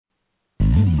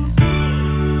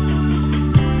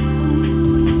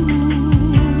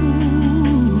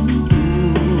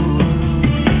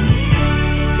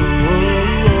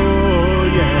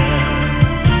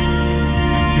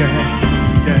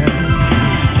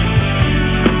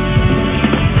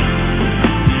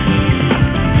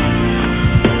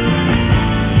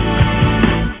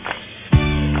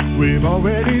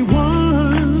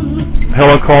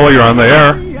Hello, caller. You're on the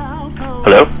air.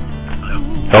 Hello?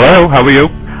 Hello. How are you?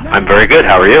 I'm very good.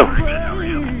 How are you?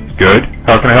 Good.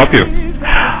 How can I help you?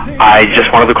 I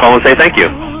just wanted to call and say thank you.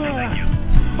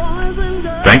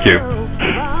 Thank you.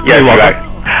 Yes, you're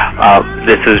welcome.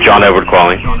 This is John Edward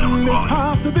calling.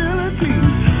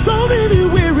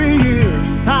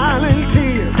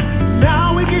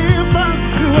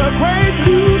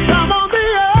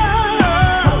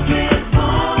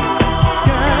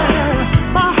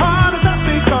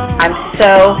 I'm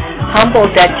so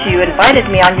humbled that you invited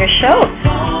me on your show.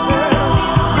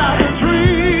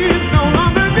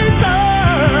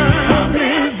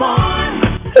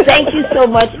 Thank you so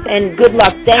much, and good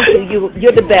luck. Thank you.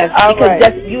 You're the best.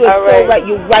 You are so right.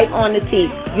 You're right on the tee.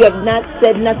 You have not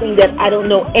said nothing that I don't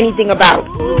know anything about.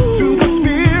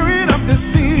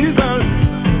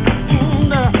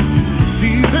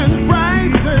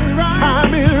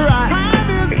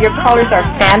 Your colors are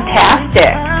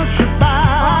fantastic.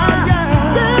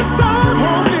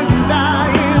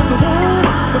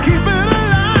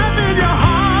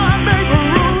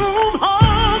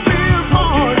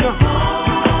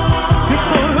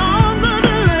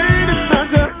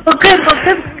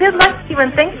 Good luck to you,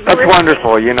 and thanks for That's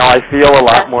wonderful. You know, I feel a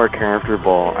lot more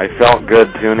comfortable. I felt good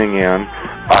tuning in.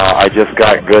 I just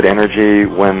got good energy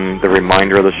when the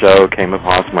reminder of the show came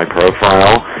across my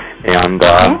profile, and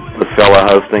the fella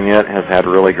hosting it has had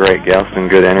really great guests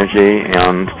and good energy,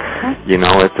 and, you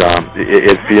know,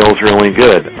 it feels really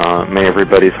good. May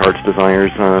everybody's heart's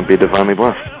desires be divinely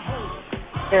blessed.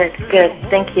 Good, good.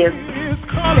 Thank you.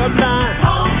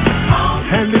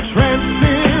 And the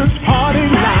transcends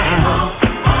parting line.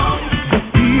 The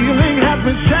feeling has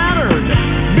been shattered.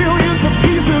 Millions of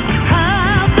pieces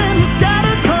have been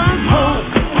scattered. Cause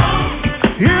hope,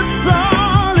 it's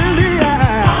all in the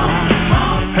air.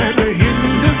 And the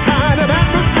hidden this kind of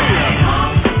atmosphere.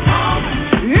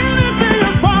 Anything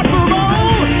is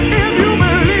possible if you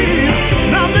believe.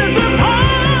 Nothing's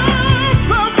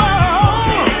impossible.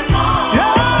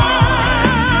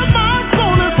 Yeah, my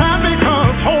soul is happy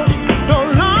cause hope.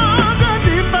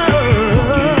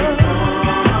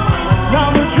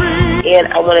 And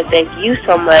I want to thank you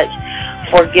so much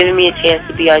for giving me a chance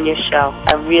to be on your show.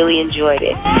 I really enjoyed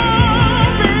it.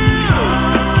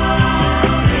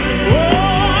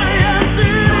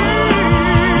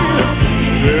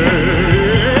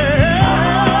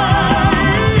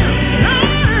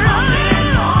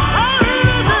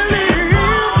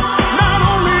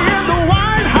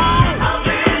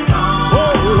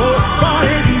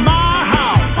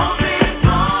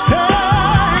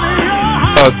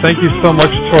 Thank you so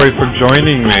much, Tori, for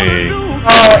joining me.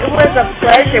 Oh, it was a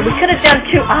pleasure. We could have done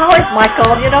 2 hours,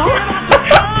 Michael, you know.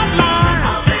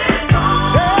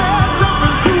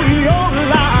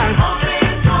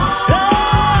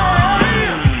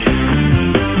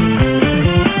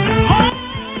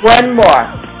 One more.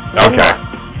 Okay.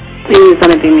 Please, let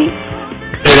it be me.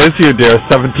 It is you, dear,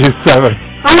 727.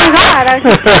 Oh, my God. I was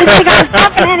just thinking I was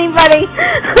talking to anybody.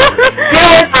 You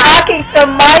were talking to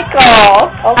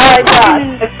Michael. Oh, my God.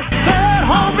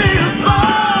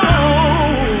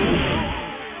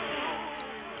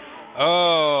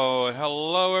 Oh,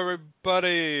 hello, everybody.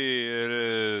 It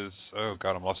is, oh,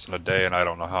 God, I'm lost in a day, and I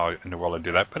don't know how in the world I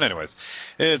do that. But anyways,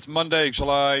 it's Monday,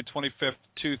 July 25th,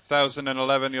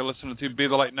 2011. You're listening to Be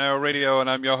the Light Now Radio, and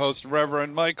I'm your host,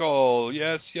 Reverend Michael.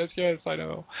 Yes, I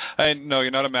know. I know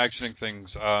you're not imagining things.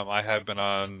 I have been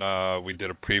on, we did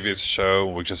a previous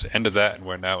show. We just ended that, and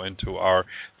we're now into our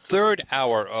 3rd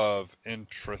hour of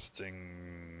interesting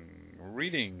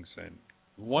readings and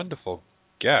wonderful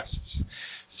guests.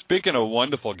 Speaking of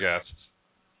wonderful guests,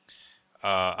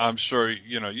 I'm sure,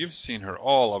 you know, you've seen her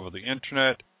all over the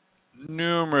internet,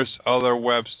 numerous other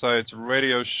websites,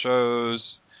 radio shows.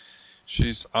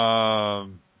 She's, so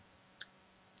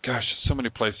many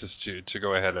places to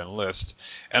go ahead and list.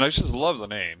 And I just love the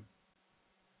name.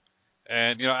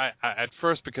 And, you know, I at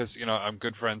first, because, you know, I'm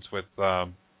good friends with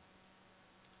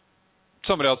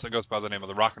somebody else that goes by the name of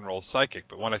the Rock and Roll Psychic,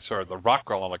 but when I saw her, the Rock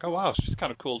Girl, I'm like, oh, wow, she's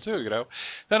kind of cool, too, you know.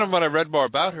 Then when I read more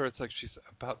about her, it's like she's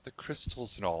about the crystals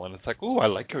and all, and it's like, ooh, I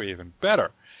like her even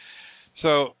better.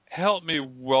 So help me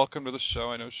welcome to the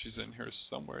show. I know she's in here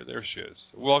somewhere. There she is.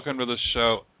 Welcome to the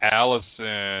show,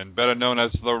 Alison, better known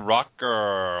as the Rock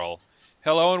Girl.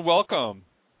 Hello and welcome.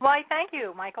 Why, thank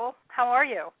you, Michael. How are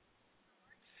you?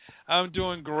 I'm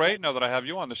doing great now that I have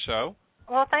you on the show.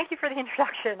 Well, thank you for the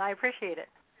introduction. I appreciate it.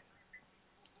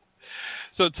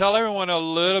 So tell everyone a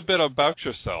little bit about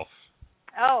yourself.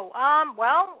 Oh,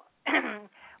 well,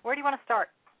 where do you want to start?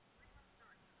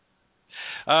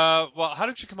 Well, how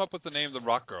did you come up with the name The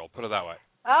Rock Girl? Put it that way.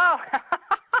 Oh,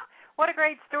 what a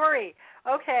great story.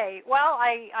 Okay, well,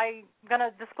 I'm going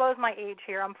to disclose my age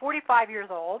here. I'm 45 years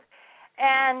old,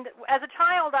 and as a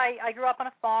child, I grew up on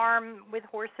a farm with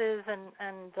horses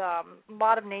and a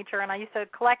lot of nature, and I used to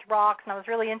collect rocks, and I was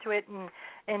really into it in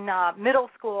middle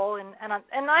school, and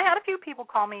I had a few people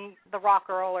call me the rock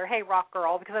girl or hey rock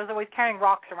girl because I was always carrying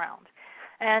rocks around.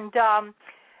 And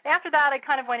after that, I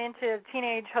kind of went into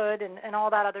teenagehood and all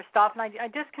that other stuff, and I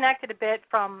disconnected a bit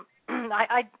from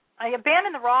I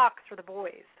abandoned the rocks for the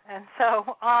boys, and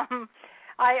so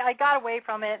I got away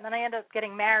from it, and then I ended up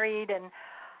getting married, and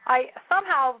I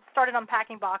somehow started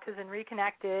unpacking boxes and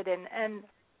reconnected, and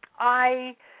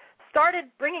I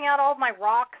started bringing out all of my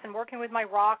rocks and working with my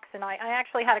rocks, and I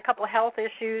actually had a couple of health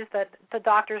issues that the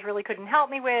doctors really couldn't help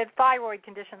me with, thyroid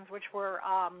conditions, which were,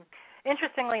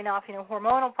 interestingly enough,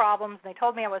 hormonal problems, and they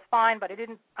told me I was fine, but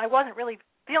I wasn't really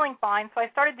feeling fine, so I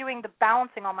started doing the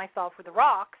balancing on myself with the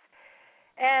rocks.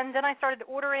 And then I started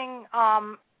ordering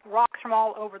rocks from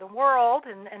all over the world,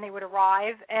 and they would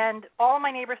arrive, and all of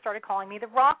my neighbors started calling me the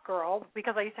rock girl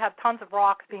because I used to have tons of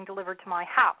rocks being delivered to my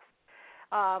house.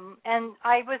 And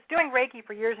I was doing Reiki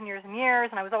for years and years and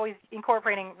years, and I was always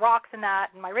incorporating rocks in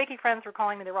that, and my Reiki friends were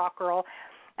calling me the rock girl.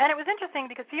 And it was interesting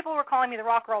because people were calling me the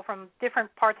rock girl from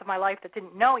different parts of my life that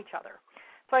didn't know each other.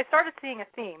 So I started seeing a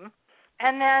theme.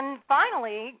 And then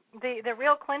finally, the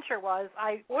real clincher was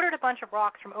I ordered a bunch of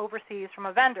rocks from overseas from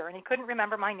a vendor, and he couldn't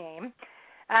remember my name.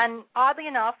 And oddly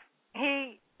enough,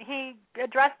 he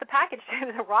addressed the package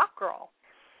to the rock girl.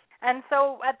 And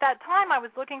so at that time, I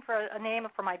was looking for a name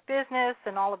for my business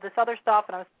and all of this other stuff,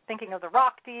 and I was thinking of the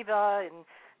rock diva and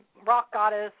rock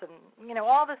goddess and,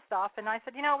 all this stuff. And I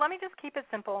said, let me just keep it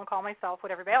simple and call myself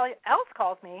what everybody else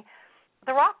calls me,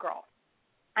 the rock girl.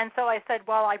 And so I said,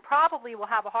 well, I probably will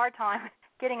have a hard time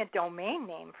getting a domain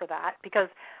name for that because,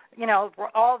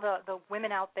 all the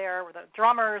women out there, the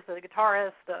drummers, the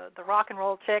guitarists, the rock and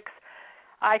roll chicks,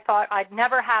 I thought I'd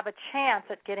never have a chance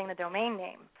at getting the domain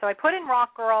name. So I put in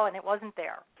rock girl, and it wasn't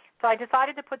there. So I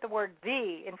decided to put the word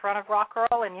the in front of rock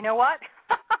girl, and you know what?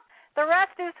 The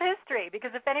rest is history,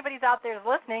 because if anybody's out there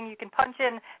listening, you can punch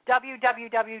in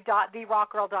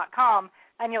www.therockgirl.com,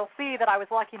 and you'll see that I was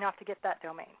lucky enough to get that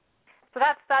domain. So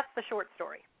that's the short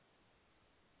story.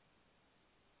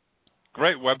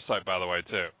 Great website, by the way,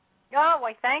 too. Oh,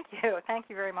 why, thank you. Thank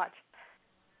you very much.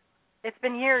 It's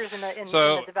been years in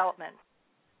the development.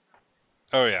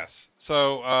 Oh, yes. So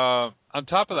on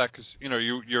top of that, because,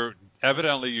 you're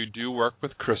evidently you do work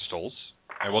with crystals,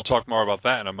 and we'll talk more about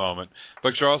that in a moment,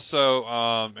 but you're also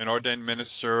an ordained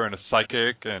minister and a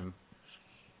psychic, and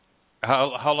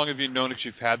how long have you known that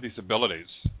you've had these abilities?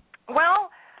 Well,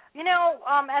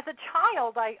 as a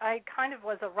child, I kind of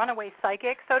was a runaway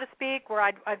psychic, so to speak, where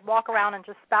I'd walk around and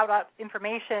just spout out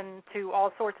information to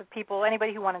all sorts of people,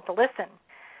 anybody who wanted to listen.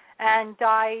 And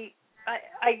I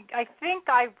think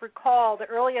I recall the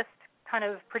earliest kind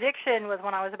of prediction was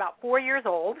when I was about 4 years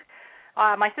old.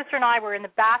 My sister and I were in the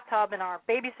bathtub, and our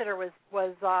babysitter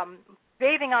was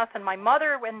bathing us, and my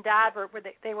mother and dad were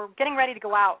getting ready to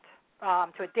go out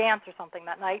to a dance or something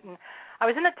that night, and I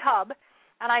was in the tub.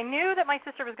 And I knew that my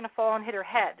sister was going to fall and hit her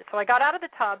head. So I got out of the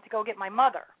tub to go get my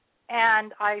mother.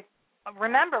 And I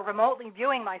remember remotely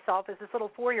viewing myself as this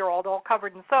little 4-year-old all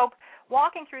covered in soap,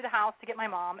 walking through the house to get my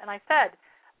mom. And I said,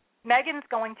 Megan's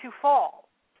going to fall.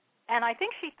 And I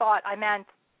think she thought I meant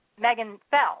Megan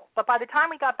fell. But by the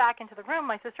time we got back into the room,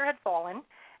 my sister had fallen,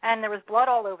 and there was blood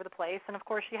all over the place. And, of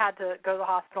course, she had to go to the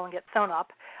hospital and get sewn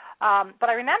up. But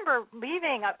I remember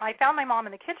leaving. I found my mom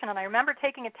in the kitchen, and I remember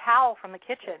taking a towel from the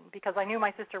kitchen because I knew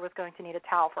my sister was going to need a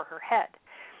towel for her head.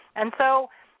 And so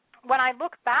when I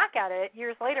look back at it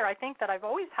years later, I think that I've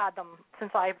always had them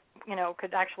since I,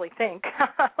 could actually think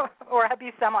or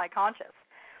be semi-conscious.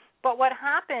 But what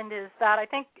happened is that I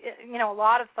think, a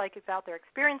lot of psychics out there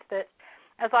experienced it.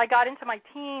 As I got into my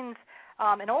teens,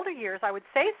 in older years, I would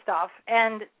say stuff,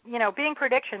 and, being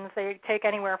predictions, they take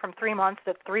anywhere from 3 months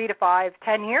to 3 to 5,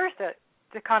 10 years to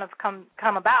kind of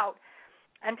come about.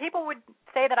 And people would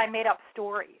say that I made up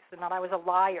stories and that I was a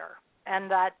liar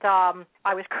and that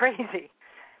I was crazy.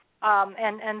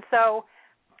 And so,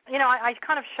 I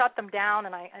kind of shut them down,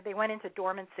 and they went into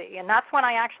dormancy. And that's when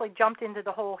I actually jumped into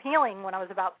the whole healing when I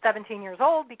was about 17 years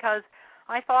old, because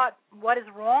I thought, what is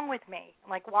wrong with me?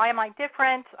 Like, why am I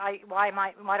different? Why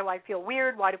do I feel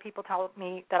weird? Why do people tell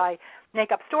me that I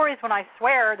make up stories when I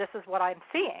swear this is what I'm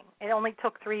seeing? It only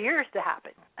took 3 years to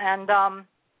happen. And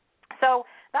so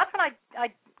that's when I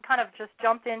kind of just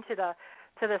jumped into the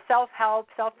self-help,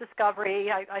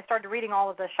 self-discovery. I started reading all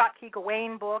of the Shakti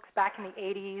Gawain books back in the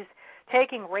 80s,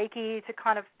 taking Reiki to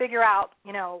kind of figure out,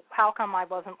 how come I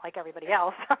wasn't like everybody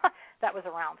else that was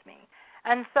around me.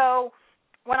 And so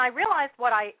when I realized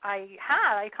what I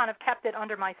had, I kind of kept it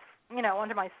under my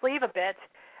sleeve a bit,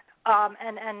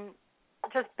 and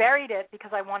just buried it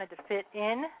because I wanted to fit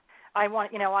in. I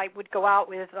would go out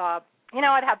with,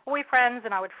 I'd have boyfriends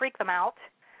and I would freak them out.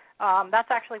 That's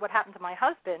actually what happened to my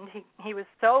husband. He was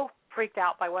so freaked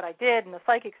out by what I did and the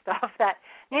psychic stuff that,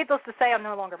 needless to say, I'm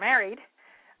no longer married.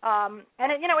 And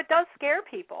it does scare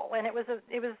people. And it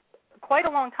was quite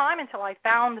a long time until I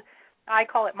found, I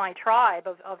call it my tribe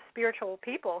of spiritual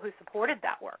people who supported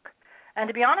that work. And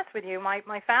to be honest with you,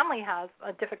 my family has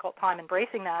a difficult time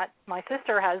embracing that. My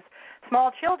sister has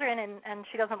small children, and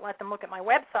she doesn't let them look at my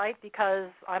website because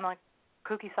I'm a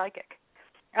kooky psychic.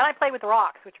 And I play with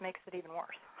rocks, which makes it even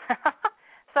worse.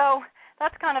 So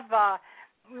that's kind of,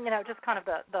 just kind of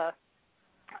the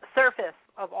surface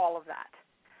of all of that.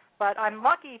 But I'm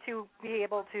lucky to be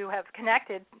able to have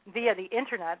connected via the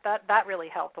Internet. That really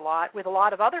helped a lot with a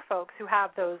lot of other folks who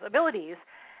have those abilities.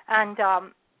 And,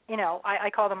 I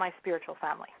call them my spiritual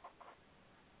family.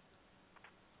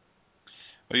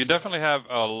 Well, you definitely have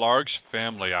a large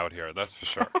family out here, that's for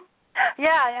sure.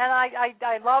 Yeah, and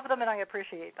I love them and I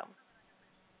appreciate them.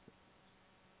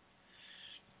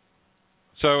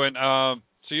 So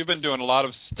you've been doing a lot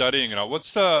of studying. What's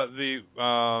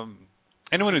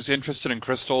anyone who's interested in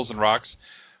crystals and rocks,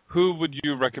 who would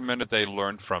you recommend that they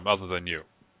learn from other than you?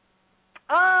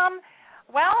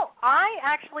 Well, I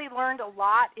actually learned a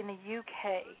lot in the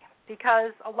UK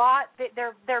because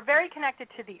they're very connected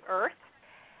to the earth,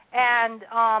 and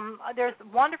there's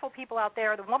wonderful people out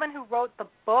there. The woman who wrote the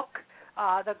book,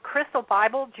 The Crystal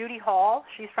Bible, Judy Hall,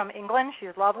 she's from England.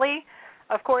 She's lovely.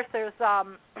 Of course, there's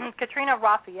Katrina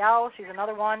Raphael. She's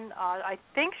another one. I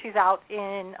think she's out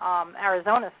in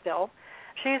Arizona still.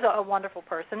 She's a wonderful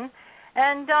person.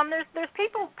 And there's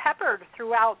people peppered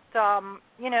throughout, the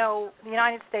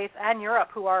United States and Europe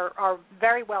who are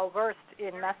very well versed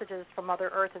in messages from Mother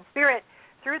Earth and Spirit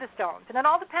through the stones. And it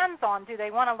all depends on, do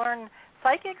they want to learn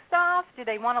psychic stuff? Do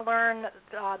they want to learn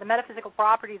the metaphysical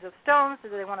properties of stones? Do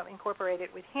they want to incorporate it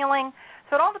with healing?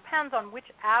 So it all depends on which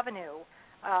avenue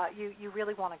you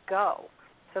really want to go.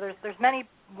 So there's many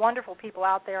wonderful people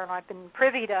out there, and I've been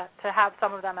privy to have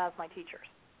some of them as my teachers.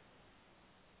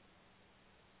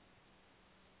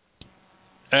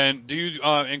 And do you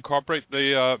incorporate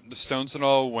the stones and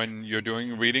all when you're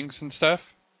doing readings and stuff?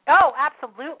 Oh,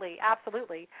 absolutely,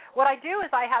 absolutely. What I do is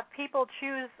I have people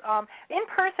choose, in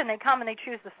person they come and they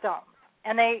choose the stones.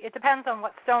 And it depends on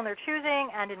what stone they're choosing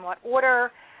and in what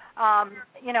order.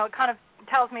 It kind of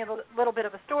tells me a little bit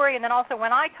of a story. And then also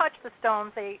when I touch the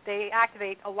stones, they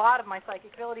activate a lot of my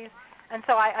psychic abilities. And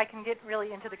so I can get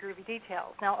really into the groovy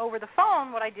details. Now, over the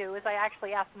phone, what I do is I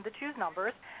actually ask them to choose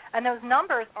numbers, and those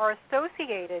numbers are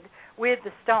associated with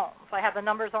the stones. I have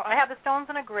the stones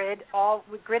in a grid, all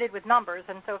gridded with numbers,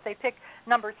 and so if they pick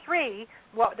number 3,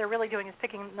 what they're really doing is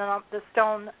picking the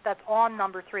stone that's on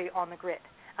number 3 on the grid,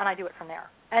 and I do it from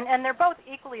there. And they're both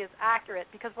equally as accurate,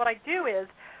 because what I do is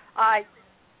my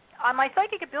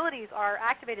psychic abilities are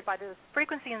activated by the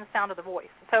frequency and the sound of the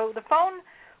voice. So the phone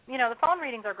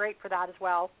readings are great for that as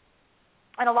well.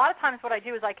 And a lot of times what I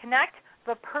do is I connect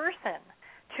the person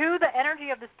to the energy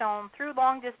of the stone through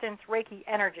long-distance Reiki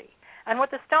energy. And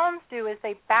what the stones do is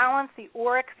they balance the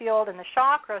auric field and the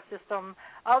chakra system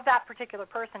of that particular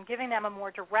person, giving them a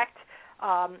more direct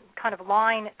kind of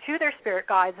line to their spirit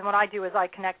guides. And what I do is I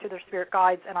connect to their spirit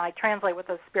guides and I translate what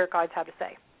those spirit guides have to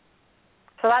say.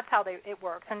 So that's how it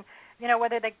works. And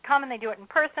whether they come and they do it in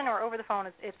person or over the phone,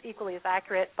 it's equally as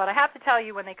accurate. But I have to tell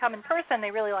you, when they come in person, they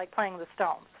really like playing with the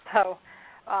stones. So,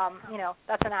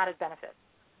 that's an added benefit.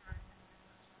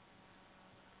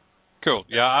 Cool.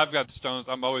 Yeah, I've got stones.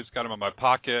 I've always got them in my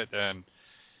pocket and,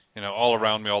 all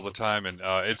around me all the time. And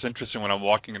it's interesting when I'm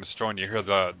walking in the store and you hear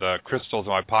the crystals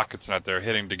in my pockets and that they're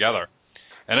hitting together.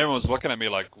 And everyone's looking at me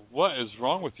like, what is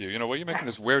wrong with you? Why are you making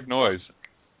this weird noise?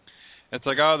 It's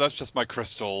like, oh, that's just my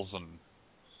crystals. And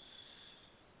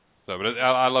so, but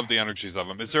I love the energies of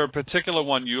them. Is there a particular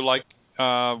one you like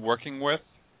working with?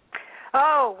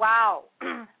 Oh, wow.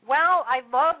 Well, I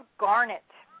love garnet.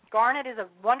 Garnet is a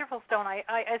wonderful stone. I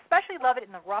especially love it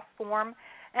in the rough form,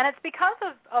 and it's because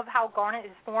of how garnet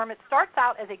is formed. It starts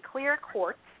out as a clear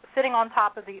quartz sitting on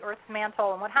top of the Earth's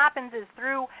mantle, and what happens is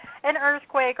through an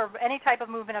earthquake or any type of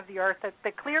movement of the Earth,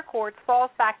 the clear quartz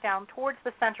falls back down towards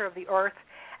the center of the Earth,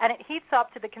 and it heats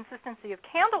up to the consistency of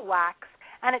candle wax,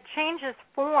 and it changes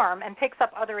form and picks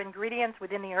up other ingredients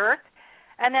within the Earth.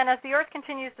 And then as the Earth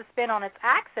continues to spin on its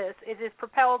axis, it is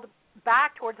propelled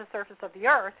back towards the surface of the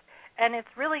Earth. And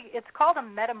it's called a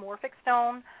metamorphic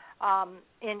stone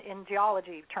in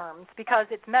geology terms because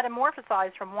it's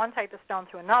metamorphosized from one type of stone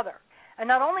to another. And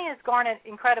not only is garnet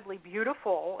incredibly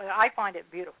beautiful, I find it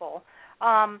beautiful,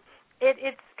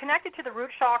 it's connected to the root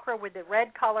chakra with the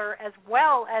red color, as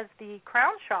well as the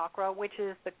crown chakra, which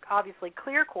is the obviously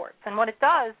clear quartz. And what it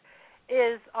does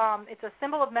is it's a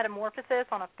symbol of metamorphosis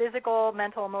on a physical,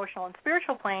 mental, emotional, and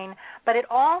spiritual plane, but it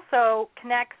also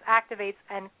connects, activates,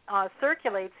 and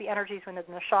circulates the energies within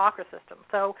the chakra system.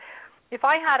 So if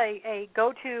I had a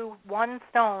go-to one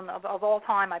stone of all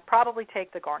time, I'd probably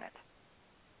take the garnet.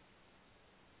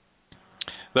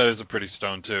 That is a pretty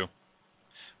stone, too.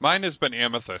 Mine has been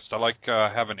amethyst. I like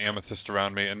having amethyst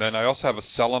around me. And then I also have a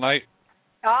selenite.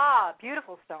 Ah,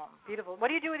 beautiful stone. Beautiful. What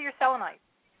do you do with your selenite?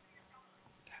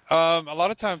 A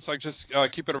lot of times I just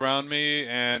keep it around me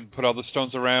and put other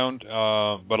stones around,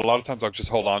 but a lot of times I'll just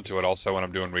hold on to it also when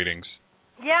I'm doing readings.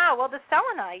 Yeah, well, the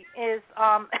selenite is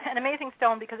an amazing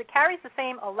stone because it carries the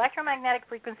same electromagnetic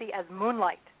frequency as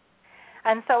moonlight.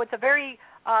 And so it's a very,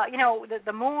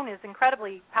 the moon is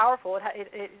incredibly powerful.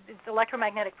 Its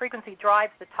electromagnetic frequency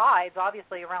drives the tides,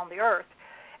 obviously, around the Earth.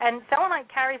 And selenite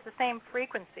carries the same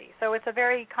frequency. So it's a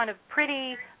very kind of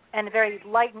pretty and very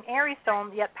light and airy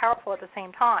stone, yet powerful at the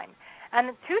same time. And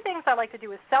the two things I like to do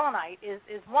with selenite is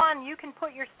one, you can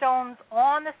put your stones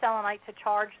on the selenite to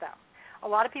charge them. A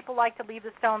lot of people like to leave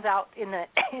the stones out in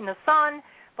the sun,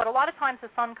 but a lot of times the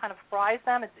sun kind of fries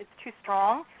them. It's too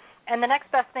strong. And the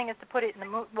next best thing is to put it in the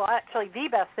moon. Well, actually, the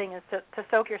best thing is to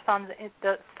soak your stones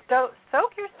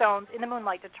in the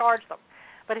moonlight to charge them.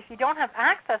 But if you don't have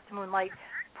access to moonlight,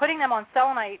 putting them on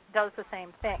selenite does the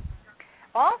same thing.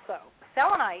 Also,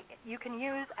 selenite you can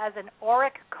use as an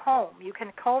auric comb. You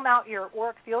can comb out your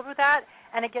auric field with that,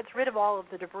 and it gets rid of all of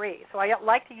the debris. So I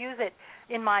like to use it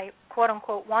in my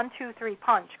quote-unquote 1-2-3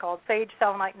 punch called Sage,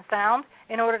 Selenite, and Sound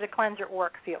in order to cleanse your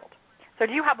auric field. So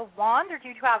do you have a wand or do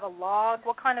you have a log?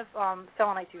 What kind of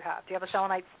selenite do you have? Do you have a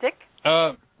selenite stick?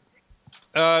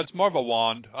 It's more of a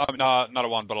wand. Not a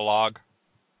wand, but a log.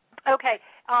 Okay.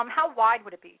 How wide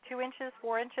would it be? 2 inches,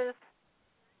 4 inches?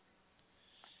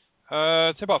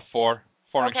 It's about 4 inches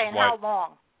wide. Okay, and how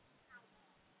long?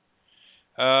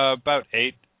 About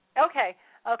 8.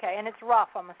 Okay, and it's rough.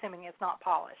 I'm assuming it's not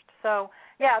polished. So,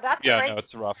 yeah, that's great. Yeah, no,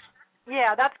 it's rough.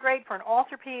 Yeah, that's great for an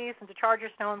altarpiece and to charge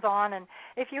your stones on. And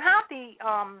if you have the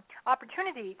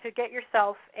opportunity to get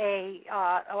yourself a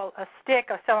stick,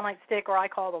 a selenite stick, or I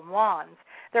call them wands,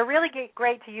 they're really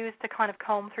great to use to kind of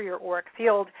comb through your auric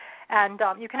field. And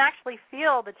you can actually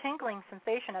feel the tingling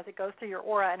sensation as it goes through your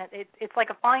aura, and it's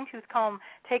like a fine-tooth comb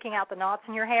taking out the knots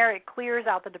in your hair. It clears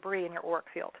out the debris in your auric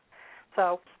field.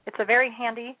 So it's a very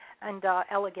handy and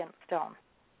elegant stone.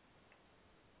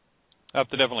 I have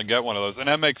to definitely get one of those. And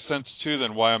that makes sense, too,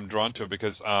 then why I'm drawn to it,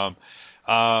 because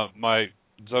my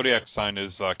zodiac sign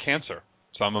is Cancer,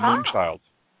 so I'm a moon child.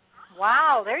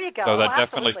 Wow, there you go. So that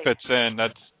absolutely. definitely fits in.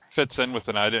 That fits in with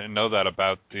it. I didn't know that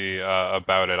about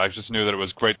it. I just knew that it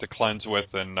was great to cleanse with,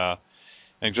 and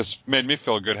it just made me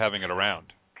feel good having it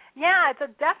around. Yeah, it's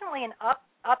definitely an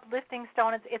uplifting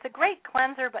stone. It's a great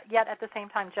cleanser, but yet at the same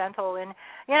time gentle. And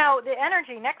the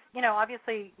energy next.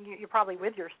 Obviously you're probably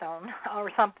with your stone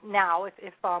or something now if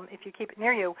you keep it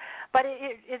near you. But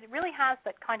it really has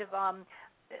that kind of.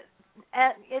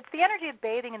 It's the energy of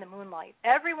bathing in the moonlight.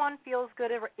 Everyone feels good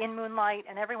in moonlight,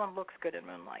 and everyone looks good in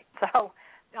moonlight. So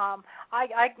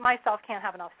I myself can't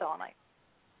have enough selenite.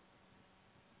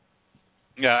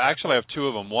 Yeah, actually I have 2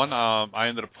 of them. One I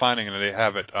ended up finding, and they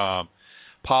have it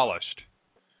polished.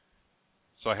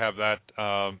 So I have that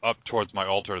up towards my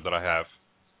altar that I have.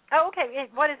 Oh, okay.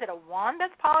 What is it, a wand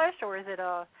that's polished, or is it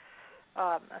a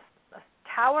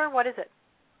tower? What is it?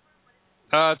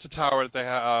 It's a tower that they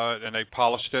have, and they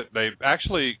polished it. They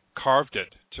actually carved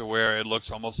it to where it looks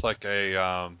almost like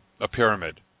a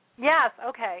pyramid. Yes,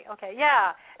 okay,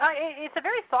 yeah. It's a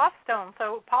very soft stone,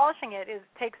 so polishing it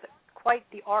takes quite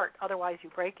the art, otherwise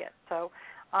you break it. So,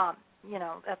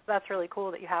 that's really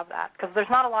cool that you have that, because there's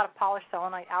not a lot of polished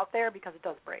selenite out there because it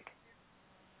does break.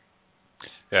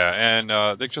 Yeah, and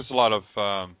they're just a lot of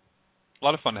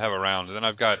fun to have around. And then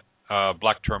I've got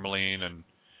black tourmaline and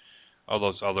all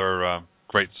those other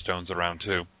great stones around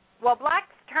too. Well, black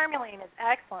tourmaline is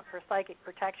excellent for psychic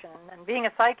protection, and being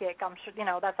a psychic, I'm sure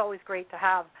that's always great to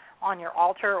have on your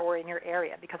altar or in your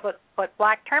area, because what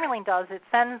black tourmaline does, it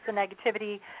sends the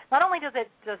negativity. Not only does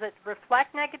it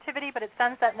reflect negativity, but it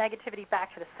sends that negativity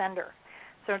back to the sender.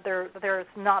 So there's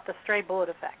not the stray bullet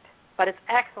effect, but it's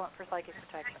excellent for psychic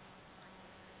protection.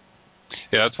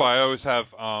 Yeah, that's why I always have.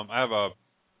 I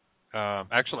have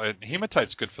actually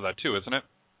hematite's good for that too, isn't it?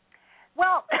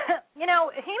 Well,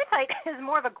 hematite is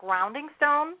more of a grounding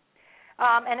stone.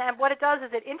 And what it does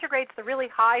is it integrates the really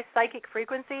high psychic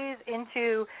frequencies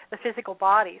into the physical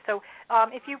body. So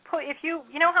if you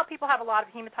know how people have a lot of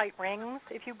hematite rings?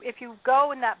 If you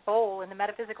go in that bowl in the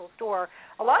metaphysical store,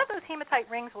 a lot of those hematite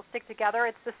rings will stick together.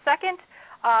 It's the second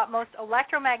most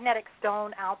electromagnetic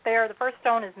stone out there. The first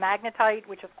stone is magnetite,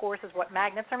 which of course is what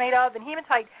magnets are made of, and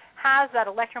hematite has that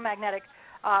electromagnetic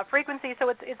frequency, so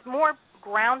it's more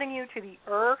grounding you to the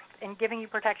earth and giving you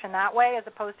protection that way as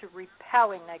opposed to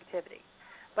repelling negativity.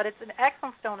 But it's an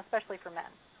excellent stone, especially for men.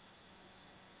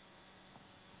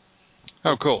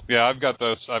 Oh, cool. Yeah, I've got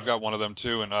those. I've got one of them,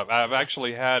 too, and I've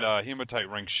actually had a hematite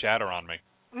ring shatter on me.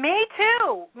 Me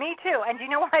too. And do you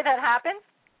know why that happens?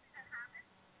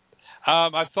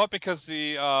 I thought because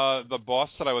the boss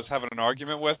that I was having an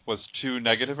argument with was too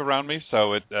negative around me,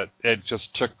 so it just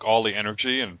took all the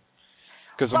energy, and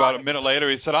because about a minute later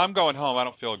he said, "I'm going home. I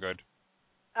don't feel good."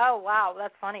 Oh, wow,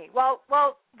 that's funny. Well,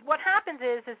 what happens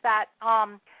is that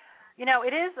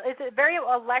it's a very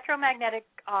electromagnetic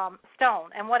stone,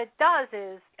 and what it does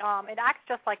is it acts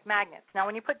just like magnets. Now,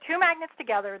 when you put two magnets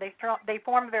together, they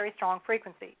form a very strong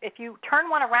frequency. If you turn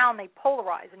one around, they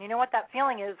polarize, and you know what that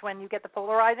feeling is when you get the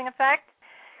polarizing effect?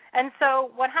 And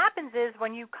so what happens is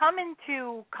when you come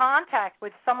into contact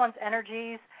with someone's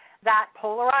energies that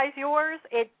polarize yours,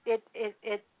 it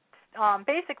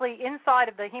basically inside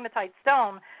of the hematite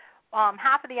stone,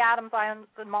 half of the atoms, ions,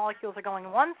 and molecules are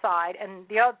going one side, and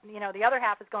the other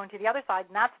half is going to the other side,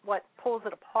 and that's what pulls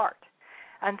it apart.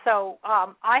 And so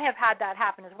I have had that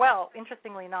happen as well.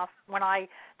 Interestingly enough, when I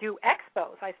do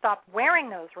expos, I stopped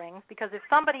wearing those rings because if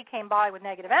somebody came by with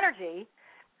negative energy,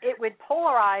 it would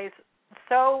polarize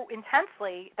so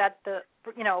intensely that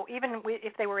even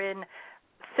if they were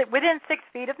within 6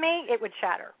 feet of me, it would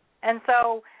shatter. And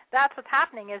so that's what's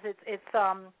happening. Is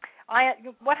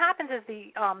what happens is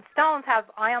the stones have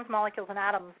ions, molecules, and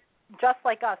atoms just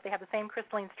like us. They have the same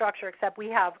crystalline structure, except we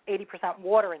have 80%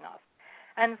 water in us.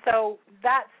 And so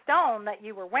that stone that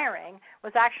you were wearing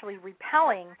was actually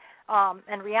repelling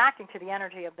and reacting to the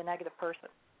energy of the negative person.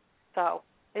 So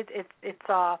it's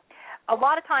a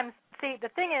lot of times. See, the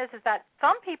thing is that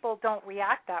some people don't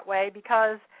react that way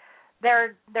because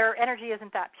their energy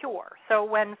isn't that pure. So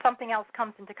when something else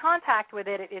comes into contact with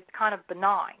it, it's kind of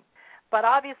benign. But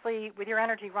obviously, with your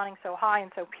energy running so high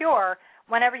and so pure,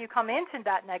 whenever you come into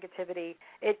that negativity,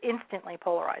 it instantly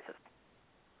polarizes.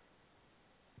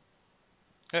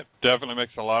 It definitely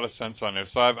makes a lot of sense on this.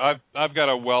 So I've got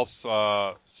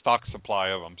a stock supply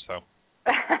of them. So.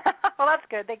 Well, that's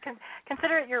good. They can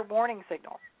consider it your warning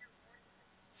signal.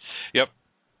 Yep.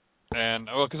 And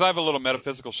because I have a little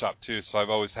metaphysical shop too, so I've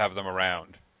always have them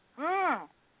around.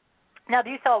 Now, do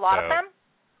you sell a lot of them?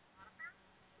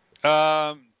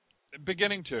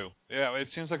 Beginning to. Yeah, it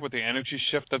seems like with the energy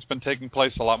shift that's been taking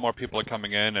place, a lot more people are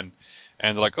coming in and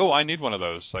they're like, "Oh, I need one of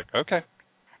those." Like, okay.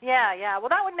 Yeah. Well,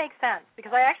 that would make sense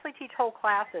because I actually teach whole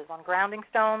classes on grounding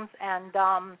stones, and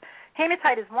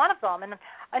hematite is one of them. And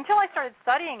until I started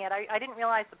studying it, I didn't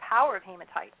realize the power of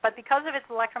hematite. But because of its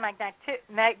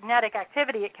electromagnetic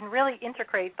activity, it can really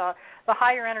integrate the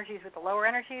higher energies with the lower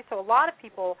energies. So a lot of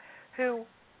people who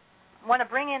want to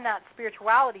bring in that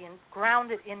spirituality and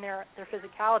ground it in their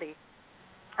physicality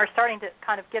are starting to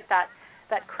kind of get that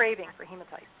craving for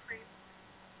hematite.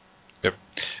 Yep.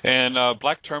 And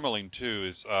black tourmaline, too,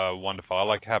 is wonderful. I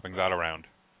like having that around.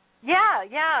 Yeah.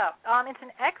 It's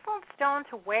an excellent stone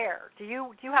to wear. Do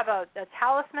you have a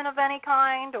talisman of any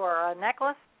kind or a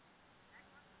necklace?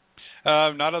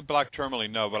 Not a black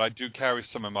tourmaline, no, but I do carry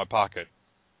some in my pocket.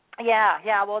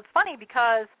 Yeah. Well, it's funny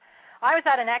because I was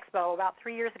at an expo about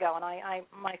 3 years ago, and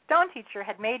my stone teacher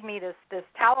had made me this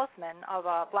talisman of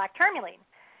black tourmaline.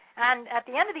 And at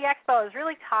the end of the expo, I was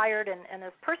really tired, and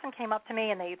this person came up to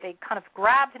me, and they kind of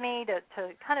grabbed me to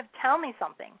kind of tell me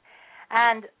something.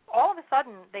 And all of a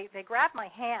sudden, they grabbed my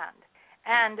hand,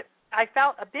 and I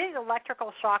felt a big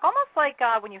electrical shock, almost like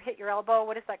when you hit your elbow.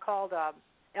 What is that called?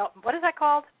 What is that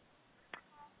called?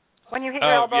 When you hit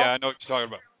your elbow? Yeah, I know what you're talking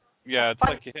about. Yeah, it's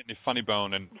like you're hitting your funny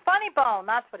bone. Funny bone,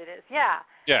 that's what it is, yeah.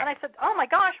 And I said, oh, my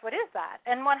gosh, what is that?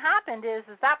 And what happened is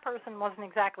that person wasn't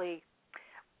exactly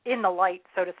in the light,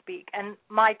 so to speak. And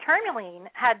my tourmaline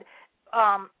had,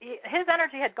 his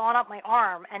energy had gone up my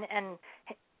arm and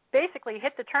basically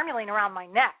hit the tourmaline around my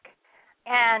neck.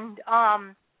 And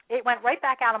it went right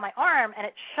back out of my arm, and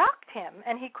it shocked him,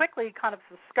 and he quickly kind of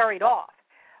scurried off.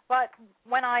 But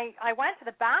when I went to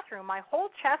the bathroom, my whole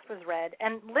chest was red,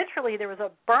 and literally there was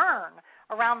a burn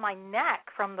around my neck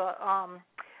from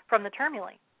the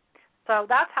tourmaline. So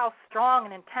that's how strong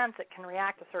and intense it can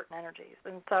react to certain energies.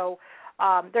 And so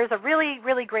there's a really,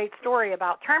 really great story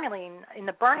about tourmaline in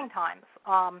the burning times.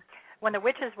 when the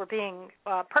witches were being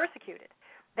persecuted.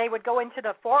 They would go into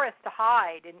the forest to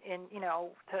hide,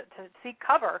 to seek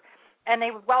cover, and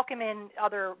they would welcome in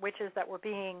other witches that were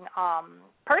being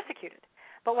persecuted.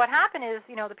 But what happened is,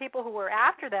 the people who were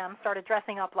after them started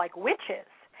dressing up like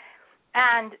witches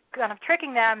and kind of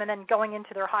tricking them and then going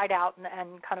into their hideout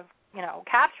and kind of,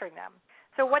 capturing them.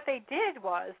 So what they did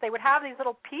was they would have these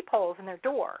little peepholes in their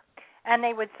door, and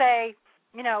they would say,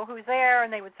 who's there,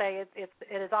 and they would say, it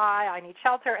is I need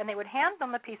shelter, and they would hand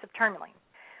them a piece of tourmaline.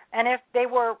 And if they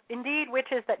were indeed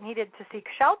witches that needed to seek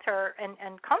shelter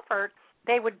and comfort,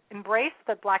 they would embrace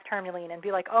the black tourmaline and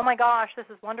be like, oh my gosh, this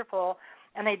is wonderful,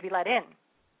 and they'd be let in.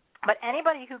 But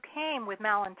anybody who came with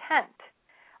malintent,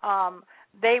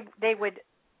 they would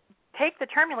take the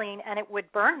tourmaline and it would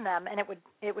burn them, and it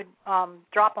would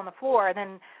drop on the floor, and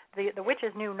then the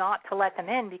witches knew not to let them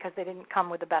in because they didn't come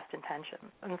with the best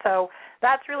intentions. And so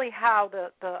that's really how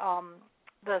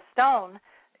the stone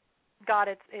got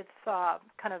its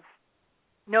kind of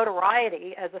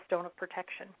notoriety as a stone of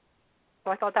protection.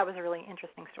 So I thought that was a really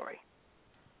interesting story.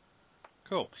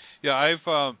 Cool. Yeah,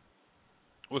 I've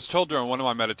was told during one of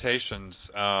my meditations,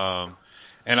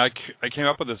 and I came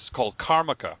up with this called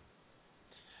Karmika,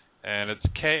 and it's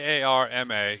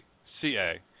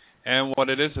Karmaca, and what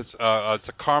it is, it's a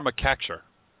karma catcher,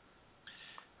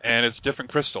 and it's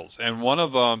different crystals, and one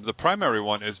of them, the primary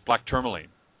one, is black tourmaline.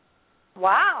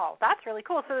 Wow, that's really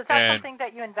cool. So is that something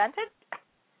that you invented?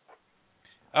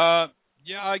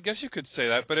 Yeah, I guess you could say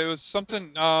that, but it was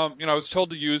something, I was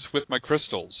told to use with my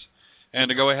crystals and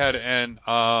to go ahead and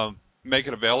make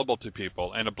it available to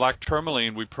people. And a black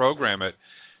tourmaline, we program it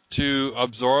to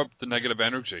absorb the negative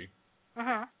energy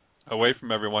away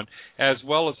from everyone, as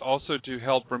well as also to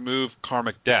help remove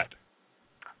karmic debt.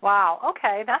 Wow,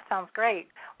 okay, that sounds great.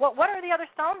 What are the other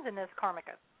stones in this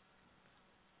Karmika?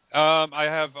 I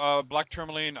have black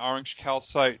tourmaline, orange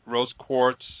calcite, rose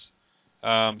quartz,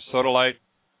 sodalite,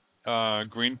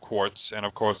 green quartz, and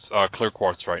of course clear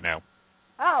quartz right now.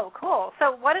 Oh, cool.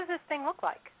 So what does this thing look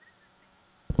like?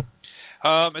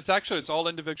 It's all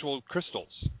individual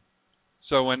crystals.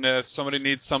 So when somebody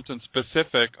needs something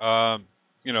specific,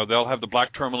 they'll have the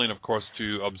black tourmaline, of course,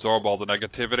 to absorb all the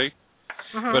negativity.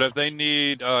 But if they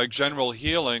need general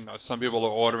healing, some people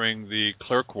are ordering the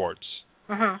clear quartz.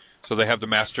 So they have the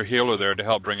master healer there to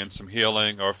help bring in some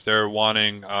healing. Or if they're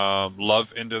wanting love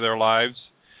into their lives,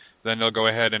 then they'll go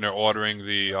ahead and they're ordering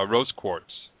the rose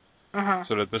quartz.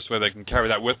 So that this way they can carry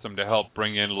that with them to help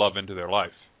bring in love into their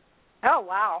life. Oh,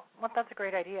 wow. Well, that's a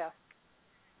great idea.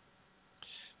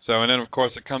 So, and then, of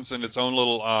course, it comes in its own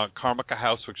little Karmika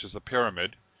house, which is a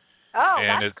pyramid. Oh,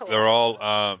 and that's cool. They're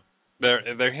all,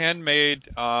 they're handmade.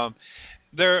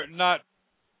 They're not,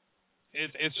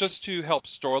 it's just to help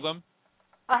store them.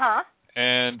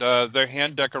 And they're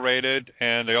hand decorated,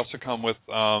 and they also come with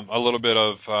a little bit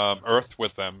of earth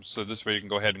with them, so this way you can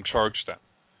go ahead and charge them.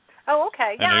 Oh,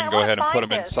 okay. And you can go ahead and put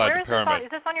them inside the pyramid. Is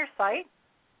this on your site?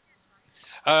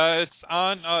 It's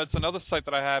on. It's another site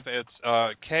that I have. It's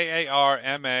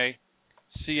Karmaca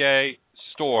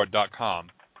store.com.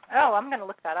 Oh, I'm going to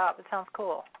look that up. It sounds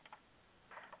cool.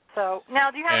 So now,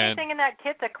 do you have anything in that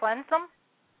kit to cleanse them?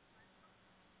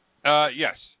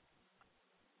 Yes.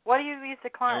 What do you use to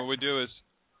cleanse? And what we do is,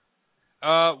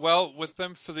 with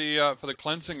them for the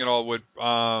cleansing, it all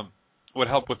would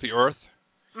help with the earth.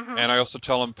 And I also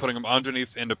tell them putting them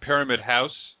underneath in the pyramid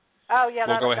house. Oh yeah,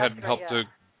 we'll go ahead and help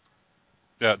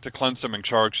to cleanse them and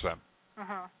charge them.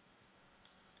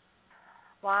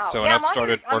 Wow. So I've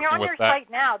started working with that. You're on your site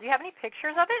now. Do you have any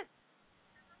pictures of it?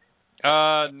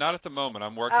 Not at the moment.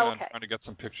 I'm working on trying to get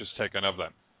some pictures taken of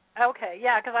them. Okay,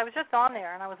 yeah, because I was just on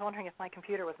there and I was wondering if my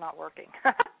computer was not working.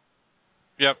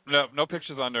 Yep, no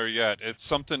pictures on there yet. It's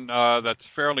something that's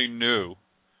fairly new,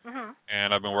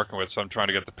 and I've been working with, so I'm trying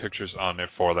to get the pictures on there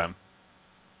for them.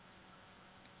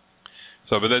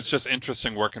 So, but it's just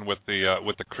interesting working with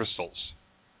the crystals.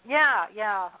 Yeah.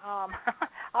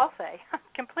 I'll say,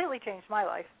 completely changed my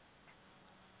life.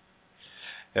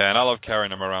 Yeah, and I love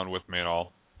carrying them around with me and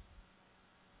all.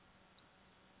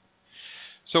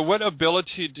 So what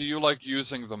ability do you like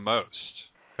using the most?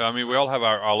 I mean, we all have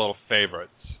our little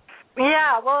favorites.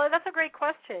 Yeah, well, that's a great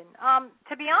question.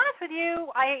 To be honest with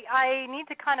you, I need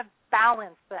to kind of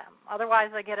balance them.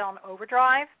 Otherwise, I get on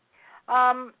overdrive.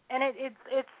 And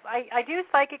I do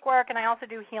psychic work, and I also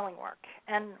do healing work.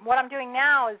 And what I'm doing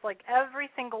now is, like, every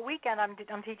single weekend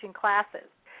I'm teaching classes.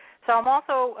 So I'm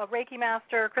also a Reiki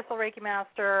Master, Crystal Reiki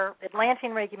Master,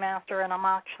 Atlantean Reiki Master, and I'm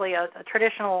actually a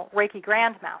traditional Reiki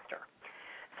Grand Master.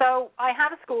 So I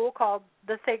have a school called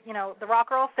the Rock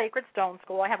Girl Sacred Stone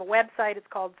School. I have a website. It's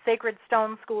called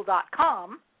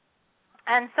sacredstoneschool.com.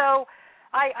 And so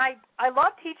I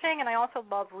love teaching, and I also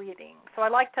love reading, so I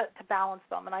like to balance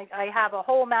them. And I have a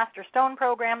whole Master Stone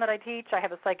program that I teach. I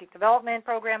have a psychic development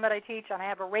program that I teach, and I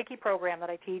have a Reiki program that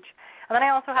I teach. And then I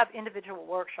also have individual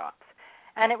workshops.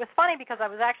 And it was funny because I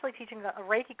was actually teaching a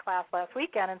Reiki class last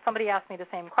weekend, and somebody asked me the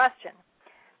same question.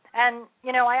 And,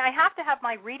 I have to have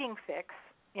my reading fix,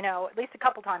 at least a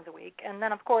couple times a week. And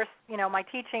then, of course, my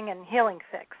teaching and healing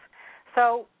fix.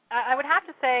 So I would have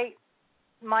to say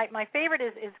my favorite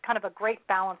is kind of a great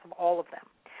balance of all of them.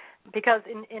 Because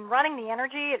in running the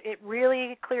energy, it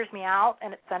really clears me out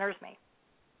and it centers me.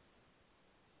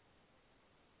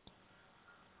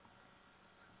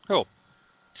 Cool.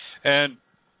 And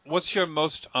what's your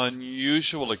most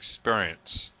unusual experience?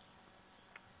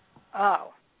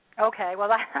 Oh, okay.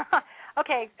 Well,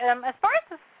 okay. As far as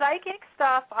the psychic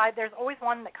stuff, there's always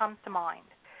one that comes to mind.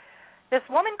 This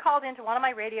woman called into one of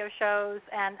my radio shows,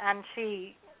 and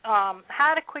she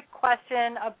had a quick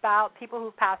question about people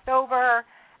who passed over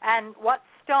and what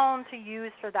stone to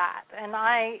use for that. And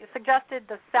I suggested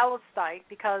the celestite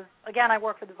because, again, I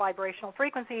work with the vibrational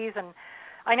frequencies, and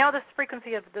I know the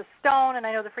frequency of the stone, and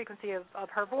I know the frequency of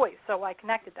her voice, so I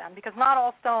connected them because not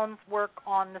all stones work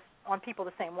on people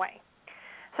the same way.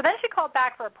 So then she called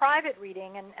back for a private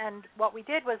reading, and what we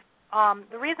did was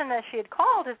the reason that she had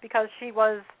called is because she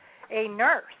was a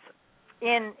nurse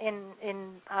in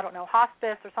I don't know,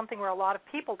 hospice or something where a lot of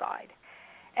people died.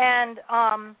 And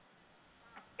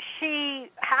she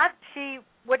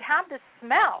would have this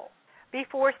smell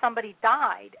before somebody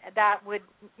died that would,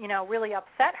 really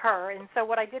upset her. And so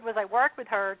what I did was I worked with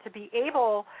her to be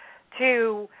able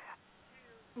to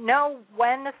know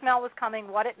when the smell was coming,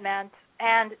 what it meant,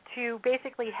 and to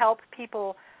basically help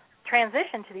people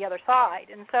transition to the other side.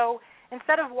 And so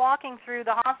instead of walking through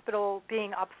the hospital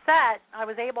being upset, I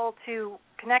was able to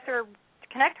connect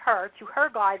her to her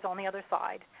guides on the other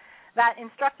side that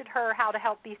instructed her how to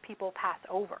help these people pass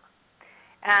over.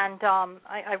 And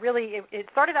it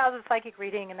started out as a psychic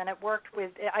reading, and then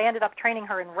I ended up training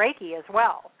her in Reiki as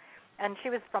well. And she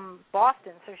was from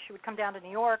Boston, so she would come down to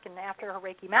New York, and after her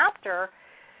Reiki Master,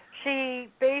 she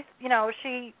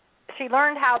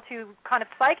learned how to kind of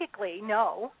psychically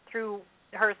know through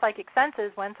her psychic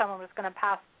senses when someone was going to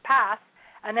pass,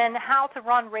 and then how to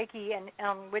run Reiki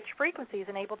and which frequencies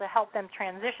and able to help them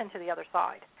transition to the other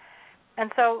side.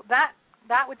 And so that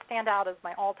would stand out as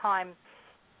my all-time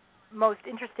most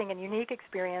interesting and unique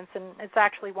experience, and it's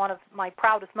actually one of my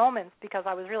proudest moments because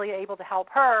I was really able to help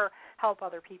her help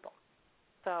other people.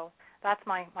 So that's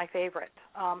my favorite.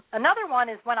 Another one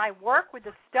is when I work with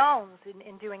the stones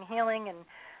in doing healing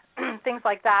and things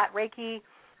like that, Reiki.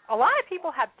 A lot of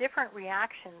people have different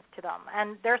reactions to them,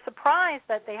 and they're surprised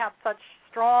that they have such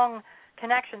strong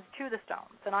connections to the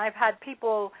stones. And I've had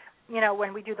people,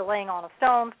 when we do the laying on of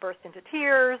stones, burst into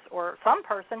tears, or some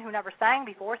person who never sang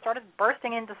before started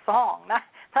bursting into song.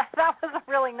 That was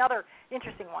really another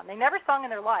interesting one. They never sung in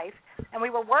their life, and we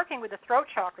were working with the throat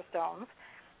chakra stones.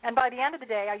 And by the end of the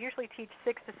day, I usually teach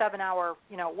 6 to 7 hour,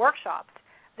 workshops.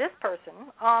 This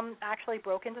person actually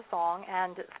broke into song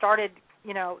and started,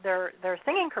 their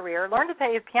singing career, learned to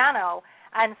play the piano,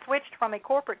 and switched from a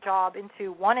corporate job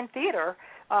into one in theater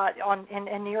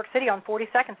in New York City on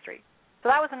 42nd Street. So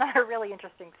that was another really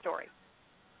interesting story.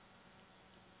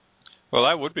 Well,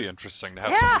 that would be interesting to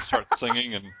have somebody start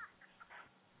singing and.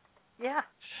 Yeah.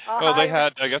 Well, they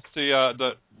had. I guess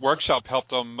the workshop helped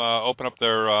them open up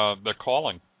their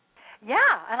calling. Yeah,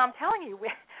 and I'm telling you,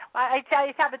 I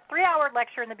have a 3-hour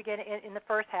lecture in the beginning, in the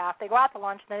first half. They go out to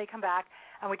lunch, and then they come back,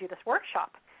 and we do this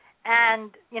workshop.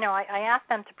 And I asked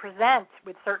them to present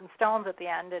with certain stones at the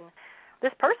end, and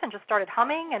this person just started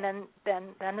humming, and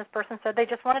then this person said they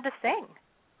just wanted to sing.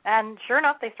 And sure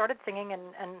enough, they started singing,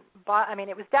 and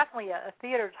it was definitely a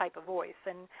theater type of voice.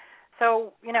 And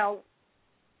so,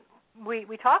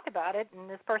 we talked about it, and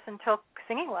this person took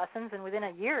singing lessons, and within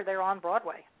a year, they're on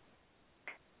Broadway.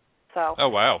 So. Oh,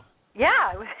 wow.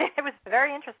 Yeah, it was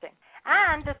very interesting.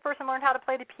 And this person learned how to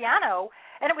play the piano,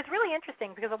 and it was really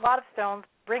interesting because a lot of stones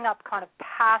bring up kind of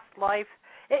past life.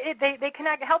 They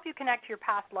help you connect to your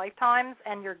past lifetimes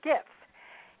and your gifts.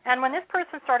 And when this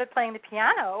person started playing the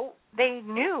piano, they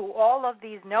knew all of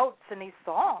these notes and these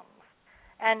songs.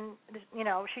 And,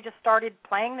 she just started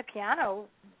playing the piano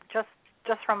just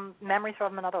from memories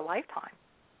from another lifetime.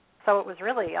 So it was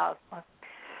really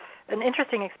an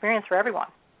interesting experience for everyone.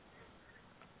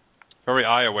 Very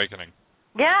eye-awakening.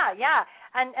 Yeah.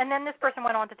 And then this person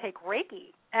went on to take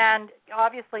Reiki, and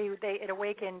obviously it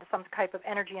awakened some type of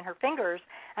energy in her fingers,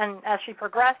 and as she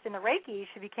progressed in the Reiki,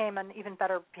 she became an even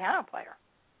better piano player.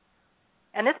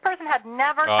 And this person had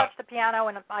never touched the piano,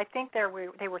 and I think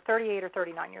they were 38 or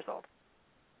 39 years old.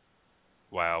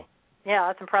 Wow. Yeah,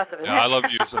 that's impressive. Isn't Yeah, it? I love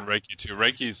using Reiki too.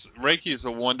 Reiki is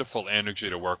a wonderful energy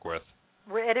to work with.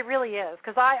 It really is,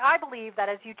 because I believe that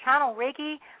as you channel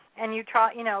Reiki and you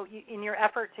try, in your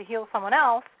effort to heal someone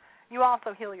else, you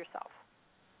also heal yourself.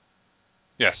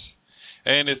 Yes,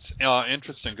 and it's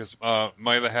interesting because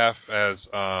my other half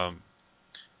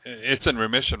it's in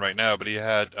remission right now, but he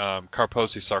had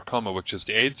Kaposi sarcoma, which is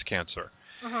the AIDS cancer,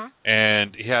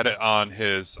 and he had it on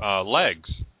his legs.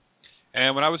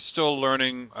 And when I was still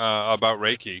learning about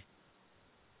Reiki,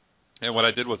 and what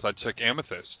I did was I took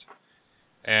amethyst,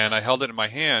 and I held it in my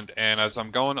hand, and as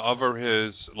I'm going over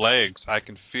his legs, I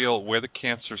can feel where the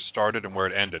cancer started and where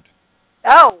it ended.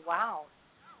 Oh, wow.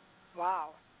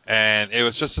 Wow. And it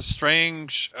was just a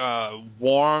strange,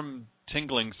 warm,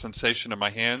 tingling sensation in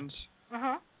my hands.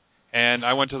 And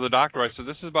I went to the doctor. I said,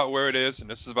 this is about where it is, and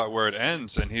this is about where it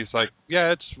ends. And he's like,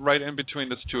 yeah, it's right in between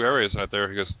these two areas out there.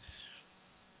 He goes,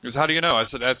 how do you know? I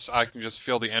said, I can just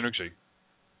feel the energy.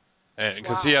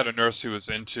 Because he had a nurse who was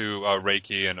into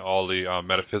Reiki and all the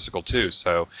metaphysical too.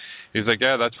 So he's like,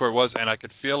 yeah, that's where it was. And I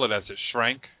could feel it as it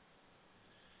shrank.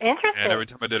 Interesting. And every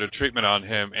time I did a treatment on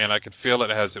him, and I could feel it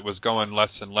as it was going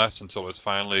less and less until it was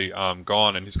finally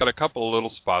gone. And he's got a couple of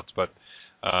little spots, but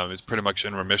he's pretty much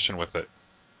in remission with it.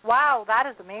 Wow, that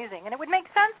is amazing. And it would make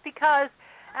sense because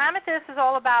amethyst is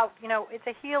all about, it's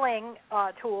a healing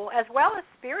tool as well as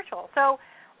spiritual. So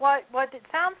what it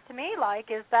sounds to me like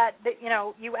is that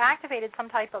you activated some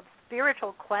type of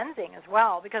spiritual cleansing as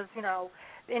well, because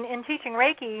in teaching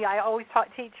Reiki, I always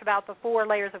teach about the 4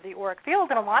 layers of the auric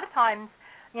field, and a lot of times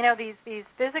these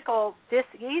physical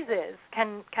dis-eases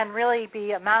can really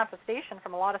be a manifestation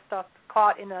from a lot of stuff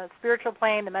caught in the spiritual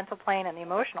plane, the mental plane, and the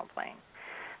emotional plane.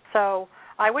 So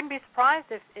I wouldn't be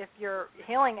surprised if your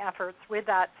healing efforts with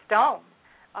that stone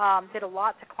did a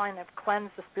lot to kind of cleanse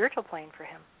the spiritual plane for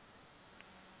him.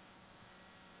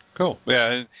 Cool.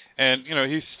 Yeah, and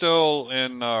he's still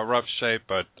in rough shape,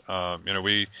 but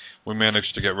we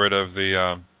managed to get rid of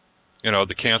the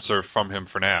cancer from him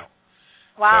for now.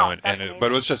 Wow. But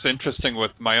it was just interesting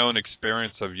with my own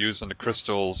experience of using the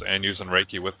crystals and using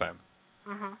Reiki with them.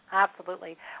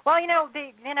 Absolutely. Well,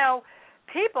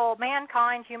 people,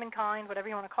 mankind, humankind, whatever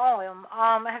you want to call them,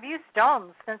 have used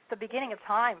stones since the beginning of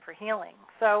time for healing.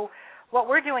 So what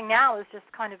we're doing now is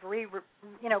just kind of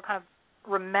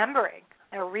remembering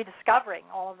or rediscovering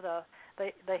all of the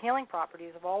healing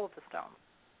properties of all of the stones.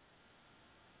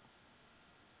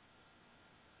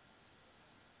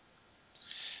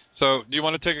 So do you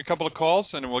want to take a couple of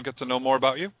calls and we'll get to know more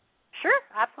about you? Sure,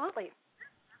 absolutely.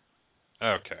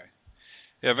 Okay.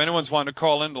 Yeah, if anyone's wanting to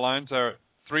call in, the lines are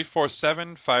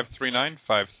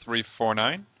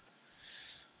 347-539-5349.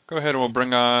 Go ahead and we'll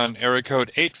bring on area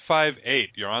code 858.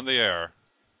 You're on the air.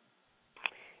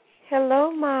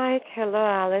 Hello, Mike. Hello,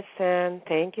 Alison.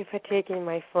 Thank you for taking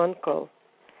my phone call.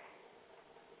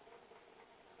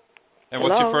 And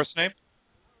What's your first name?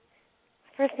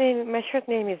 My short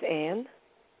name is Anne.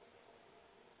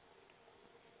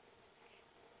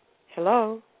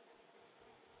 Hello.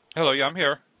 Hello, yeah, I'm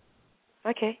here.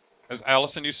 Okay. Is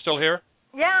Alison, you still here?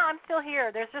 Yeah, I'm still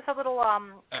here. There's just a little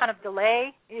kind of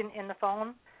delay in the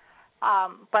phone.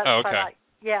 But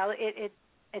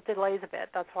it delays a bit.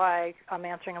 That's why I'm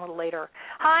answering a little later.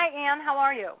 Hi, Anne. How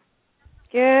are you?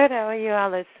 Good. How are you,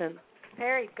 Alison?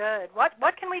 Very good.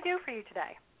 What can we do for you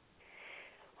today?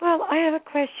 Well, I have a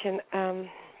question.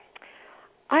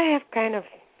 I have kind of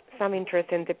some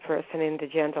interest in the person, in the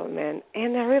gentleman,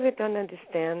 and I really don't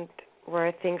understand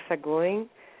where things are going.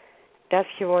 Does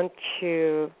he want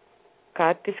to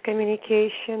cut this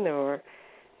communication, or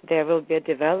there will be a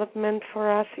development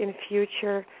for us in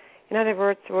future? In other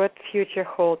words, what future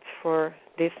holds for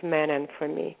this man and for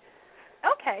me?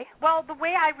 Okay. Well, the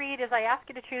way I read is I ask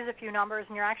you to choose a few numbers,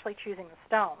 and you're actually choosing the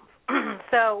stones.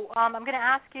 So I'm going to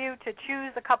ask you to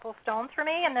choose a couple stones for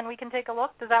me, and then we can take a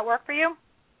look. Does that work for you?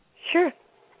 Sure.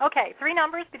 Okay. 3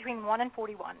 numbers between 1 and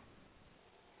 41.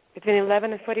 Between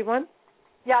 11 and 41?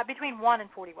 Yeah, between 1 and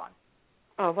 41.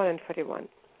 Oh, 1 and 41.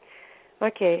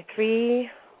 Okay, 3,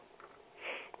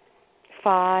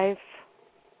 5,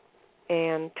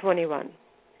 and 21.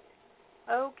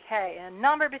 Okay, and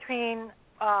number between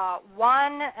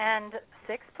 1 and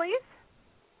 6, please.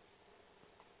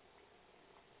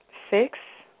 6.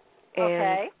 And,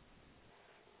 okay.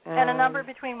 And a number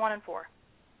between 1 and 4.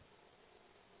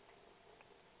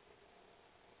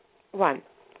 1.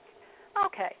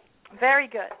 Okay, very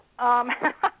good.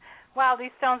 Wow,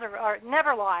 these stones are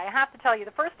never lie. I have to tell you,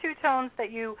 the first 2 tones that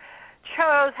you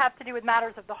chose have to do with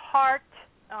matters of the heart.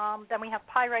 Then we have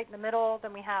pyrite in the middle.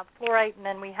 Then we have fluorite, and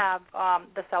then we have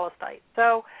the celestite.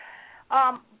 So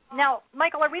now,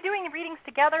 Michael, are we doing readings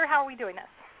together? How are we doing this?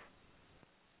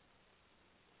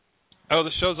 Oh,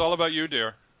 the show's all about you,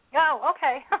 dear. Oh,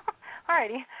 okay. All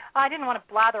righty. I didn't want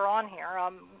to blather on here.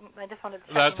 I just wanted to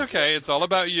check. That's okay. It's all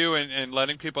about you and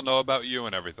letting people know about you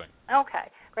and everything. Okay,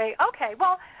 great. Okay,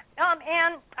 well,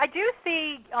 and I do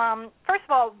see, first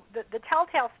of all, the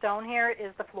telltale stone here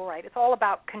is the fluorite. It's all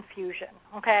about confusion,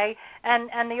 okay?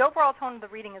 And the overall tone of the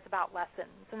reading is about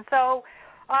lessons. And so,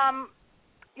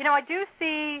 I do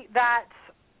see that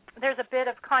there's a bit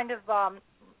of kind of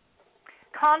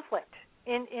conflict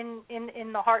in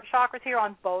the heart chakras here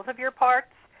on both of your parts.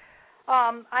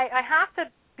 I have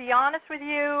to be honest with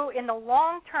you, in the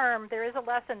long term, there is a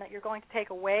lesson that you're going to take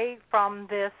away from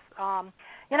this.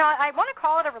 I want to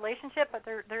call it a relationship, but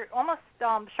they're almost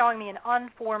showing me an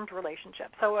unformed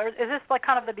relationship. So is this like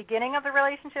kind of the beginning of the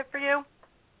relationship for you?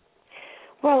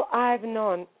 Well, I've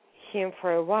known him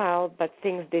for a while, but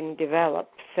things didn't develop.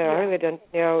 So I really don't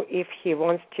know if he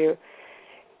wants to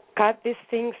cut these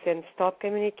things and stop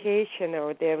communication,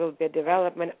 or there will be a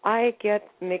development. I get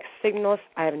mixed signals.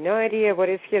 I have no idea what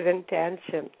is his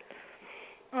intention.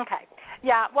 Okay.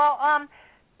 Yeah, well,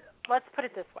 let's put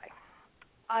it this way.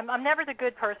 I'm never the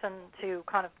good person to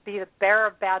kind of be the bearer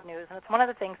of bad news, and it's one of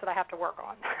the things that I have to work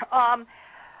on.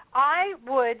 I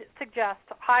would suggest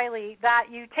highly that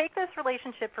you take this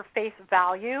relationship for face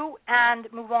value and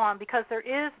move on, because there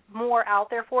is more out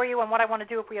there for you, and what I want to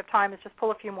do, if we have time, is just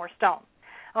pull a few more stones.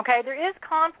 Okay, there is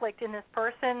conflict in this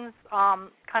person's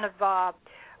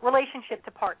relationship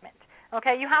department.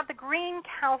 Okay, you have the green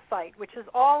calcite, which is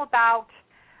all about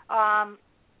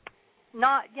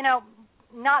not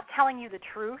telling you the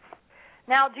truth.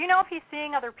 Now, do you know if he's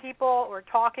seeing other people or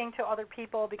talking to other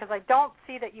people? Because I don't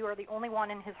see that you are the only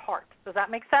one in his heart. Does that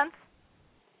make sense?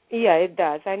 Yeah, it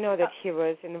does. I know that he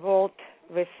was involved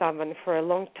with someone for a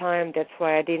long time. That's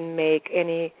why I didn't make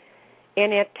any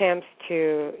attempts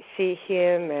to see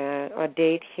him or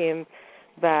date him,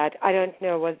 but I don't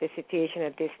know what's the situation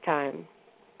at this time.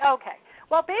 Okay.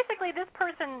 Well, basically, this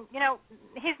person,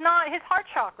 he's not, his heart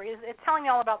chakra, it's telling me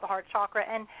all about the heart chakra,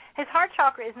 and his heart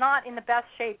chakra is not in the best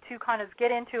shape to kind of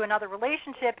get into another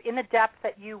relationship in the depth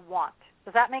that you want.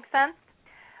 Does that make sense?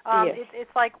 Yes.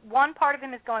 It's like one part of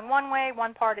him is going one way,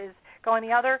 one part is going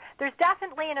the other. There's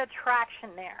definitely an attraction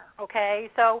there, okay?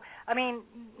 So, I mean,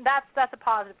 that's a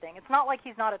positive thing. It's not like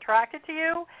he's not attracted to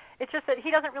you. It's just that he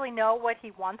doesn't really know what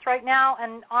he wants right now,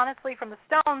 and honestly, from the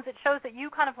stones, it shows that you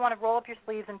kind of want to roll up your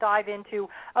sleeves and dive into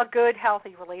a good,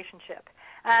 healthy relationship.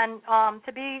 And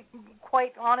to be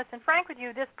quite honest and frank with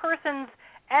you, this person's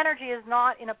energy is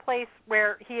not in a place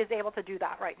where he is able to do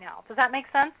that right now. Does that make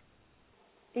sense?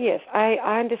 Yes, I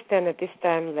understand at this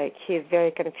time, like, he's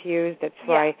very confused. That's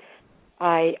why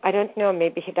I don't know,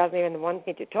 maybe he doesn't even want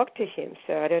me to talk to him,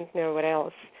 so I don't know what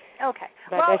else. Okay.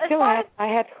 But I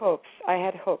had hopes. I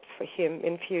had hopes for him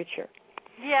in future.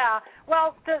 Yeah.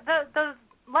 Well, the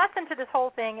lesson to this whole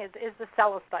thing is the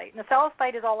celestite. And the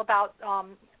celestite is all about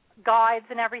guides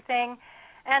and everything.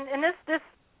 And this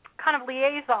kind of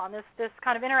liaison, this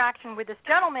kind of interaction with this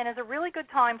gentleman is a really good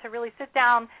time to really sit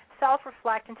down,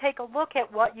 self-reflect, and take a look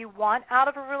at what you want out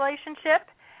of a relationship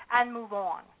and move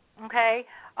on. Okay?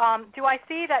 Do I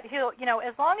see that he'll,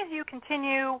 as long as you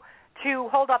continue to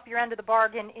hold up your end of the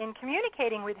bargain in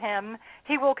communicating with him,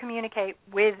 he will communicate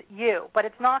with you. But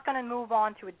it's not going to move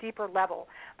on to a deeper level.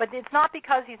 But it's not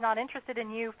because he's not interested in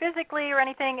you physically or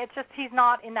anything. It's just he's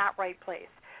not in that right place.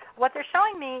 What they're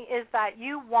showing me is that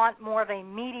you want more of a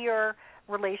meteor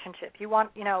relationship. You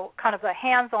want, kind of a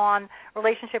hands-on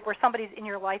relationship where somebody's in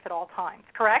your life at all times,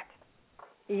 correct?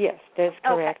 Yes, that's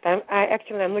correct. Okay.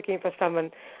 I'm looking for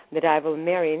someone that I will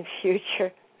marry in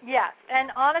future. Yes,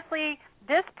 and honestly,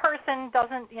 this person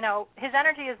doesn't, his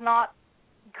energy is not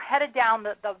headed down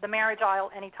the marriage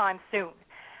aisle anytime soon.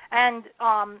 And,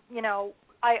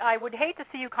 I would hate to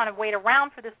see you kind of wait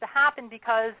around for this to happen,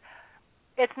 because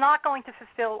it's not going to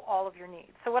fulfill all of your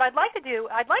needs. So what I'd like to do,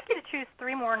 I'd like you to choose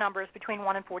 3 more numbers between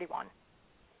 1 and 41.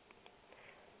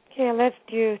 Okay, let's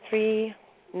do 3,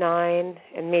 9,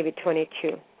 and maybe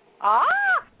 22. Ah,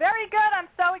 very good. I'm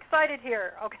so excited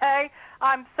here, okay?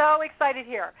 I'm so excited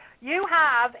here. You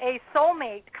have a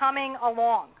soulmate coming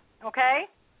along, okay?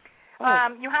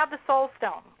 You have the soul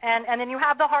stone, and then you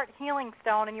have the heart healing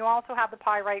stone, and you also have the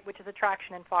pyrite, which is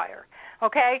attraction and fire,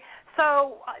 okay?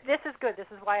 So this is good. This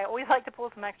is why I always like to pull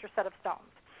some extra set of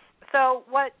stones. So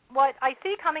what I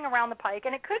see coming around the pike,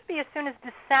 and it could be as soon as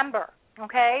December,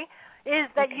 okay, is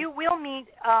that you will make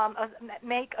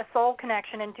a soul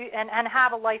connection and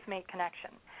have a life mate connection.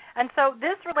 And so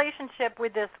this relationship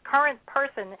with this current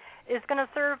person is going to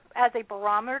serve as a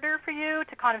barometer for you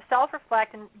to kind of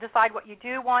self-reflect and decide what you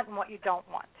do want and what you don't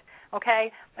want.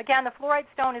 Okay? Again, the fluorite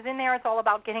stone is in there. It's all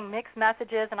about getting mixed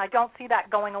messages, and I don't see that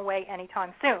going away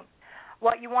anytime soon.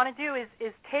 what you want to do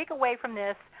is take away from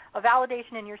this a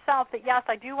validation in yourself that, yes,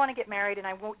 I do want to get married and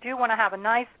I do want to have a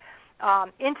nice,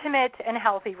 intimate and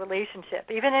healthy relationship.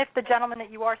 Even if the gentleman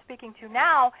that you are speaking to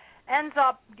now ends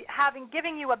up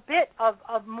giving you a bit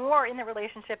of more in the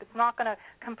relationship, it's not going to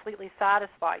completely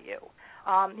satisfy you.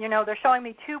 They're showing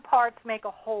me two parts make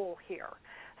a whole here.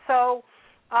 So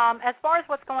as far as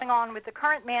what's going on with the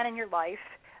current man in your life,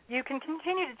 you can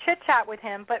continue to chit-chat with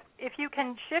him, but if you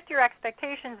can shift your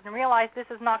expectations and realize this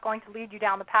is not going to lead you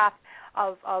down the path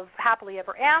of happily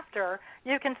ever after,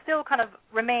 you can still kind of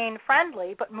remain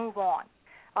friendly but move on.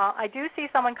 I do see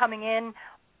someone coming in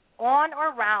on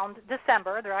or around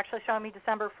December. They're actually showing me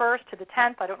December 1st to the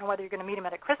 10th. I don't know whether you're going to meet him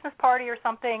at a Christmas party or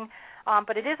something,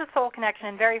 but it is a soul connection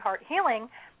and very heart healing,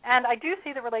 and I do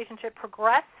see the relationship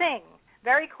progressing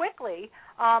very quickly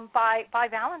by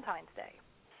Valentine's Day.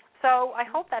 So I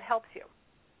hope that helps you.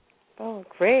 Oh,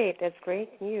 great. That's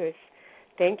great news.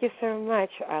 Thank you so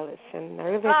much, Alison. I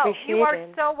really appreciate it. You are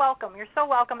so welcome. You're so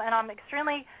welcome, and I'm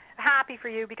extremely happy for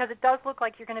you because it does look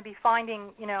like you're going to be finding,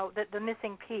 the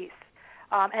missing piece.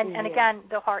 And again,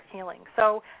 the heart healing.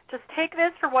 So just take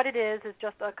this for what it is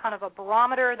just a kind of a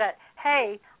barometer that,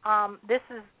 hey, this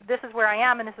is where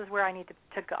I am and this is where I need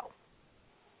to go.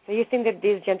 So you think that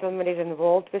this gentleman is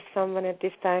involved with someone at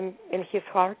this time in his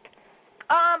heart?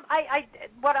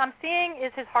 What I'm seeing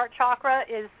is his heart chakra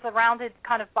is surrounded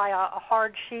kind of by a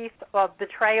hard sheath of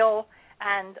betrayal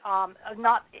and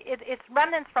it's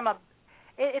remnants from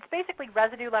it's basically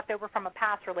residue left over from a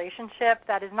past relationship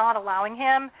that is not allowing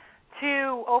him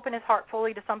to open his heart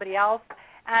fully to somebody else,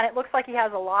 and it looks like he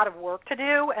has a lot of work to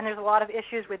do, and there's a lot of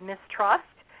issues with mistrust,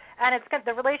 and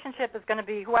the relationship is going to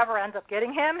be, whoever ends up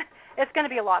getting him, it's going to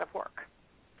be a lot of work.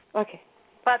 Okay.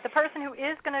 But the person who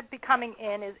is going to be coming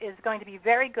in is going to be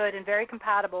very good and very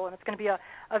compatible, and it's going to be a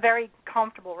very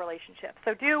comfortable relationship.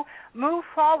 So do move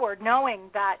forward knowing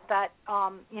that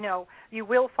you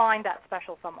will find that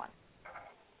special someone.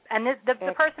 And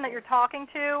the person that you're talking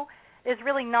to is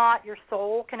really not your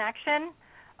soul connection,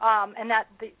 and that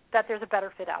there's a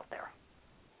better fit out there.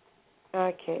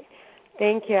 Okay.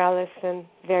 Thank you, Alison.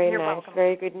 You're nice. Welcome.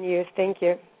 Very good news. Thank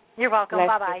you. You're welcome.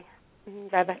 Bye-bye.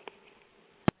 Bye-bye.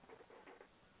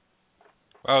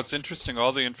 Wow, it's interesting,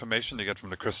 all the information you get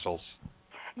from the crystals.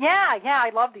 Yeah,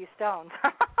 I love these stones.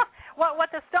 What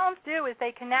the stones do is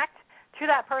they connect to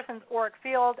that person's auric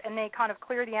field, and they kind of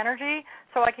clear the energy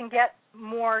so I can get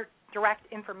more direct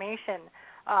information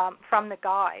from the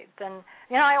guides. And,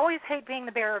 I always hate being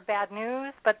the bearer of bad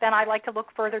news, but then I like to look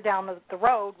further down the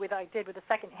road, I did with the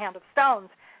second hand of stones,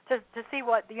 to see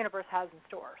what the universe has in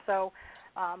store. So,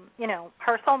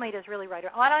 her soulmate is really right.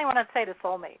 I don't even want to say the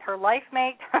soulmate. Her life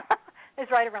mate is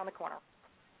right around the corner.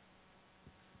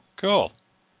 Cool.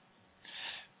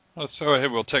 Let's go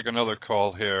ahead. We'll take another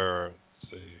call here.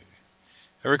 Let's see.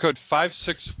 Area code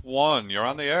 561. You're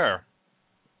on the air.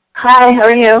 Hi, how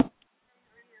are you?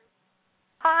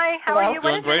 Hi, how are you?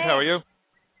 Doing great. How are you?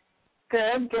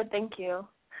 Good, thank you.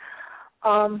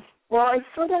 Well, I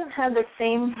sort of had the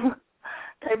same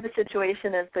type of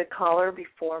situation as the caller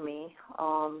before me.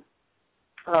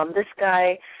 This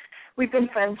guy, we've been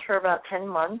friends for about 10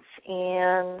 months,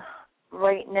 and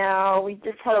right now we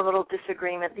just had a little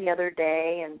disagreement the other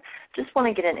day, and just want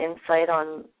to get an insight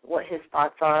on what his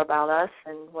thoughts are about us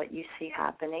and what you see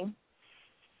happening.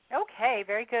 Okay,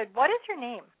 very good. What is your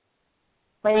name?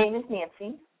 My name is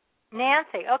Nancy.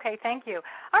 Nancy, okay, thank you.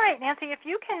 All right, Nancy, if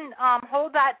you can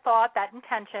hold that thought, that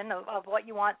intention of what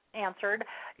you want answered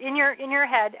in your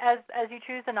head as you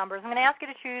choose the numbers. I'm going to ask you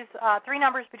to choose 3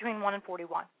 numbers between 1 and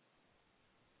 41.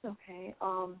 Okay,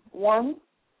 1,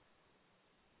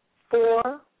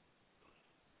 4,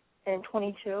 and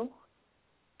 22.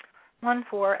 1,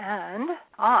 4, and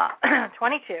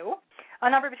 22. A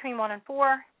number between 1 and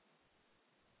 4.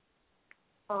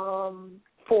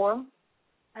 4.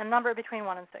 And number between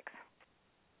 1 and 6.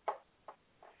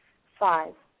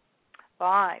 5.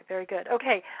 5. Very good.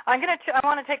 Okay, I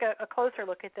want to take a closer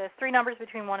look at this. 3 numbers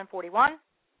between 1 and 41.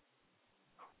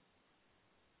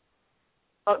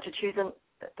 Oh, to choose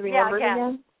 3 numbers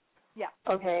again? Yeah.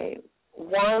 Okay.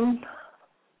 1,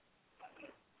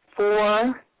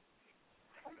 4.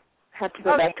 Have to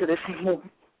go back to the same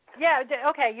one. Yeah.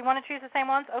 Okay. You want to choose the same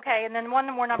ones? Okay, and then one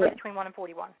more number between 1 and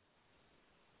 41.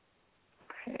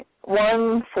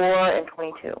 1, 4, and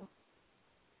 22.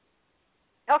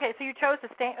 Okay, so you chose the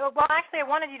same. Well, actually, I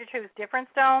wanted you to choose different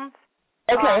stones.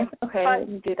 Okay, let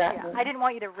me do that. Yeah, I didn't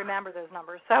want you to remember those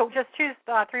numbers, so just choose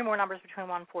 3 more numbers between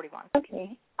 1 and 41.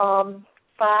 Okay.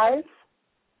 5.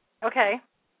 Okay.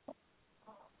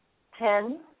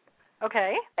 10.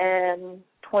 Okay. And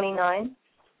 29.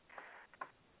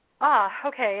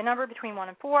 Okay, a number between 1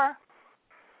 and 4.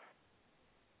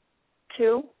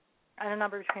 2. And a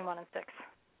number between 1 and 6.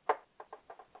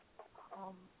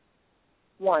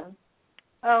 1.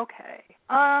 Okay.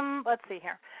 Let's see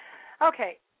here.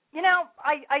 Okay. You know,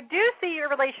 I do see your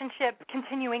relationship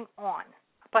continuing on,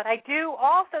 but I do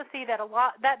also see that a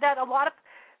lot of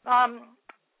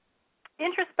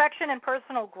introspection and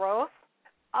personal growth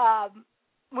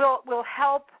will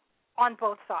help on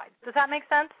both sides. Does that make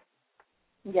sense?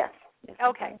 Yes.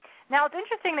 Okay. Now, it's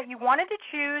interesting that you wanted to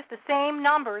choose the same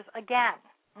numbers again,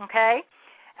 okay?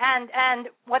 And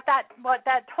what that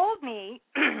told me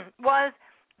was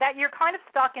that you're kind of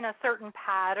stuck in a certain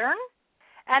pattern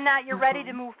and that you're ready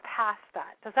to move past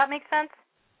that. Does that make sense?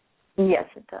 Yes,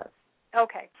 it does.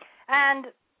 Okay. And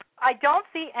I don't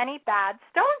see any bad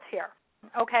stones here,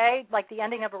 okay, like the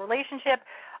ending of a relationship.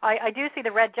 I do see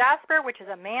the red jasper, which is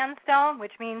a man stone,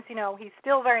 which means, you know, he's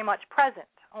still very much present,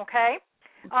 okay?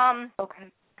 Okay.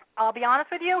 I'll be honest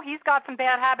with you, he's got some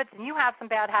bad habits and you have some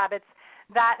bad habits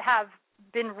that have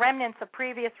been remnants of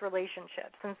previous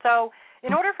relationships. And so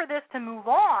in order for this to move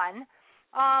on,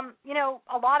 you know,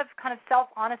 a lot of kind of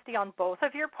self-honesty on both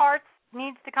of your parts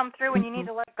needs to come through, and you need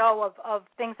to let go of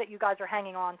things that you guys are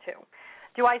hanging on to.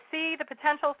 Do I see the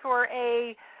potential for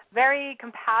a very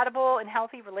compatible and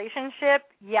healthy relationship?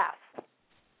 Yes.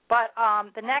 But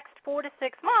the next 4 to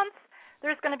 6 months,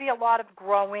 there's going to be a lot of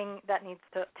growing that needs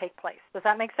to take place. Does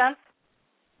that make sense?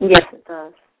 Yes, it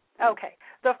does. Okay.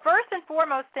 The first and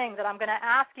foremost thing that I'm going to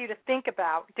ask you to think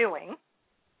about doing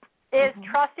is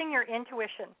trusting your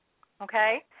intuition,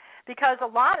 okay? Because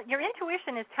your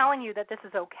intuition is telling you that this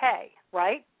is okay,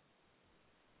 right?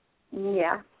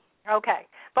 Yeah. Okay.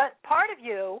 But part of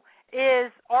you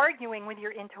is arguing with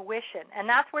your intuition, and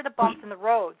that's where the bumps in the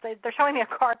roads, they're showing me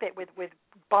a carpet with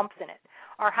bumps in it,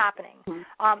 are happening.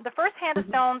 The first hand of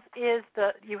stones is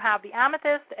you have the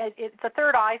amethyst. It's a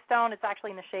third eye stone. It's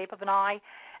actually in the shape of an eye,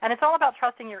 and it's all about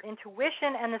trusting your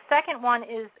intuition. And the second one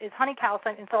is honey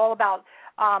calcite. It's all about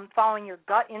following your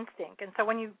gut instinct. And so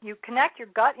when you connect your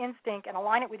gut instinct and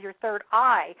align it with your third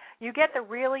eye, you get the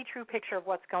really true picture of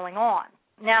what's going on.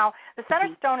 Now, the center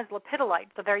stone is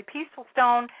lepidolite. It's a very peaceful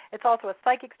stone. It's also a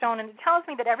psychic stone, and it tells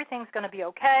me that everything's going to be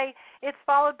okay. It's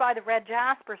followed by the red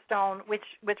jasper stone, which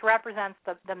represents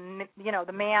the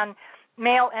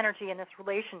male energy in this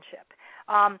relationship.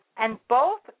 And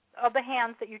both of the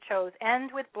hands that you chose end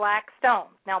with black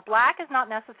stones. Now, black is not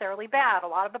necessarily bad. A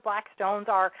lot of the black stones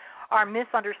are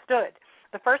misunderstood.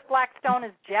 The first black stone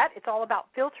is jet. It's all about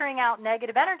filtering out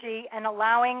negative energy and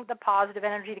allowing the positive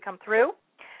energy to come through.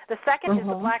 The second is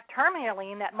the black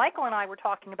tourmaline that Michael and I were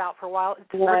talking about for a while.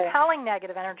 It's repelling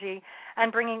negative energy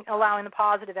and allowing the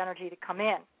positive energy to come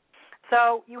in.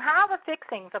 So you have a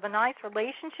fixings of a nice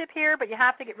relationship here, but you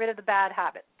have to get rid of the bad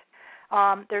habits.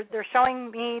 They're showing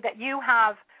me that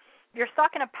you're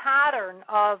stuck in a pattern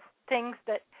of things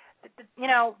that, you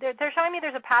know, they're showing me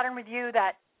there's a pattern with you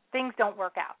that things don't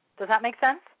work out. Does that make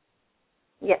sense?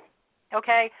 Yes.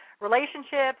 Okay,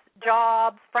 relationships,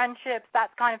 jobs, friendships, that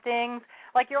kind of things.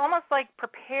 Like you're almost like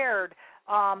prepared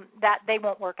that they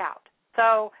won't work out.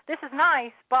 So this is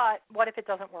nice, but what if it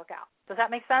doesn't work out? Does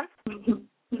that make sense?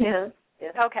 Yes.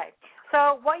 Okay,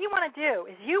 so what you want to do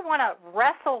is you want to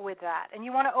wrestle with that, and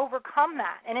you want to overcome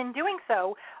that. And in doing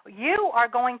so, you are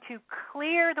going to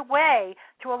clear the way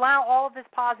to allow all of this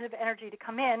positive energy to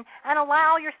come in and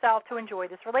allow yourself to enjoy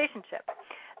this relationship.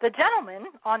 The gentleman,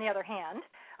 on the other hand,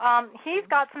 he's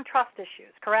got some trust issues,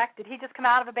 correct? Did he just come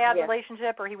out of a bad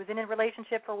relationship, or he was in a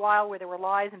relationship for a while where there were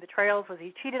lies and betrayals? Was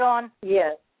he cheated on?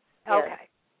 Yes. Okay,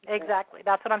 exactly.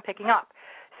 That's what I'm picking up.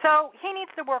 So he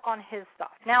needs to work on his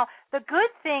stuff. Now, the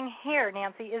good thing here,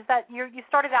 Nancy, is that you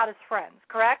started out as friends,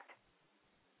 correct?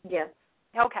 Yes.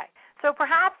 Okay. So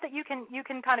perhaps that you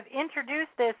can kind of introduce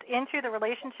this into the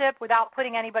relationship without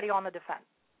putting anybody on the defense.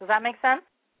 Does that make sense?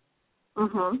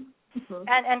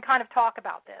 And kind of talk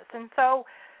about this. And so,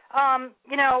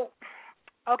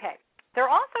 okay. They're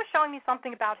also showing me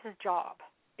something about his job.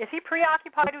 Is he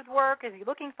preoccupied with work? Is he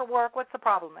looking for work? What's the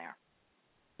problem there?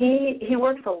 He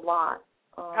works a lot.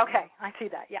 Okay, I see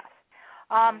that, yes.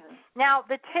 Now,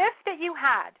 the tiff that you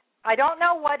had, I don't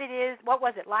know what it is. What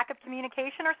was it, lack of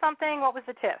communication or something? What was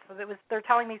the tiff? They're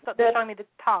showing me the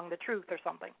tongue, the truth or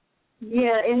something.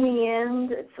 Yeah, in the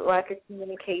end, it's lack of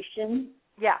communication.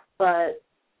 Yeah. But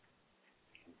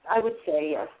I would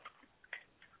say yes.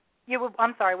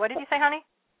 I'm sorry, what did you say, honey?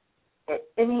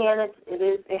 In the end,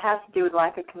 it has to do with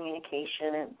lack of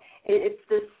communication, and it's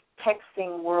this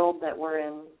texting world that we're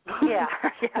in. Yeah.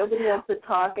 Nobody wants to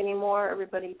talk anymore.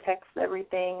 Everybody texts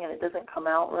everything, and it doesn't come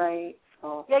out right.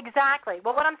 So. Exactly.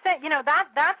 Well, what I'm saying,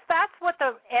 that's what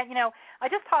I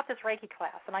just taught this Reiki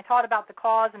class, and I taught about the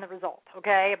cause and the result,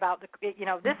 okay, about this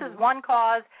is one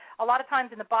cause. A lot of times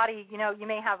in the body, you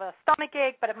may have a stomach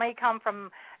ache, but it may come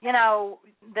from,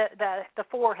 the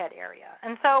forehead area.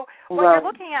 And so what you're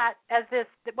looking at as this,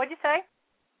 what did you say?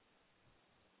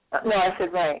 No, I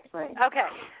said right. Okay.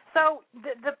 So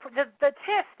the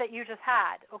tiff that you just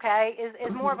had, okay,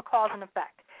 is more of a cause and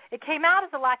effect. It came out as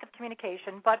a lack of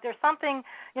communication, but there's something,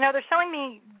 they're showing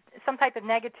me some type of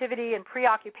negativity and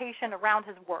preoccupation around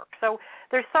his work. So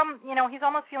there's some, he's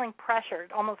almost feeling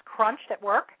pressured, almost crunched at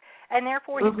work, and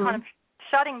therefore he's kind of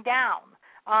shutting down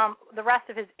the rest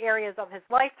of his areas of his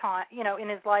lifetime, in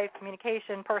his life,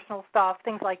 communication, personal stuff,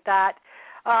 things like that.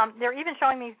 They're even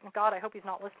showing me, God, I hope he's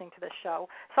not listening to this show,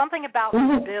 something about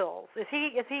his bills. Is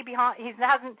he behind?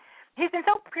 He's been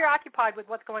so preoccupied with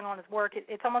what's going on in his work,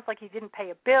 it's almost like he didn't pay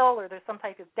a bill or there's some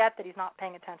type of debt that he's not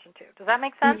paying attention to. Does that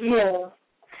make sense? Yeah.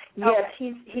 Okay.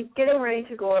 Yes, he's getting ready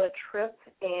to go on a trip,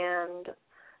 and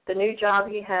the new job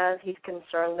he has, he's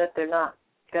concerned that they're not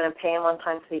going to pay him on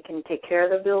time so he can take care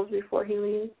of the bills before he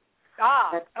leaves.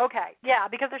 Okay. Yeah,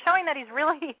 because they're showing that he's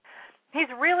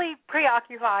really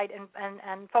preoccupied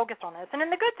and focused on this. And then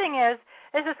the good thing is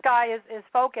this guy is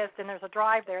focused and there's a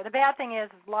drive there. The bad thing is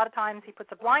a lot of times he puts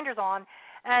the blinders on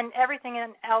and everything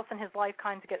else in his life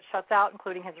kind of gets shuts out,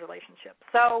 including his relationship.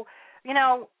 So,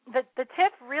 the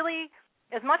tip really,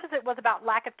 as much as it was about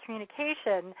lack of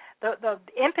communication, the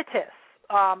impetus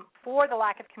for the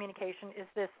lack of communication is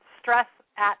this stress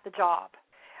at the job.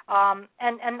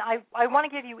 And I want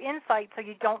to give you insight so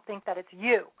you don't think that it's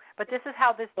you. But this is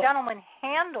how this gentleman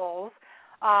handles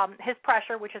his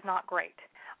pressure, which is not great.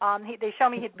 They show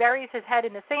me he buries his head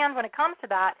in the sand when it comes to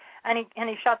that, and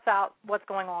he shuts out what's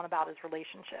going on about his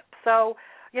relationship. So,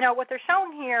 what they're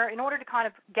showing here, in order to kind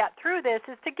of get through this,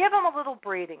 is to give him a little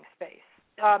breathing space.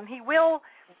 He will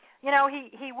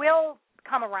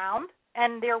come around,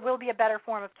 and there will be a better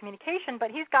form of communication, but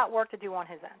he's got work to do on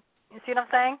his end. You see what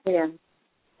I'm saying?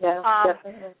 Yeah,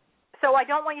 definitely. So I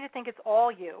don't want you to think it's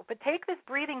all you, but take this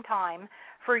breathing time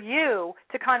for you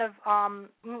to kind of, I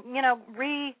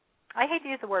hate to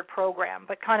use the word program,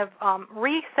 but kind of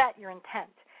reset your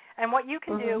intent. And what you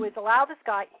can do is allow this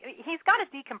guy, he's got to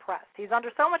decompress. He's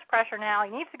under so much pressure now. He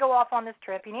needs to go off on this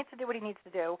trip. He needs to do what he needs to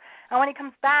do. And when he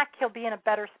comes back, he'll be in a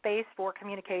better space for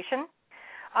communication.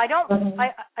 I don't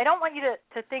want you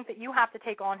to think that you have to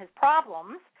take on his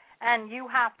problems and you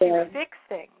have to fix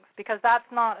things, because that's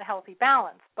not a healthy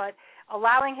balance. But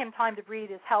allowing him time to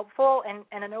breathe is helpful, and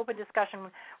an open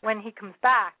discussion when he comes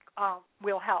back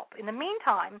will help. In the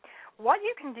meantime, what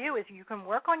you can do is you can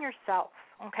work on yourself,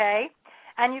 okay?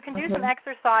 And you can do some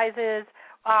exercises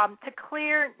to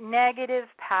clear negative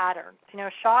patterns.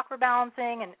 Chakra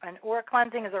balancing and aura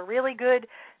cleansing is a really good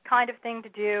kind of thing to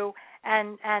do.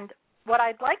 And what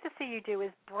I'd like to see you do is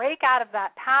break out of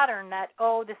that pattern that,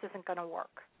 this isn't going to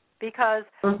work. Because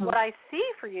what I see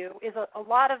for you is a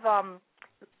lot of,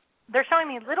 they're showing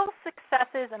me little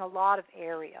successes in a lot of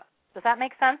areas. Does that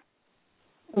make sense?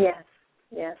 Yes.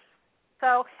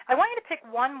 So I want you to pick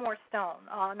one more stone,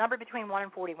 number between 1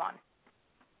 and 41.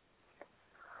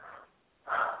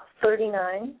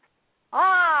 39.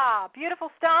 Beautiful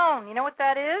stone. You know what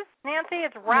that is, Nancy?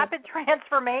 It's rapid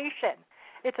transformation.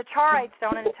 It's a charoite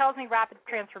stone, and it tells me rapid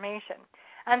transformation.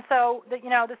 And so, the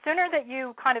sooner that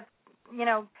you kind of,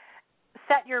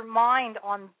 set your mind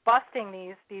on busting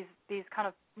these kind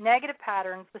of negative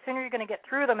patterns, the sooner you're going to get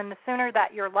through them, and the sooner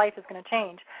that your life is going to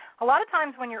change. A lot of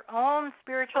times when your own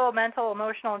spiritual, mental,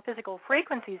 emotional, and physical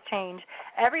frequencies change,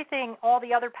 everything, all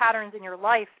the other patterns in your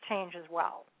life change as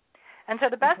well. And so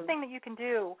the best thing that you can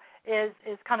do is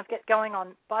kind of get going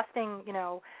on busting,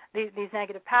 these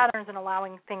negative patterns and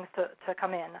allowing things to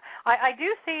come in. I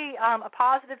do see a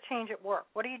positive change at work.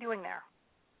 What are you doing there?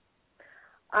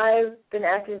 I've been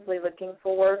actively looking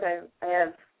for work. I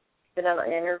have been on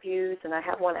interviews, and I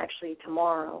have one actually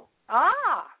tomorrow.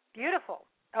 Beautiful.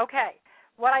 Okay.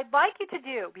 What I'd like you to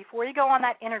do before you go on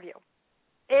that interview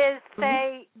is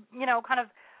say, kind of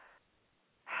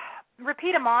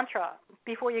repeat a mantra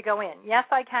before you go in. Yes,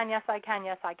 I can. Yes, I can.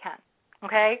 Yes, I can.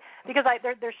 Okay? Because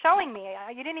they're showing me,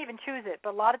 you didn't even choose it,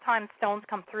 but a lot of times stones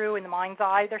come through in the mind's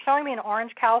eye. They're showing me an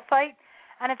orange calcite,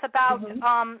 and it's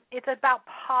about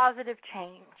positive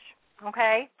change.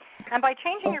 Okay? And by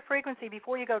changing your frequency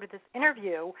before you go to this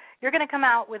interview, you're going to come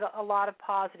out with a lot of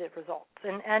positive results.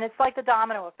 And it's like the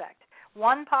domino effect.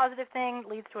 One positive thing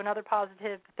leads to another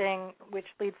positive thing, which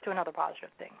leads to another positive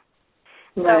thing.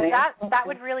 Right. So that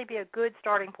would really be a good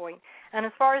starting point. And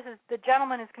as far as the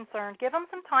gentleman is concerned, give him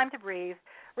some time to breathe.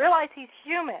 Realize he's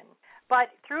human, But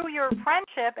through your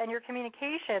friendship and your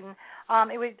communication,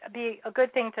 it would be a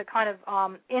good thing to kind of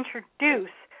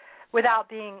introduce without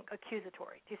being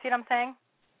accusatory. Do you see what I'm saying?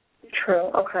 True.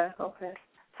 Okay.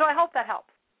 So I hope that helps.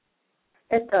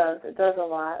 It does. It does a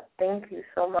lot. Thank you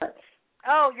so much.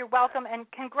 Oh, you're welcome, and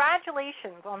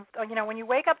congratulations on when you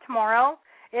wake up tomorrow.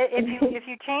 If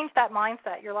you change that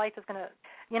mindset, your life is going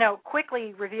to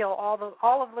quickly reveal all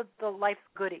of the life's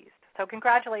goodies. So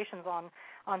congratulations on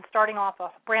starting off a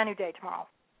brand new day tomorrow.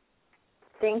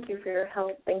 Thank you for your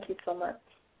help. Thank you so much.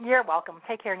 You're welcome.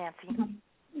 Take care, Nancy.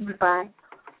 Bye.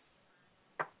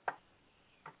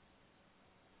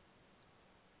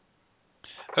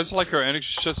 I just like her energy.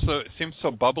 It seems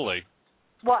so bubbly.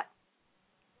 What?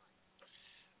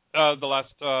 The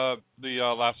last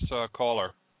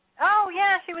caller. Oh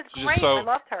yeah, she was great. I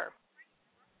loved her.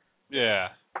 Yeah.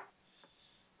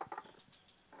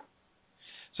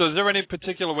 So, is there any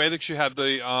particular way that you have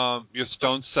your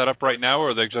stones set up right now,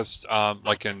 or are they just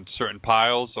like in certain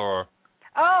piles, or?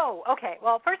 Oh, okay.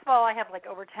 Well, first of all, I have like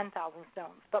over 10,000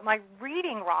 stones, but my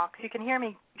reading rocks, you can hear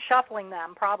me shuffling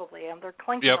them probably, and they're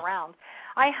clinking around.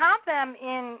 I have them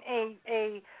in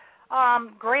a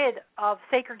grid of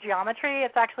sacred geometry.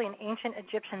 It's actually an ancient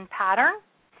Egyptian pattern,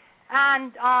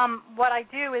 and what I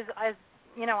do is,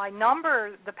 I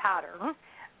number the pattern,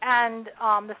 and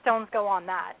the stones go on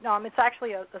that. It's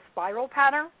actually a spiral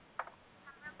pattern,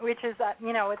 which is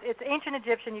it's ancient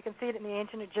Egyptian. You can see it in the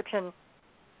ancient Egyptian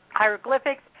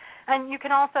hieroglyphics, and you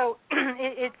can also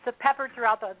it's peppered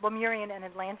throughout the Lemurian and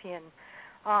Atlantean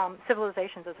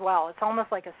civilizations as well. It's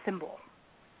almost like a symbol.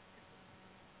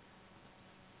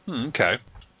 Okay.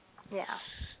 Yeah.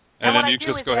 And then you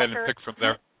just go ahead and pick from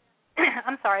there.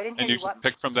 I'm sorry, I didn't hear you. And you just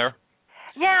pick from there?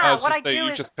 Yeah, what I do you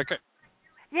is... just pick it?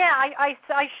 Yeah, I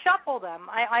shuffle them.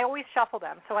 I always shuffle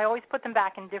them, so I always put them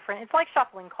back in different... It's like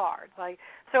shuffling cards.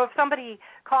 So if somebody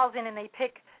calls in and they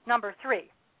pick number 3,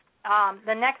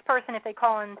 the next person, if they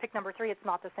call in and pick number 3, it's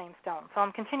not the same stone. So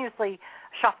I'm continuously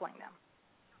shuffling them.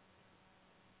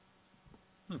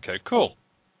 Okay, cool.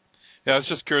 Yeah, I was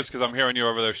just curious because I'm hearing you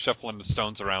over there shuffling the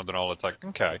stones around and all. It's like,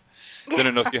 okay.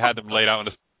 Didn't know if you had them laid out in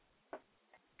a...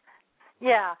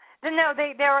 Yeah. No,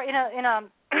 they're in a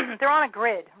they're on a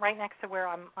grid right next to where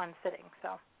I'm sitting.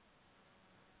 So.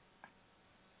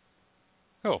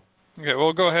 Cool. Okay,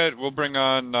 well, go ahead. We'll bring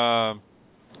on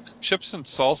Chips and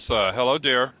Salsa. Hello,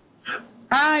 dear.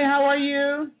 Hi, how are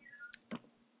you?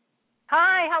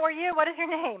 Hi, how are you? What is your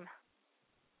name?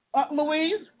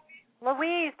 Louise.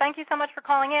 Louise, thank you so much for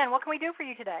calling in. What can we do for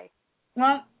you today?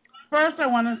 Well, first I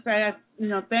want to say,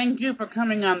 thank you for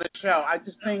coming on the show. I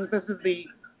just think this is the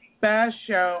best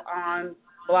show on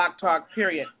Blog Talk,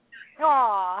 period.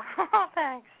 Aw,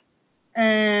 thanks.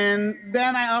 And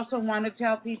then I also want to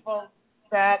tell people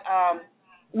that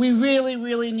we really,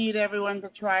 really need everyone to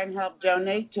try and help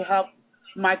donate to help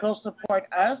Michael support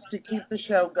us to keep the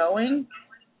show going.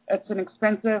 It's an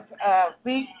expensive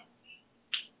fee.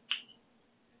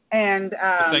 And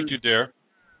thank you, dear.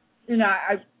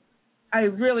 I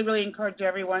really, really encourage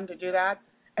everyone to do that.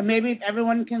 And maybe if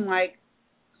everyone can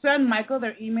send Michael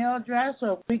their email address,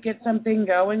 so if we get something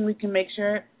going, we can make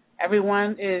sure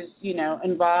everyone is,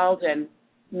 involved and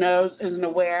knows and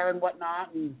aware and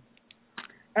whatnot. And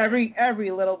every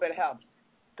little bit helps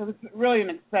because it's really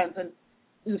an expense. And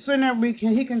the sooner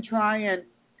he can try and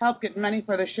help get money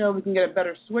for the show, we can get a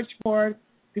better switchboard.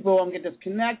 People won't get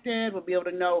disconnected. We'll be able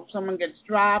to know if someone gets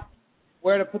dropped,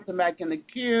 where to put them back in the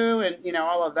queue, and,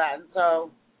 all of that. And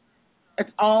so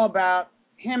it's all about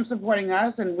him supporting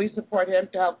us, and we support him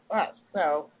to help us.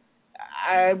 So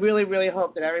I really, really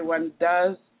hope that everyone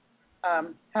does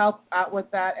help out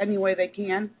with that any way they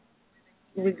can.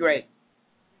 It would be great.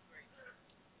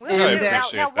 I appreciate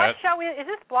now, what show is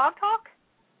this? Blog Talk?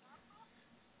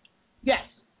 Yes.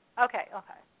 Okay.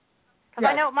 Because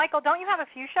I know, Michael, don't you have a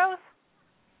few shows?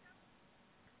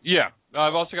 Yeah,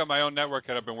 I've also got my own network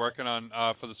that I've been working on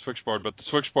for the switchboard, but the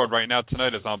switchboard right now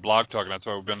tonight is on Blog Talk, and that's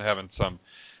why we've been having some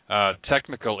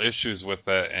technical issues with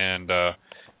it, and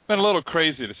been a little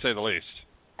crazy to say the least.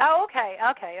 Oh, okay.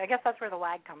 I guess that's where the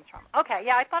lag comes from. Okay,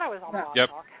 yeah, I thought I was on Blog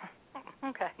Talk.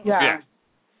 Okay.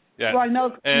 Yeah. Well, I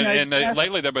know. And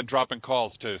lately they've been dropping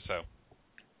calls too, so.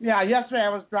 Yeah, yesterday I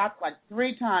was dropped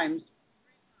 3 times,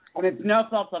 and it's no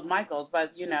fault of Michael's,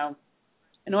 but,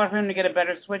 in order for him to get a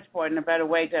better switchboard and a better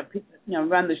way to,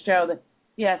 run the show, that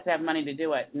he has to have money to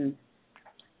do it. And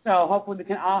so hopefully we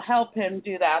can all help him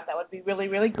do that. That would be really,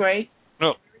 really great.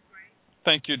 No,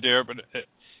 thank you, dear. But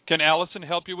can Alison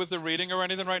help you with the reading or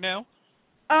anything right now?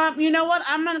 You know what?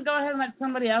 I'm going to go ahead and let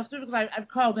somebody else do it because I've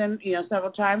called in,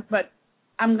 several times. But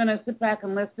I'm going to sit back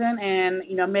and listen, and,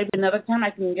 maybe another time I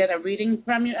can get a reading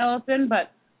from you, Alison. But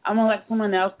I'm going to let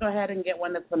someone else go ahead and get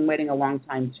one that's been waiting a long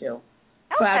time, too.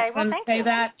 Okay, so I well, want thank to say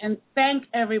that and thank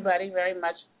everybody very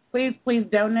much. Please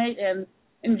donate and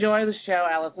enjoy the show,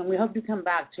 Alison. We hope you come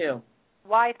back, too.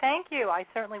 Why, thank you. I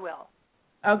certainly will.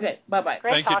 Okay, bye-bye.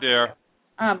 Great Thank you, dear.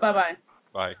 Bye-bye.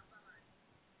 Bye.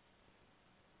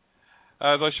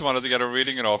 I thought she wanted to get a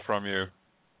reading and all from you.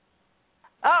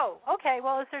 Oh, okay.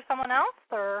 Well, is there someone else,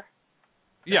 or?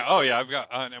 Yeah. Oh, yeah.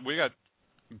 We got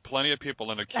plenty of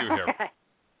people in the queue here. Okay.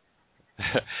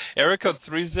 Area code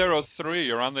 303.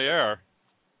 You're on the air.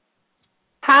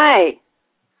 Hi.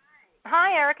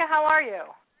 Hi, Erica. How are you?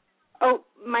 Oh,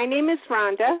 my name is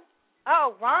Rhonda.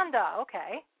 Oh, Rhonda.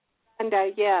 Okay. And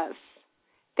yes.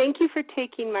 Thank you for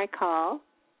taking my call.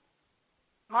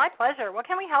 My pleasure. What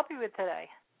can we help you with today?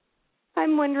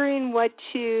 I'm wondering a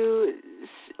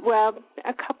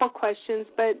couple questions,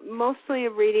 but mostly a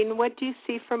reading. What do you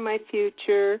see from my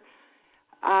future?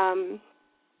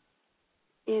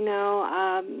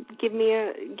 Give me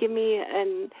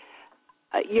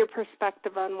your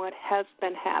perspective on what has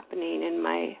been happening in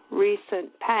my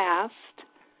recent past.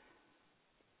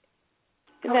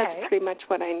 And that's pretty much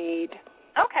what I need.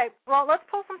 Okay. Well, let's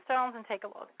pull some stones and take a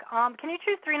look. Can you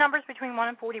choose 3 numbers between 1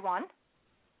 and 41?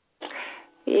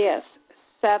 Yes.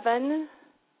 7,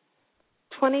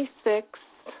 26,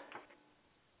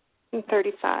 and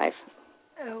 35.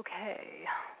 Okay.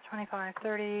 25,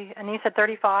 30. And you said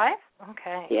 35?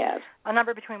 Okay. Yes. A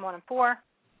number between 1 and 4?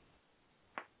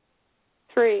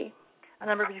 3. A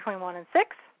number between 1 and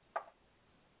 6?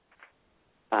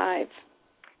 5.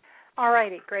 All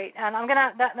righty, great. And I'm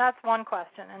gonna. That's one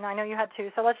question, and I know you had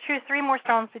 2. So let's choose 3 more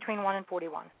stones between 1 and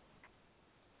 41.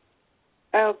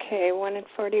 Okay, 1 and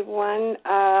 41.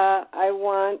 I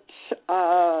want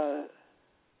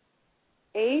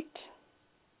 8.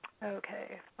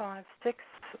 Okay, 5, 6,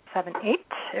 7, 8.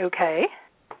 Okay.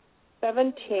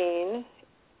 17.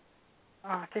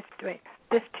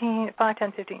 15, 5,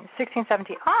 10, 15, 16,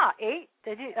 17. 8.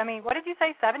 What did you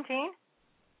say, 17?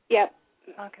 Yep.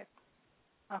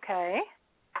 Okay.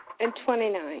 And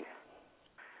 29.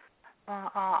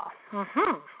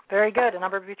 Very good. A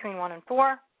number between 1 and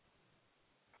 4?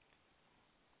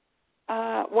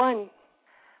 1.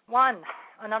 1.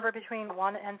 A number between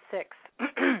 1 and 6?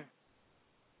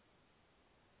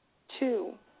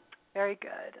 2. Very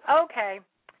good. Okay.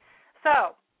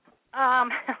 So,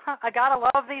 I gotta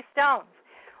love these stones.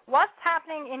 What's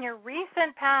happening in your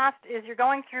recent past is you're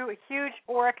going through a huge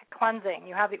auric cleansing.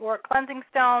 You have the auric cleansing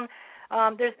stone.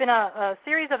 There's been a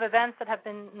series of events that have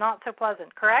been not so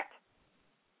pleasant, correct?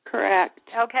 Correct.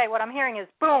 Okay, what I'm hearing is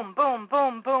boom, boom,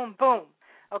 boom, boom, boom.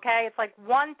 Okay, it's like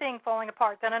one thing falling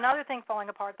apart, then another thing falling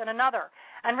apart, then another.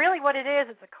 And really what it is,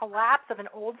 it's a collapse of an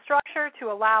old structure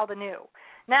to allow the new.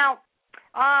 Now,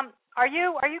 are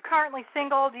you currently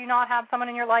single? Do you not have someone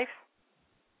in your life?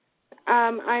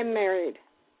 I'm married.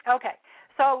 Okay.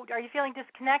 So are you feeling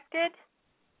disconnected?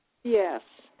 Yes.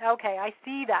 Okay, I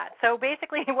see that. So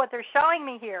basically what they're showing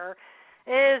me here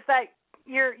is that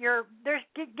they're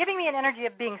giving me an energy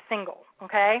of being single,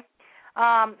 okay?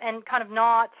 And kind of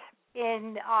not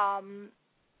in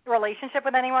relationship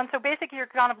with anyone. So basically you're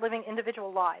kind of living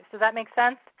individual lives. Does that make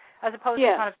sense? As opposed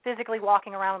to kind of physically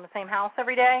walking around in the same house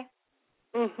every day?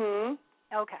 Mm-hmm.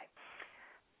 Okay,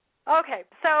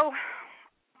 so,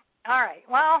 all right,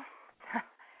 well,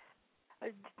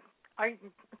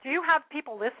 do you have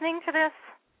people listening to this?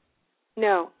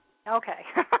 No. Okay.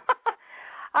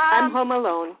 I'm home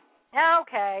alone.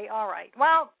 Okay, all right.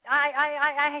 Well,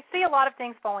 I see a lot of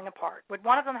things falling apart. Would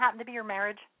one of them happen to be your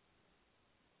marriage?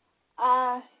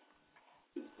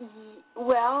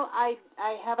 Well, I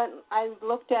haven't. I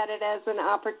looked at it as an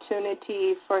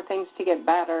opportunity for things to get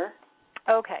better.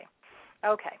 Okay.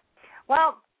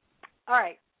 Well, all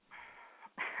right.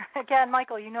 Again,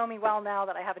 Michael, you know me well now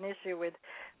that I have an issue with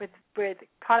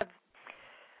kind of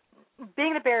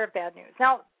being the bearer of bad news.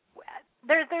 Now,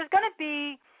 there's going to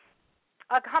be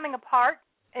a coming apart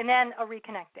and then a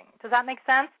reconnecting. Does that make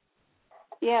sense?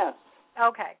 Yes.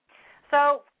 Okay.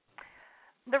 So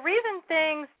the reason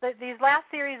these last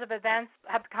series of events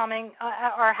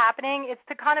are happening, it's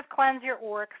to kind of cleanse your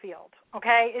auric field.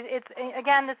 Okay. It's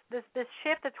again this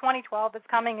shift of 2012 that's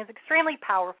coming is extremely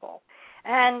powerful.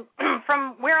 And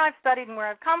from where I've studied and where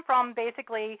I've come from,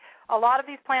 basically a lot of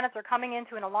these planets are coming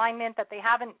into an alignment that they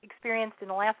haven't experienced in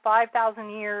the last 5,000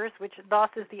 years, which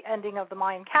thus is the ending of the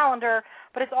Mayan calendar.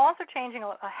 But it's also changing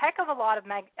a heck of a lot of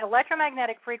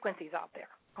electromagnetic frequencies out there.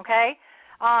 Okay.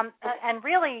 And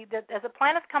really, as the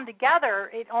planets come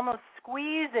together, it almost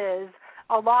squeezes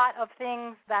a lot of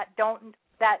things that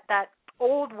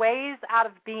old ways out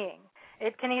of being.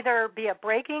 It can either be a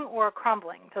breaking or a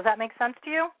crumbling. Does that make sense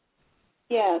to you?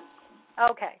 Yes.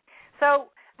 Okay. So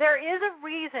there is a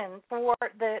reason for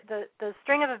the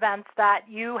string of events that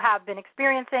you have been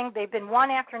experiencing. They've been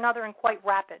one after another and quite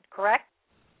rapid, correct?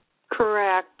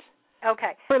 Correct.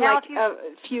 Okay. For now, like a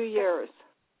few years.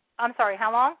 I'm sorry,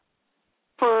 how long?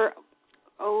 For,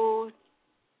 5-6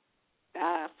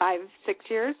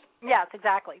 years. Yes,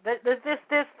 exactly. This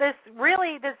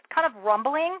kind of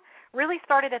rumbling really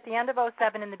started at the end of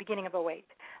 2007 and the beginning of 2008.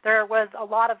 There was a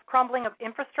lot of crumbling of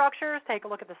infrastructures. Take a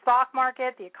look at the stock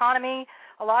market, the economy.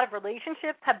 A lot of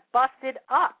relationships have busted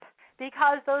up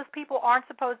because those people aren't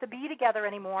supposed to be together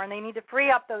anymore, and they need to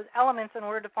free up those elements in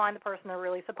order to find the person they're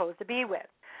really supposed to be with.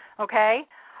 Okay?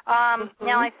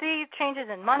 Now, I see changes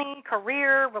in money,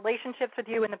 career, relationships with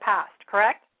you in the past,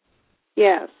 correct?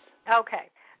 Yes. Okay.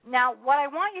 Now, what I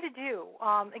want you to do,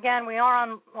 again, we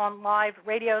are on live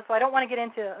radio, so I don't want to get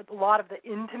into a lot of the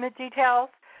intimate details,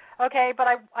 okay, but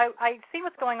I see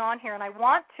what's going on here, and I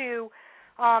want to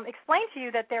explain to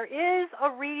you that there is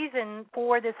a reason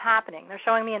for this happening. They're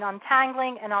showing me an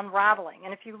untangling and unraveling,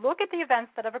 and if you look at the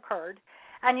events that have occurred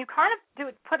and you kind of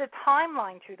put a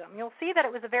timeline to them, you'll see that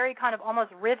it was a very kind of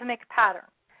almost rhythmic pattern.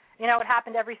 You know, it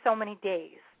happened every so many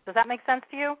days. Does that make sense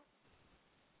to you?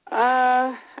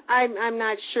 I'm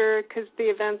not sure because the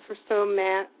events were so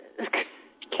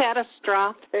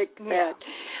catastrophic that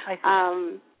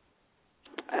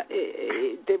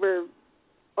they were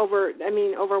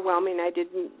overwhelming. I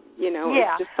didn't,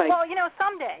 Yeah. It's just like, well,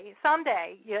 someday,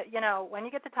 when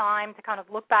you get the time to kind of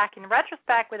look back in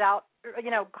retrospect without,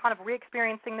 kind of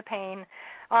re-experiencing the pain,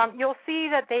 you'll see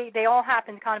that they all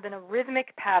happened kind of in a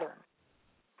rhythmic pattern.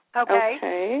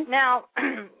 Okay. Now,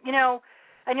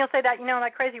 and you'll say that,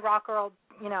 that crazy rock girl,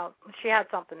 she had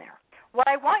something there. What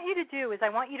I want you to do is I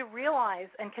want you to realize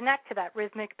and connect to that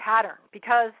rhythmic pattern,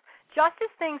 because just as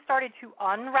things started to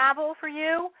unravel for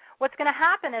you, what's going to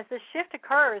happen as this shift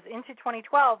occurs into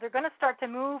 2012, they're going to start to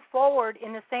move forward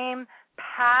in the same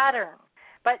pattern.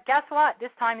 But guess what?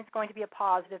 This time it's going to be a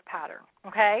positive pattern,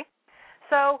 okay?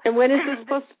 So. And when is this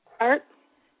supposed to start?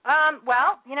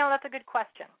 Well, that's a good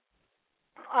question.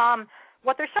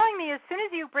 What they're showing me is as soon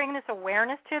as you bring this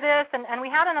awareness to this, and we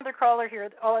had another caller here,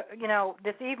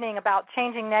 this evening about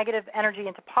changing negative energy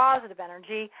into positive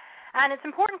energy, and it's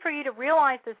important for you to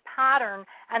realize this pattern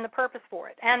and the purpose for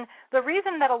it. And the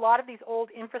reason that a lot of these old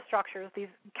infrastructures, these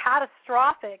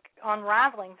catastrophic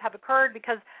unravelings have occurred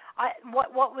because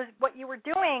what you were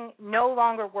doing no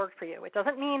longer worked for you. It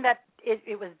doesn't mean that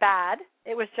it was bad.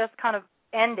 It was just kind of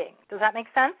ending. Does that make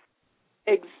sense?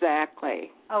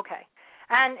 Exactly. Okay.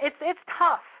 And it's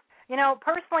tough.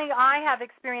 Personally, I have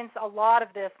experienced a lot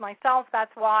of this myself.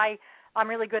 That's why I'm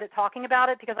really good at talking about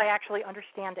it, because I actually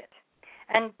understand it.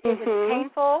 And it was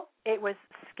painful. It was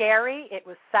scary. It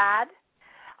was sad.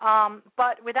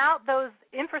 But without those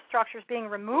infrastructures being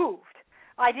removed,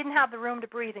 I didn't have the room to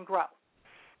breathe and grow.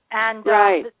 And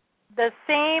the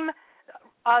same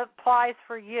applies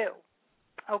for you.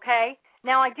 Okay?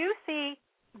 Now, I do see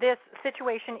this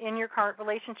situation in your current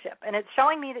relationship, and it's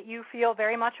showing me that you feel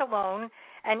very much alone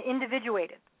and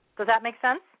individuated. Does that make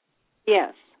sense?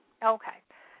 Yes. Okay.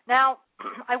 Now,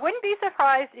 I wouldn't be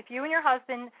surprised if you and your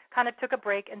husband kind of took a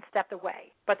break and stepped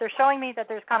away, but they're showing me that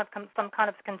there's kind of some kind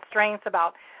of constraints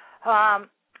about,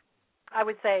 I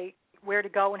would say, where to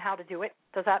go and how to do it.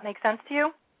 Does that make sense to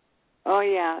you? Oh,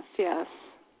 yes.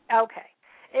 Okay.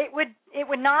 It would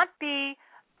not be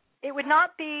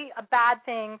a bad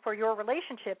thing for your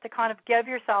relationship to kind of give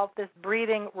yourself this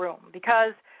breathing room,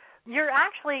 because you're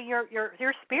actually your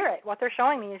spirit. What they're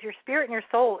showing me is your spirit and your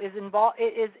soul is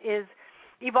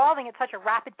evolving at such a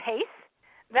rapid pace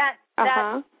that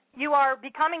you are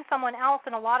becoming someone else,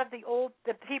 and a lot of the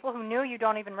people who knew you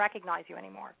don't even recognize you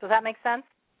anymore. Does that make sense?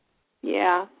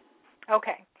 Yeah.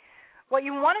 Okay. What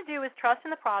you want to do is trust in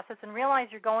the process and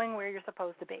realize you're going where you're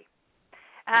supposed to be.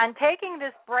 And taking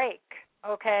this break,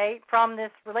 from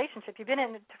this relationship, you've been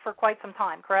in it for quite some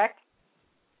time, correct?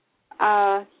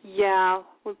 Yeah,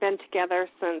 we've been together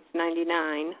since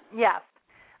 '99. Yes.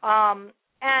 And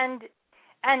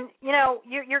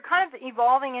you're kind of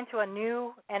evolving into a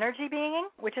new energy being,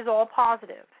 which is all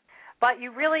positive. But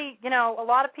you really, a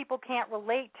lot of people can't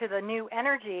relate to the new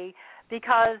energy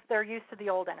because they're used to the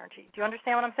old energy. Do you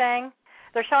understand what I'm saying?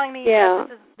 They're showing me that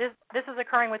this is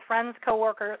occurring with friends,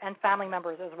 coworkers, and family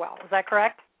members as well. Is that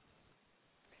correct?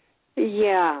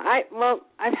 Yeah.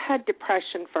 I've had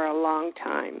depression for a long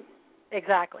time.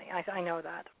 Exactly. I know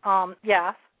that.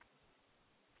 Yes.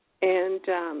 And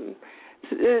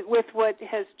with what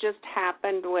has just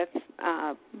happened with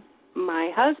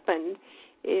my husband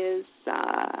is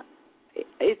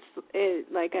it's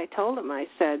like I told him, I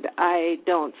said,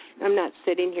 I'm not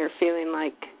sitting here feeling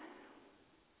like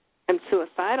am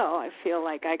suicidal, I feel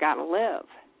like I got to live.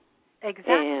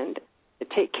 Exactly. And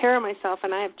take care of myself,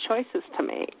 and I have choices to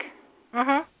make.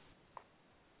 Mhm.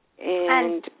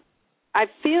 And I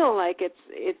feel like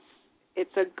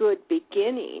it's a good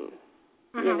beginning,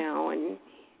 you know, and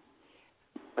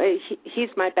he's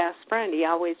my best friend. He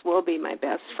always will be my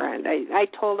best friend. I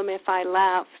told him if I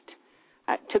left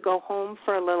to go home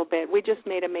for a little bit. We just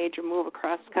made a major move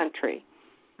across country.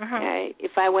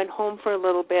 If I went home for a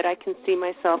little bit, I can see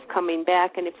myself coming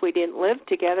back, and if we didn't live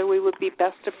together, we would be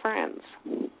best of friends.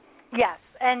 Yes,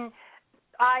 and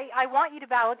I want you to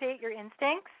validate your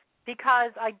instincts,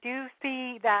 because I do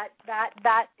see that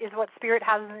is what Spirit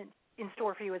has in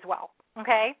store for you as well,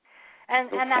 okay? And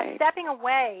that stepping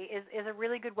away is a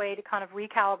really good way to kind of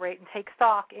recalibrate and take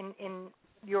stock in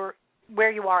your where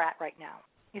you are at right now,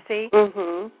 you see?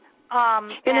 And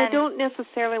I don't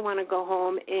necessarily want to go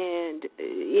home and,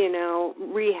 you know,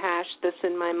 rehash this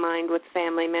in my mind with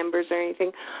family members or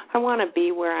anything. I want to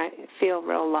be where I feel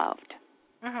real loved.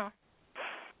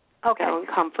 Okay. And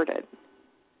comforted.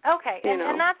 Okay,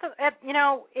 and that's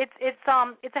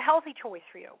it's a healthy choice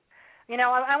for you. You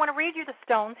know, I want to read you the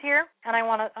stones here, and I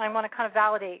want to kind of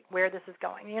validate where this is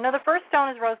going. You know, the first stone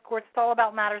is rose quartz. It's all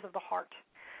about matters of the heart.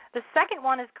 The second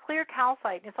one is clear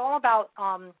calcite. It's all about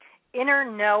inner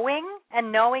knowing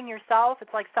and knowing yourself.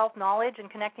 It's like self-knowledge and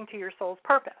connecting to your soul's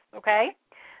purpose. Okay,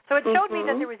 so it showed me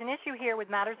that there was an issue here with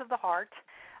matters of the heart.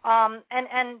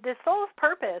 And the soul's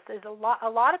purpose is a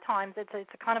lot of times it's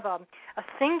a kind of a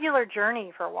singular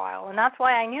journey for a while, and that's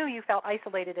why I knew you felt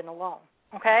isolated and alone.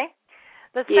 Okay.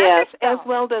 Yes, as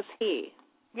well does he.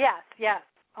 Yes.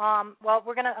 Well, I'm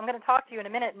gonna talk to you in a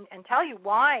minute and tell you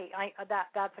why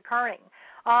that's occurring.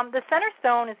 The center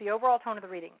stone is the overall tone of the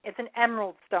reading. It's an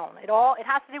emerald stone. It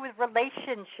has to do with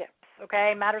relationships.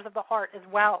 Okay, matters of the heart as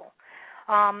well.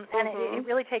 And it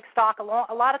really takes stock. A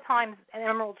lot of times, an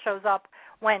emerald shows up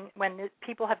when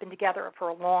people have been together for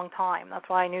a long time. That's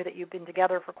why I knew that you've been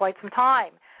together for quite some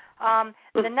time.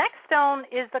 The next stone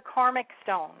is the karmic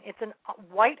stone. It's a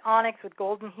white onyx with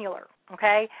golden healer,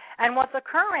 okay? And what's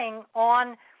occurring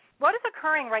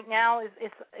right now is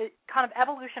kind of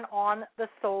evolution on the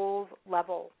soul's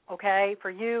level, okay, for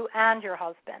you and your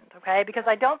husband, okay? Because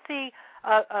I don't see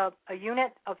a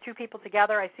unit of two people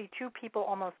together. I see two people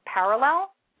almost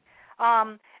parallel.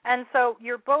 And so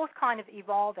you're both kind of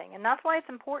evolving, and that's why it's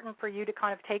important for you to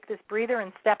kind of take this breather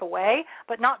and step away,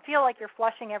 but not feel like you're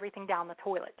flushing everything down the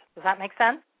toilet. Does that make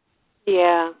sense?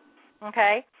 Yeah.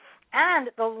 Okay. And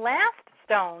the last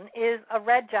stone is a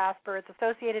red jasper. It's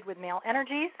associated with male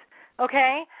energies,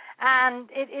 okay? And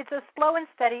it's a slow and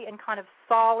steady and kind of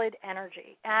solid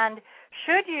energy. And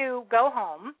should you go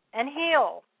home and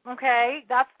heal, okay,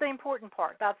 that's the important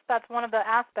part. That's one of the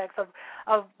aspects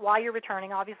of why you're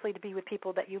returning, obviously, to be with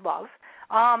people that you love.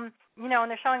 You know, and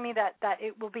they're showing me that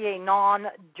it will be a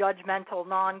non-judgmental,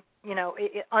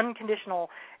 unconditional,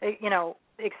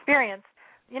 experience.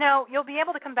 You know, you'll be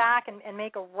able to come back and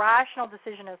make a rational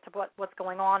decision as to what's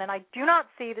going on. And I do not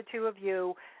see the two of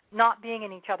you not being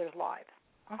in each other's lives,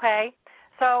 okay?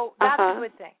 So that's a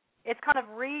good thing. It's kind of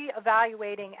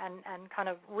reevaluating and kind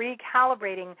of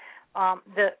recalibrating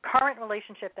the current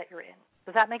relationship that you're in.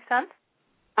 Does that make sense?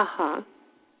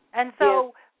 And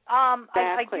so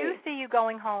I do see you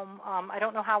going home. I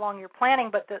don't know how long you're planning,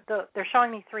 but they're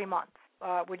showing me 3 months.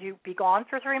 Would you be gone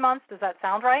for 3 months? Does that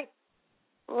sound right?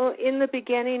 Well, in the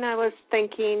beginning I was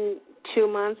thinking 2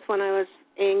 months when I was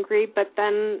angry, but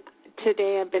then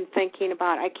today I've been thinking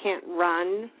about I can't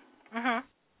run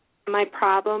my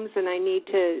problems, and I need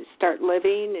to start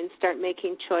living and start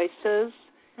making choices.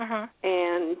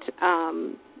 And,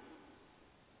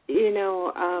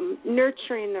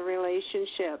 nurturing the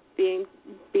relationship, being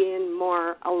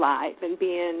more alive and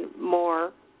being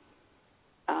more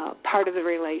part of the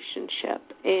relationship,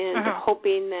 and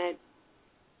hoping that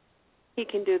he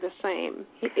can do the same.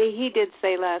 He did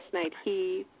say last night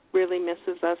he really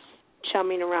misses us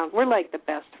chumming around. We're like the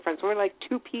best of friends. We're like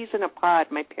two peas in a pod,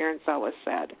 my parents always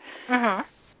said.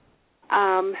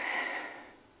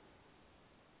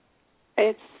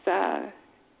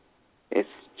 It's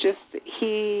just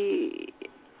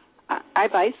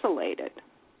I've isolated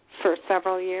for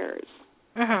several years.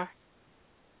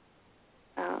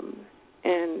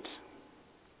 And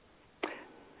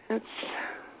it's,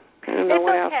 I don't know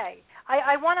what else. It's okay.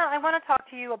 I want to talk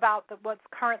to you about what's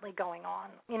currently going on,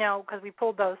 because we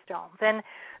pulled those stones. And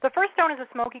the first stone is a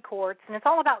smoky quartz, and it's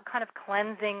all about kind of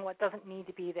cleansing what doesn't need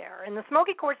to be there. And the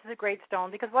smoky quartz is a great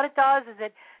stone because what it does is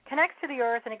it connects to the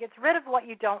earth and it gets rid of what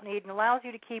you don't need and allows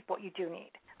you to keep what you do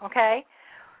need, okay?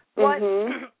 What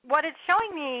it's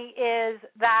showing me is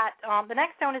that the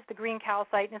next stone is the green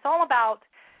calcite, and it's all about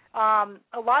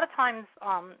a lot of times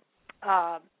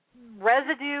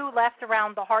residue left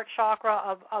around the heart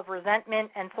chakra of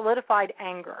resentment and solidified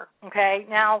anger. Okay,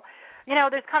 now,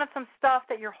 there's kind of some stuff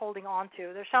that you're holding on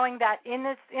to. They're showing that in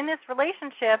this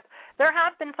relationship, there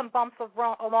have been some bumps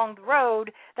along the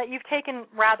road that you've taken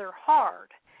rather hard,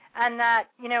 and that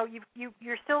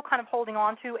you're still kind of holding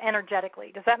on to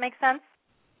energetically. Does that make sense?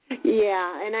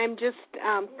 Yeah, and I'm just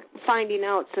finding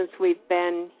out since we've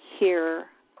been here.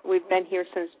 We've been here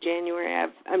since January.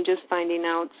 I'm just finding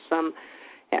out some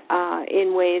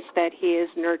in ways that he is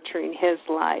nurturing his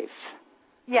life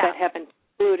that haven't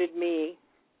included me.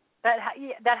 That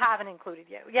haven't included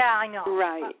you. Yeah, I know.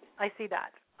 Right. I see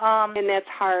that. And that's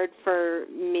hard for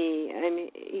me. I mean,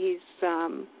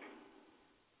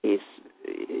 he's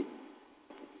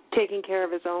taking care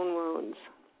of his own wounds.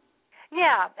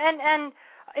 Yeah, and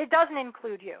it doesn't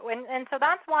include you. And so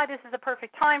that's why this is a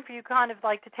perfect time for you kind of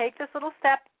like to take this little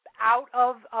step out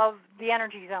of the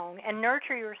energy zone and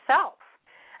nurture yourself.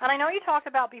 And I know you talked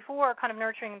about before kind of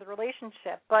nurturing the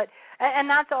relationship, and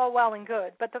that's all well and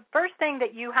good. But the first thing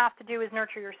that you have to do is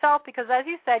nurture yourself, because as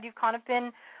you said, you've kind of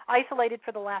been isolated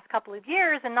for the last couple of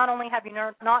years, and not only have you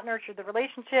not nurtured the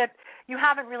relationship, you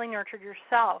haven't really nurtured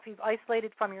yourself. You've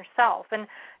isolated from yourself. And,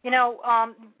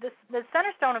 the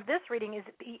center stone of this reading is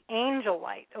the angel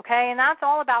light, okay? And that's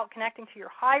all about connecting to your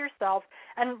higher self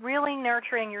and really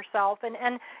nurturing yourself.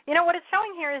 And what it's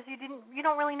showing here is you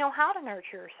don't really know how to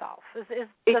nurture yourself. Does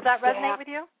that resonate with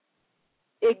you?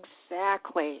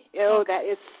 Exactly. Oh, that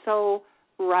is so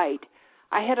right.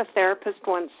 I had a therapist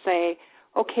once say,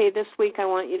 okay, this week I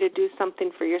want you to do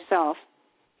something for yourself.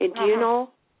 And do you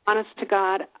know, honest to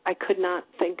God, I could not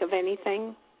think of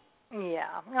anything.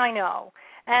 Yeah, I know.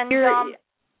 And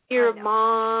your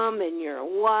mom and your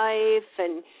wife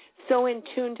and so in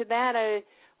tune to that,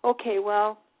 okay,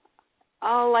 well,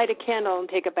 I'll light a candle and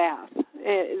take a bath.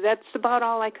 That's about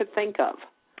all I could think of.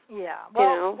 Yeah,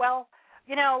 well,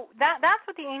 that's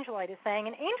what the angel light is saying.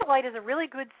 And angel light is a really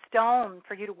good stone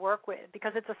for you to work with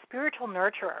because it's a spiritual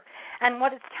nurturer. And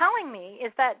what it's telling me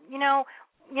is that,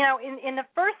 in the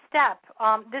first step,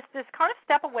 this kind of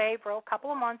step away for a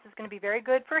couple of months is going to be very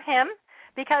good for him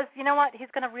because, you know what, he's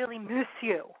going to really miss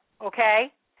you,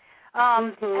 okay?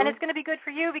 And it's going to be good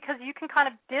for you because you can kind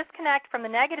of disconnect from the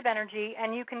negative energy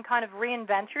and you can kind of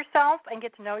reinvent yourself and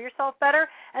get to know yourself better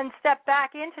and step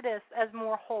back into this as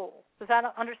more whole. Does that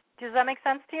make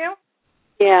sense to you?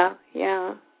 Yeah.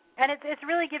 And it's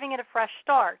really giving it a fresh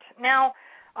start. Now,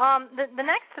 the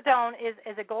next stone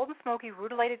is a golden smoky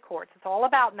rutilated quartz. It's all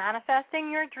about manifesting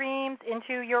your dreams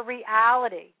into your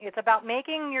reality. It's about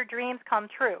making your dreams come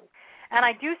true. And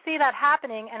I do see that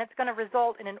happening, and it's going to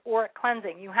result in an auric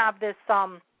cleansing. You have this,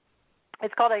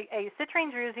 it's called a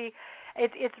citrine druzy.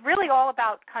 It's really all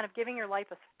about kind of giving your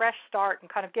life a fresh start and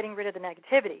kind of getting rid of the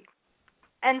negativity.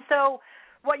 And so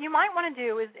what you might want to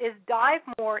do is dive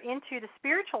more into the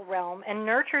spiritual realm and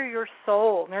nurture your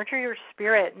soul, nurture your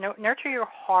spirit, nurture your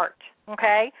heart,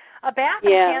 okay? A bath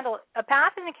in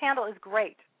a candle is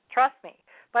great, trust me.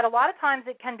 But a lot of times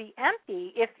it can be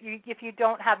empty if you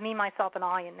don't have me, myself, and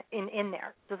I in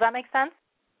there. Does that make sense?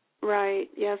 Right.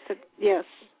 Yes.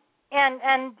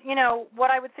 And what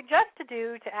I would suggest to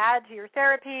do to add to your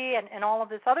therapy and all of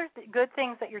this other good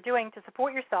things that you're doing to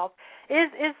support yourself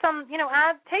is some,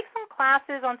 take some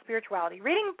classes on spirituality.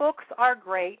 Reading books are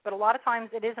great, but a lot of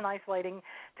times it is an isolating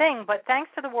thing. But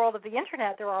thanks to the world of the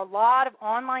Internet, there are a lot of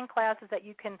online classes that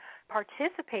you can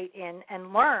participate in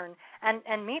and learn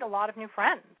and meet a lot of new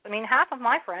friends. I mean, half of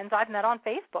my friends I've met on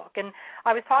Facebook. And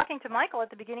I was talking to Michael at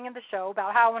the beginning of the show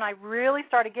about how when I really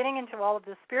started getting into all of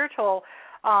this spiritual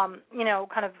kind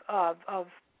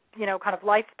of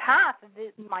life's path.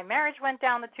 My marriage went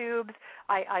down the tubes.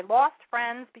 I lost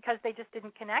friends because they just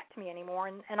didn't connect to me anymore,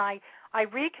 and I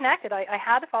reconnected. I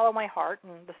had to follow my heart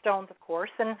and the stones, of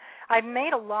course, and I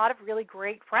made a lot of really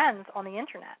great friends on the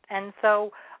Internet. And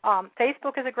so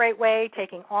Facebook is a great way,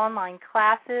 taking online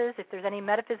classes. If there's any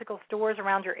metaphysical stores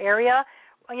around your area,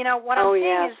 what I'm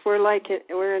saying is...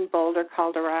 we're in Boulder,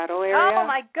 Colorado area. Oh,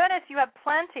 my goodness, you have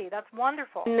plenty. That's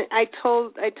wonderful. And I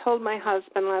told my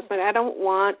husband last night, I don't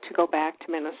want to go back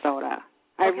to Minnesota.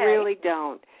 I really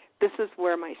don't. This is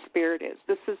where my spirit is.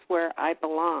 This is where I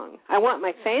belong. I want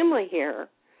my family here,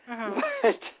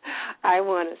 but I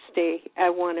want to stay. I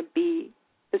want to be.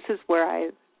 This is where I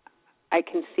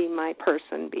can see my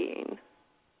person being.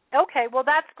 Okay, well,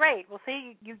 that's great. Well,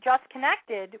 see, you just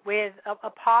connected with a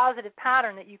positive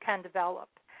pattern that you can develop.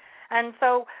 And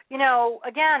so,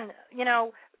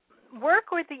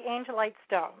 work with the angelite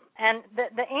stone. And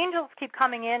the angels keep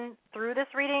coming in through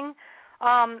this reading.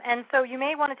 And so you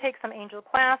may want to take some angel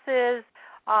classes,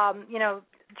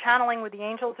 channeling with the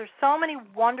angels. There's so many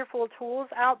wonderful tools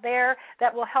out there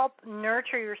that will help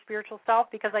nurture your spiritual self,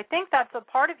 because I think that's a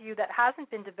part of you that hasn't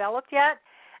been developed yet,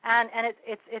 and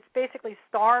it's basically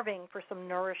starving for some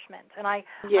nourishment. And I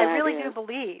really do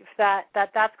believe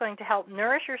that's going to help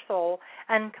nourish your soul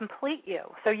and complete you,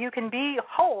 so you can be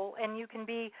whole and you can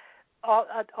be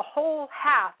a whole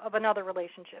half of another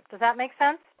relationship. Does that make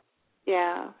sense?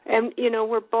 Yeah, and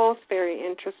we're both very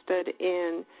interested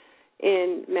in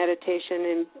meditation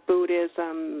and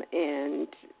Buddhism and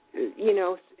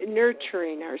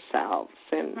nurturing ourselves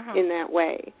in that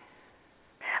way.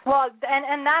 Well,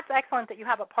 and that's excellent that you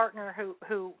have a partner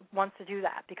who wants to do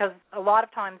that, because a lot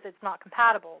of times it's not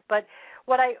compatible. But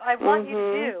what I want you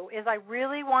to do is I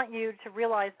really want you to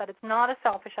realize that it's not a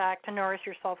selfish act to nourish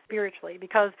yourself spiritually,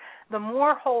 because the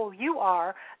more whole you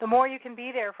are, the more you can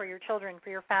be there for your children, for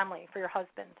your family, for your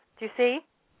husband. Do you see?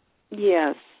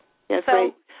 Yes.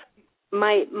 So,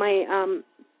 my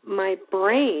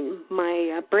brain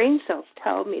cells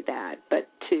tell me that, but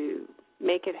to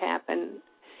make it happen,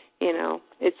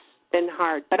 it's been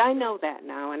hard. But I know that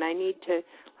now, and I need to,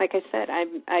 like I said,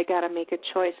 I got to make a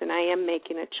choice, and I am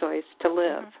making a choice to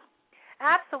live.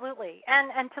 Absolutely,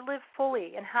 and to live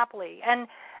fully and happily. And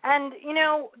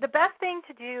the best thing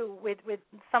to do with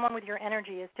someone with your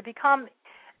energy is to become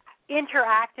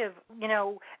interactive.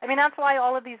 That's why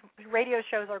all of these radio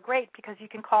shows are great, because you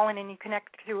can call in and you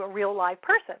connect to a real live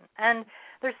person. And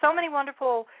there's so many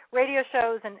wonderful radio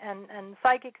shows and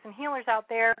psychics and healers out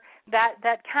there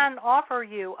that can offer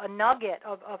you a nugget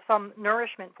of some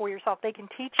nourishment for yourself. They can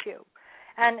teach you.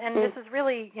 And this is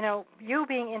really, you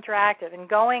being interactive and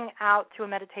going out to a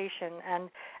meditation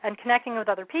and connecting with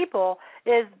other people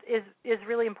is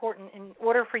really important in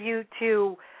order for you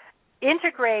to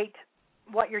integrate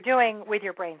what you're doing with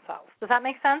your brain cells. Does that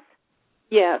make sense?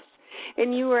 Yes.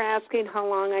 And you were asking how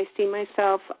long I see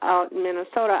myself out in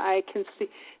Minnesota. I can see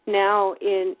now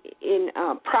in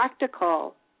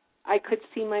practical, I could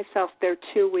see myself there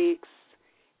 2 weeks,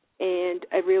 and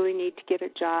I really need to get a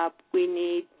job. We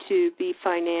need to be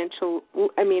financial.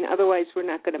 Otherwise we're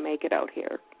not going to make it out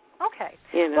here. Okay.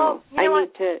 I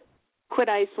need to quit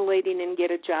isolating and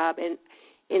get a job, and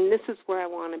this is where I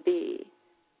want to be.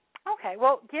 Okay,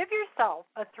 well, give yourself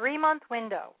a 3-month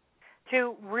window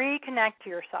to reconnect to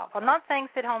yourself. I'm not saying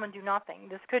sit home and do nothing.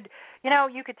 This could,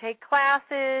 you could take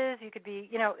classes, you could be,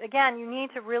 again, you need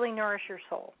to really nourish your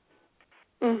soul.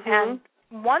 And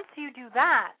once you do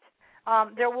that,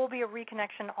 there will be a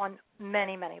reconnection on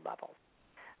many, many levels.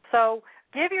 So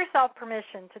give yourself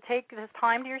permission to take this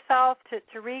time to yourself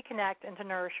to reconnect and to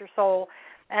nourish your soul.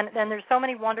 And there's so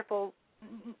many wonderful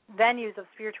venues of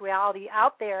spirituality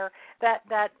out there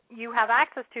that you have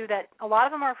access to, that a lot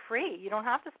of them are free. You don't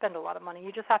have to spend a lot of money.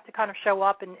 You just have to kind of show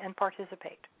up and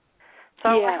participate. So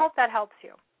I hope that helps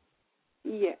you.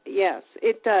 Yeah, yes,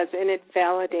 it does, and it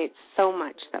validates so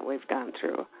much that we've gone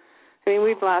through.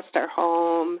 We've lost our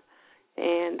home,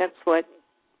 and that's what,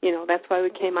 that's why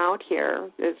we came out here.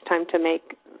 It's time to make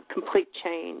complete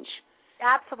change.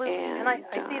 Absolutely, and I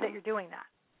see that you're doing that.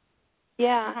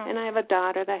 Yeah, and I have a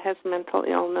daughter that has mental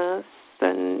illness,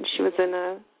 and she was in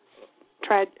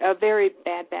a very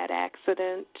bad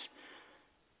accident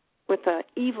with an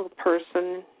evil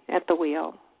person at the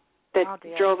wheel that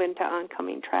drove into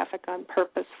oncoming traffic on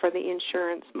purpose for the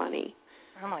insurance money.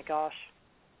 Oh, my gosh.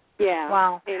 Yeah.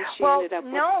 Wow. And she ended up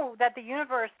know that the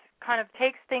universe kind of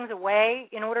takes things away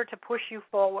in order to push you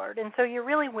forward, and so you're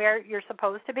really where you're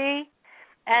supposed to be.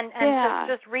 And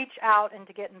to just reach out and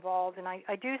to get involved. And I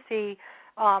do see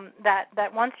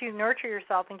that once you nurture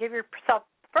yourself and give yourself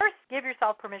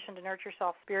permission to nurture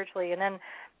yourself spiritually, and then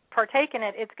partake in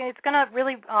it, it's going to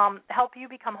really help you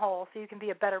become whole, so you can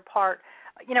be a better part,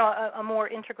 a more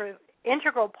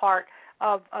integral part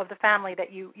of the family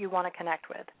that you want to connect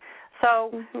with.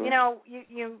 So, you know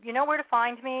where to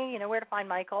find me, you know where to find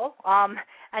Michael,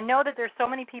 and know that there's so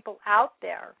many people out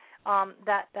there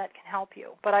that can help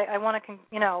you. But I want to,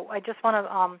 I just want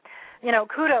to,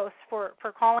 kudos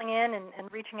for calling in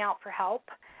and reaching out for help.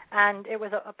 And it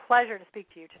was a pleasure to speak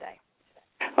to you today.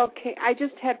 Okay, I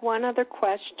just had one other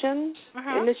question,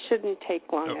 and this shouldn't take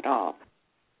long at all.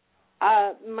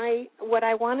 What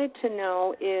I wanted to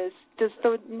know is, does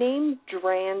the name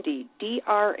Drandy,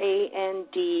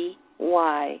 Drandy,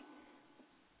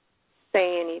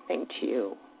 say anything to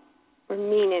you or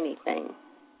mean anything?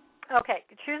 Okay,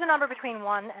 choose a number between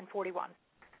 1 and 41.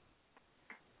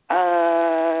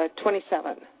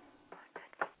 27.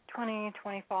 20,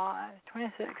 25,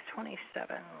 26,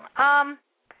 27.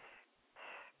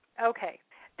 Okay,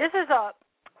 this is a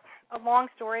long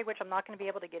story, which I'm not going to be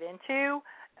able to get into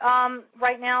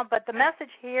right now, but the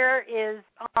message here is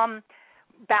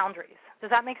boundaries. Does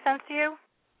that make sense to you?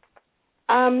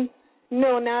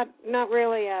 No, not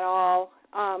really at all.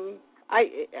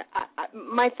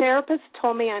 My therapist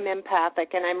told me I'm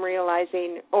empathic, and I'm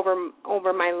realizing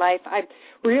over my life, I'm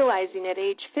realizing at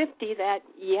age 50 that,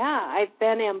 I've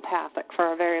been empathic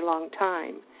for a very long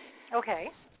time.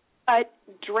 Okay. But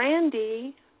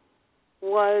Drandy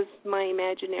was my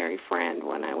imaginary friend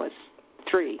when I was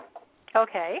 3.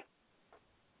 Okay.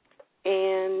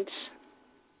 And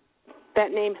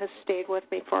that name has stayed with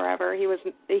me forever.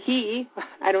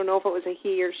 I don't know if it was a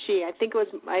he or she. I think it was,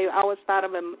 I always thought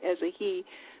of him as a he,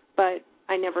 but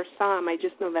I never saw him. I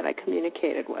just know that I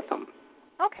communicated with him.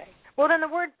 Okay. Well, then the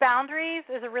word boundaries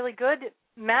is a really good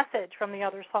message from the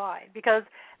other side, because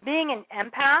being an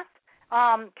empath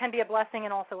can be a blessing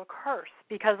and also a curse,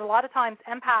 because a lot of times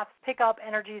empaths pick up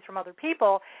energies from other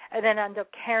people and then end up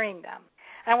carrying them.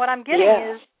 And what I'm getting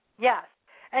is,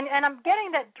 and I'm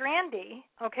getting that Drandy,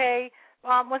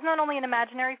 was not only an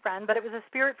imaginary friend, but it was a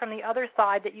spirit from the other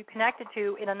side that you connected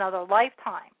to in another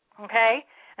lifetime,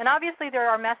 And obviously there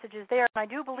are messages there, and I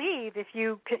do believe if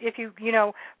you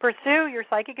pursue your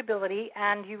psychic ability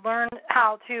and you learn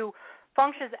how to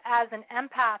function as an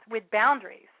empath with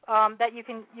boundaries, that you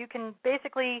can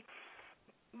basically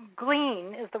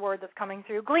glean is the word that's coming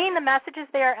through. Glean the messages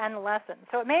there and the lessons.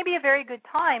 So it may be a very good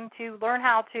time to learn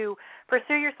how to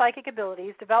pursue your psychic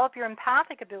abilities, develop your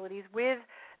empathic abilities with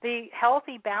the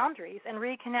healthy boundaries, and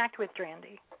reconnect with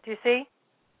Drandy. Do you see?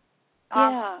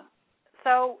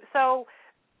 So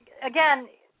again,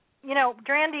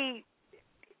 Drandy,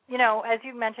 as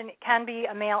you mentioned, it can be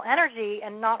a male energy,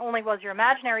 and not only was your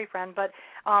imaginary friend, but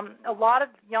a lot of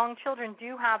young children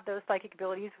do have those psychic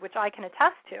abilities, which I can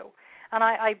attest to. And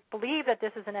I believe that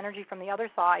this is an energy from the other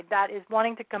side that is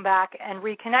wanting to come back and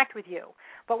reconnect with you.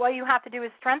 But what you have to do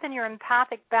is strengthen your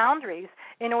empathic boundaries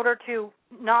in order to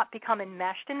not become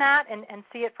enmeshed in that and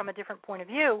see it from a different point of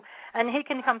view. And he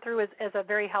can come through as a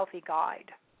very healthy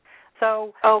guide.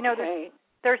 So,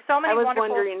 there's so many wonderful... I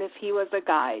was wondering if he was a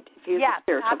guide, if he was a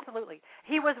spiritual... Yes, absolutely.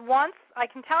 He was once, I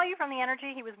can tell you from the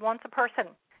energy, he was once a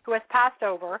person who has passed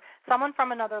over, someone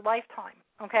from another lifetime,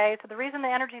 So the reason the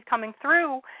energy is coming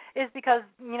through is because,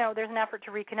 there's an effort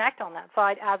to reconnect on that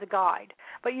side as a guide.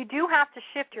 But you do have to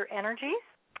shift your energies,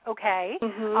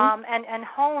 and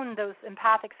hone those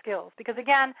empathic skills. Because,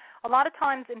 again, a lot of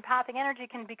times empathic energy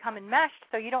can become enmeshed,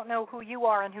 so you don't know who you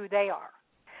are and who they are.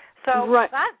 So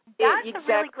that's a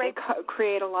really great...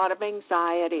 create a lot of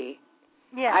anxiety.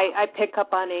 Yeah. I pick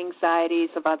up on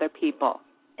anxieties of other people.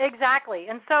 Exactly.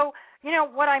 And so,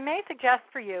 what I may suggest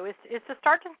for you is to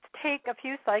start to take a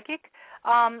few psychic,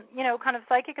 kind of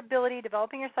psychic ability,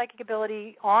 developing your psychic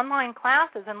ability online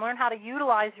classes and learn how to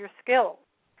utilize your skills.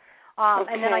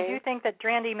 And then I do think that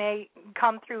Drandy may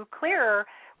come through clearer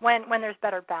when there's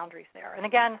better boundaries there. And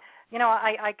again,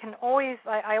 I always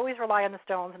rely on the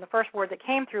stones, and the first word that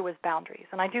came through was boundaries.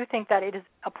 And I do think that it is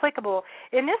applicable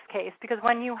in this case, because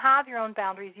when you have your own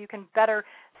boundaries, you can better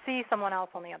see someone else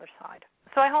on the other side.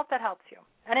 So I hope that helps you.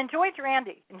 And enjoy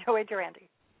Drandy.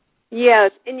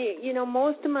 Yes, and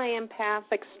most of my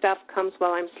empathic stuff comes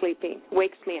while I'm sleeping,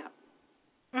 wakes me up.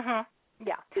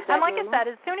 Yeah. And like I said,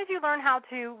 as soon as you learn how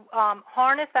to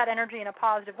harness that energy in a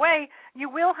positive way, you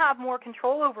will have more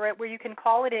control over it, where you can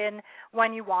call it in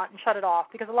when you want and shut it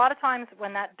off. Because a lot of times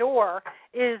when that door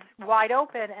is wide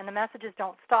open and the messages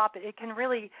don't stop, it can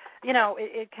really,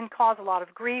 it can cause a lot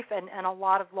of grief and a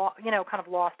lot of, kind of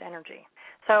lost energy.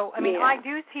 So, I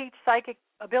do teach psychic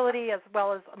ability as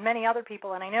well as many other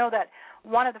people, and I know that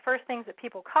one of the first things that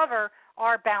people cover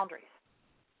are boundaries.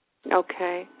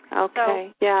 Okay.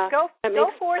 So yeah. Go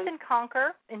forth and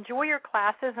conquer. Enjoy your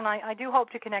classes, and I do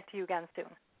hope to connect to you again soon.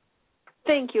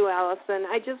 Thank you, Alison.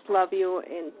 I just love you,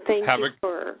 and thank you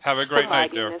for have a great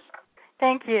night, dear. This.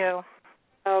 Thank you.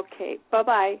 Okay.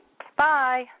 Bye-bye.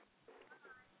 Bye.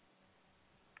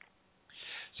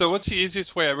 So what's the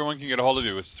easiest way everyone can get a hold of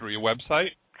you? Is through your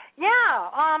website? Yeah,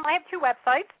 I have 2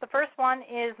 websites. The first one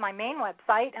is my main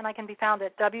website, and I can be found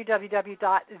at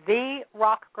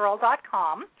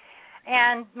www.therockgirl.com.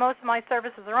 And most of my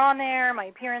services are on there, my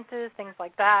appearances, things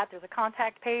like that. There's a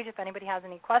contact page if anybody has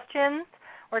any questions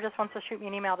or just wants to shoot me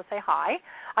an email to say hi.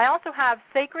 I also have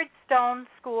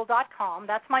sacredstoneschool.com.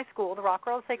 That's my school, the Rock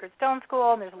Girl Sacred Stone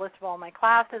School, and there's a list of all my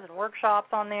classes and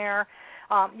workshops on there.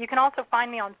 You can also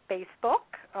find me on Facebook,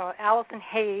 Alison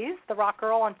Hayes, the Rock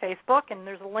Girl on Facebook, and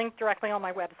there's a link directly on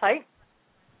my website.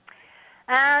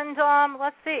 And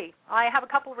let's see, I have a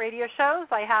couple radio shows.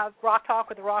 I have Rock Talk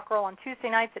with the Rock Girl on Tuesday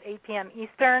nights at 8 p.m.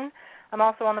 Eastern. I'm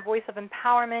also on the Voice of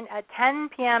Empowerment at 10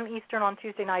 p.m. Eastern on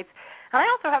Tuesday nights. And I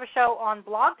also have a show on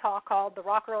Blog Talk called the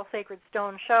Rock Girl Sacred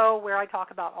Stone Show, where I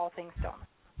talk about all things stone.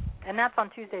 And that's on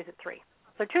Tuesdays at 3.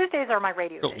 So Tuesdays are my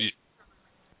radio days.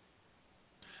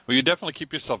 Well, you definitely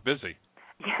keep yourself busy.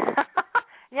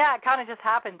 Yeah, it kind of just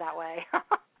happened that way.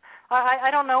 I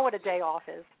don't know what a day off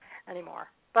is anymore,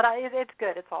 but it's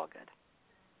good. It's all good.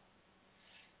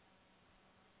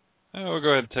 We'll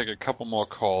go ahead and take a couple more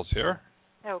calls here.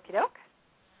 Okie doke.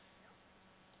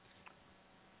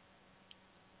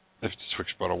 If the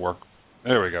switchboard will work.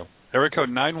 There we go. Area code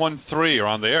 913, you're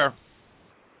on the air.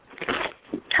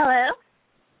 Hello?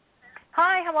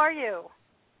 Hi, how are you?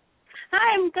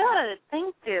 Hi, I'm good.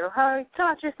 Thank you. How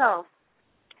about yourself?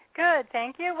 Good,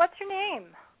 thank you. What's your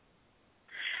name?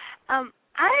 I'm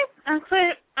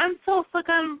so stuck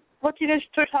on what you guys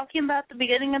were talking about at the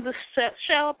beginning of the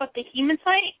show about the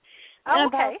hematite and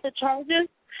about the charges.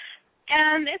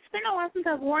 And it's been a while since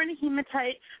I've worn a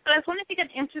hematite, but I was wondering if you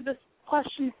could answer this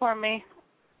question for me.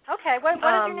 Okay, what is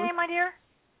your name, my dear?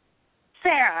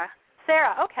 Sarah.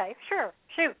 Sarah, okay, sure.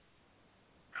 Shoot.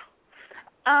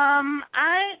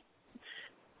 I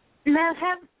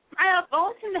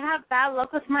always seem to have bad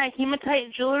luck with my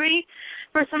hematite jewelry.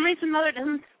 For some reason or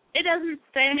another, it doesn't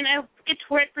stay. I mean, I get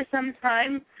to wear it for some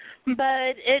time,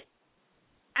 but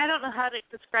I don't know how to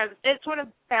describe it. It sort of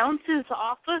bounces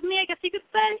off of me, I guess you could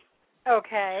say.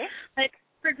 Okay. Like,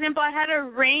 for example, I had a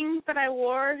ring that I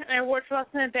wore, and I wore it for less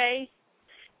than a day,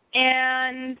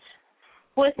 and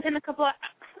within a couple of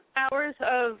hours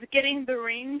of getting the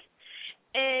ring,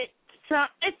 it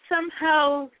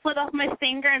somehow slid off my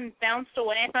finger and bounced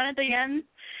away. I found it again,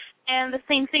 and the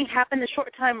same thing happened a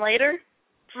short time later.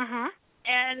 Mm-hmm.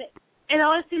 And it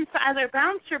always seems to either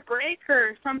bounce or break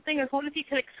or something. I was wondering if you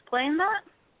could explain that.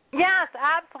 Yes,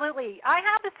 absolutely. I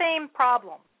have the same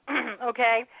problem,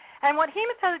 okay? And what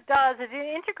hematite does is it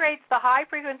integrates the high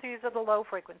frequencies of the low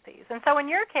frequencies. And so in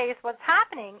your case, what's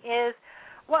happening is,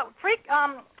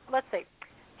 let's see,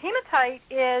 hematite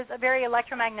is a very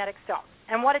electromagnetic stone.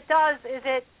 And what it does is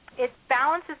it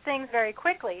balances things very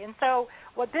quickly. And so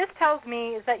what this tells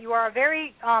me is that you are a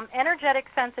very energetic,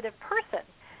 sensitive person.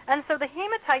 And so the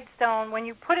hematite stone, when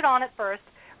you put it on at first,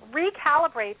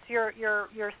 recalibrates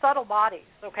your subtle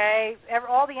bodies, okay,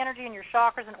 all the energy in your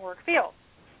chakras and auric fields.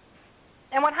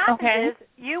 And what happens is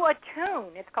you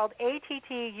attune. It's called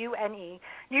ATTUNE. You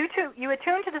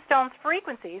attune to the stone's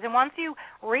frequencies, and once you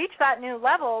reach that new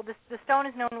level, the stone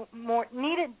is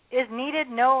needed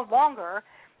no longer,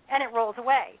 and it rolls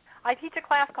away. I teach a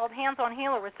class called Hands-on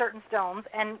Healer with certain stones,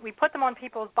 and we put them on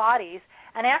people's bodies,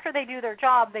 and after they do their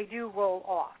job, they do roll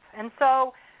off. And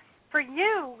so for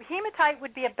you, hematite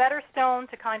would be a better stone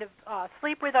to kind of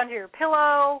sleep with under your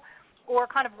pillow or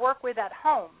kind of work with at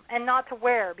home and not to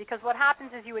wear, because what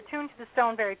happens is you attune to the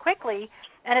stone very quickly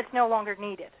and it's no longer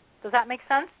needed. Does that make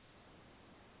sense?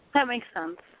 That makes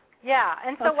sense. Yeah,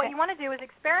 and so what you want to do is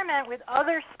experiment with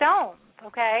other stones,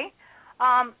 okay,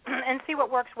 and see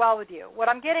what works well with you. What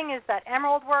I'm getting is that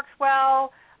emerald works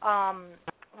well.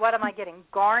 What am I getting?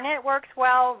 Garnet works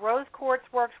well. Rose quartz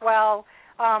works well.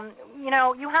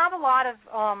 You have a lot of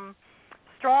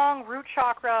strong root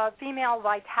chakra, female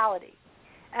vitality.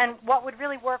 And what would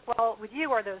really work well with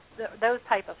you are those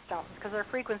type of stones, because their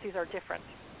frequencies are different.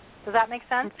 Does that make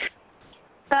sense?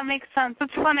 That makes sense.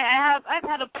 It's funny. I've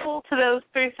had a pull to those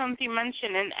three stones you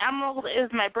mentioned, and emerald is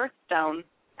my birthstone.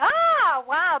 Ah,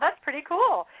 wow, that's pretty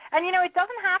cool. And, it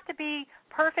doesn't have to be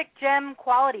perfect gem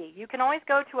quality. You can always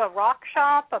go to a rock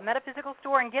shop, a metaphysical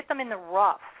store, and get them in the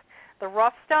rough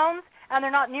stones, and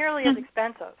they're not nearly as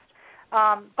expensive.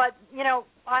 But,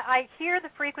 I hear the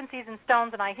frequencies in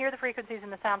stones, and I hear the frequencies in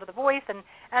the sound of the voice, and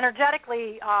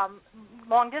energetically,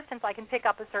 long distance, I can pick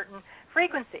up a certain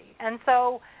frequency. And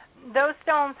so those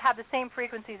stones have the same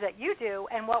frequencies that you do,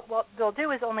 and what they'll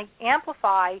do is only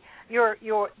amplify your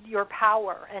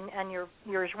power and your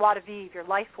joie de vivre, your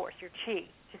life force, your chi.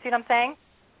 Do you see what I'm saying?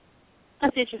 I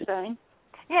see what you're saying.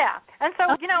 Yeah, and so,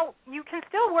 you can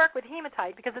still work with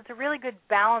hematite because it's a really good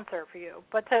balancer for you,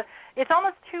 but it's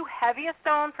almost too heavy a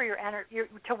stone for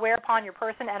to wear upon your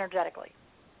person energetically.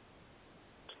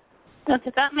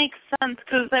 Okay, that makes sense,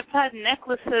 because I've had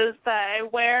necklaces that I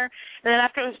wear, and then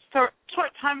after a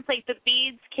short time, it's like the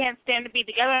beads can't stand to be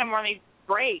together anymore, and they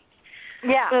break.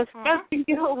 Yeah. So I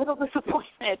get a little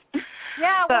disappointed.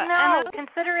 Yeah, well, no,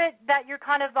 consider it that you're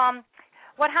kind of...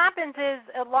 what happens is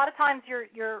a lot of times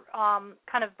your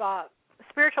kind of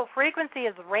spiritual frequency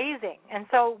is raising, and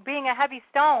so being a heavy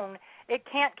stone, it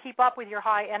can't keep up with your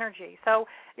high energy. So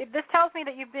this tells me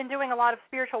that you've been doing a lot of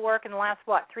spiritual work in the last,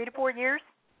 3 to 4 years?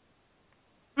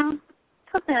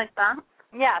 Something like that.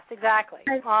 Yes, exactly.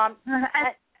 Go ahead,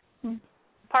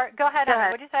 Anna.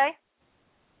 What did you say?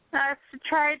 I've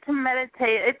tried to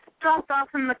meditate. It's dropped off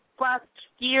in the last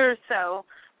year or so,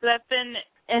 but I've been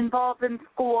involved in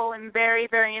school and very,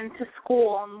 very into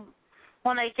school. And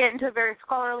when I get into a very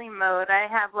scholarly mode, I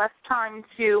have less time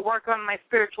to work on my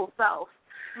spiritual self.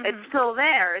 Mm-hmm. It's still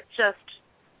there. It's just,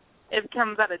 it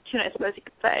becomes out of tune, I suppose you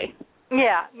could say.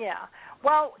 Yeah.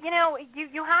 Well,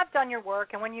 you have done your work,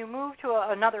 and when you move to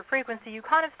another frequency, you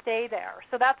kind of stay there.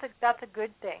 So that's a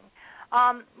good thing.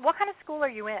 What kind of school are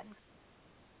you in?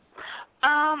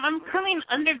 I'm currently in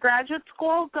undergraduate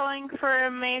school, going for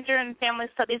a major in family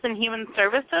studies and human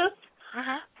services.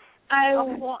 Uh-huh.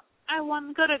 I want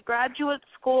to go to graduate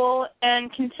school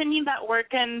and continue that work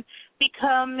and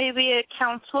become maybe a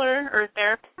counselor or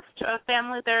therapist, a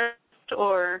family therapist,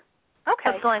 or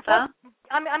something like that.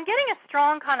 I'm getting a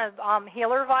strong kind of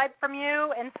healer vibe from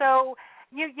you, and so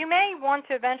you may want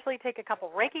to eventually take a couple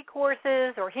Reiki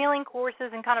courses or healing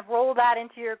courses and kind of roll that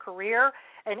into your career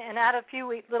and add a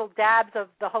few little dabs of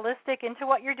the holistic into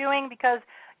what you're doing, because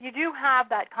you do have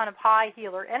that kind of high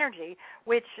healer energy,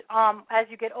 which as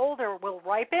you get older will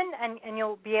ripen, and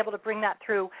you'll be able to bring that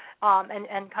through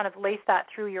and kind of lace that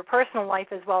through your personal life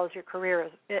as well as your career,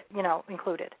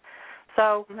 included.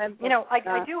 So,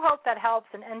 I do hope that helps,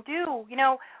 and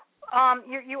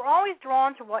you're always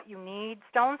drawn to what you need.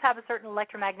 Stones have a certain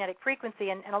electromagnetic frequency,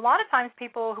 and a lot of times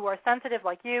people who are sensitive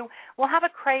like you will have a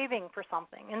craving for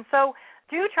something. And so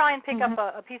do try and pick up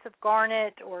a piece of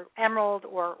garnet or emerald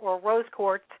or rose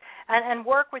quartz and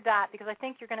work with that, because I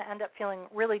think you're going to end up feeling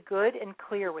really good and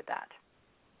clear with that.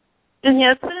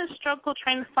 Yeah, it's been a struggle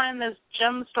trying to find this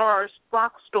gem store or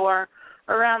rock store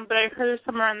around, but I heard there's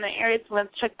some around the area, so let's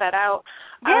check that out.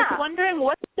 Yeah. I was wondering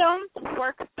what stones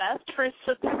work best for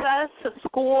success at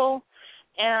school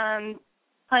and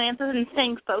finances and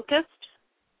staying focused?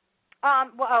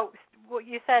 Well,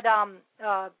 you said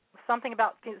something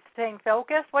about staying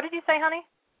focused. What did you say, honey?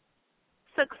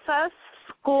 Success,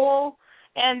 school,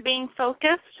 and being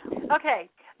focused. Okay.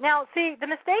 Now, see, the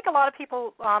mistake a lot of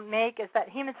people make is that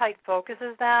hematite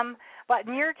focuses them, but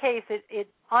in your case, it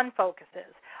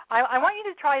unfocuses. I want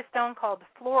you to try a stone called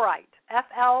fluorite,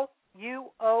 Fluorite.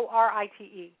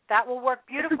 That will work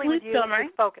beautifully with you stone, right?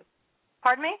 with focus.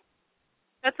 Pardon me?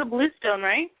 That's a blue stone,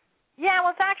 right? Yeah,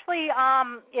 well, it's actually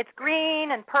it's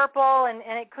green and purple, and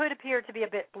it could appear to be a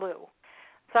bit blue.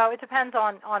 So it depends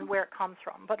on where it comes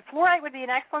from. But fluorite would be an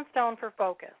excellent stone for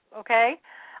focus, okay?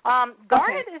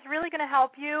 Garnet is really going to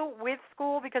help you with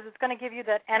school, because it's going to give you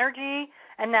that energy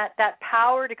and that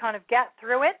power to kind of get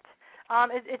through it.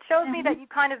 It shows me that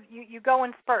you go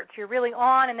in spurts. You're really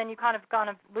on, and then you kind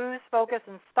of lose focus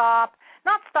and stop.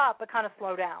 Not stop, but kind of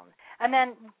slow down. And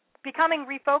then becoming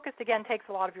refocused again takes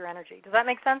a lot of your energy. Does that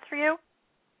make sense for you?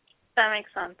 That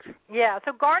makes sense. Yeah,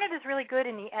 so garnet is really good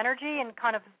in the energy and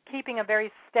kind of keeping a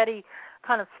very steady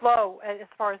kind of flow as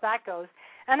far as that goes.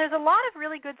 And there's a lot of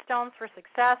really good stones for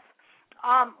success.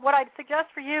 What I'd suggest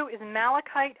for you is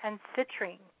malachite and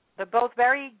citrine. They're both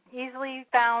very easily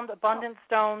found, abundant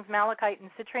stones. Malachite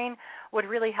and citrine would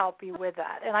really help you with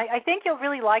that. And I think you'll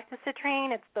really like the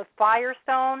citrine. It's the fire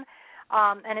stone,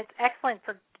 and it's excellent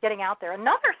for getting out there.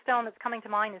 Another stone that's coming to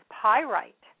mind is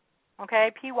pyrite, okay,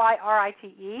 Pyrite.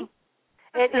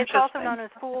 It's also known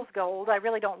as fool's gold. I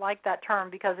really don't like that term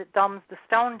because it dumbs the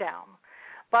stone down.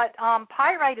 But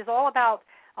pyrite is all about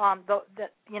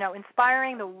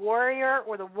inspiring the warrior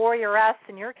or the warrioress,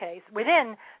 in your case,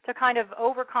 within to kind of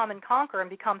overcome and conquer and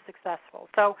become successful.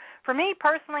 So for me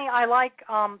personally, I like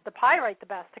the pyrite the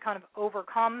best to kind of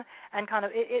overcome and kind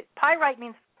of pyrite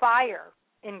means fire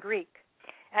in Greek.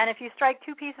 And if you strike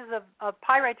two pieces of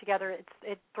pyrite together,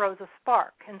 it throws a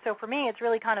spark. And so for me, it's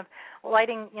really kind of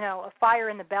lighting, a fire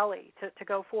in the belly to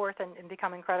go forth and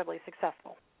become incredibly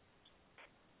successful.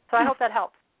 So I hope that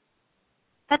helps.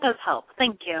 That does help.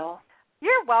 Thank you.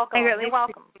 You're welcome. You're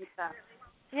welcome.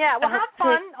 Yeah, well, have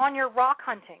fun on your rock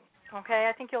hunting, okay?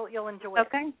 I think you'll enjoy it.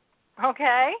 Okay.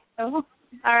 Okay? Oh. All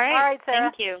right. All right,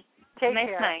 Sarah. Thank you. Take nice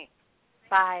care. Night.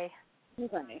 Bye.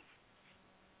 Bye.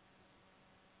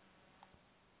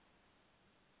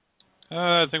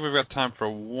 I think we've got time for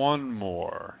one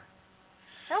more.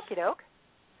 Okie doke.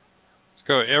 Let's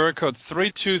go. Area code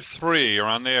 323. You're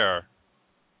on the air.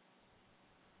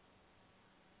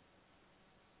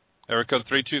 Area code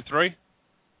 323.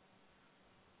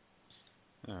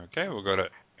 Okay, we'll go to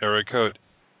area code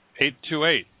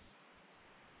 828.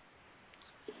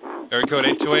 Area code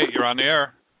 828, you're on the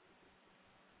air.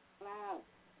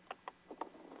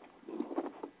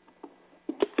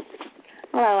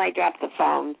 Hello, I dropped the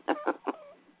phone.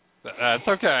 That's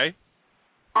okay.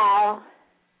 Oh.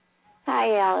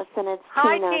 Hi, Alison. It's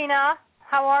Tina. Hi, Tina.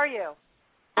 How are you?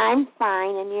 I'm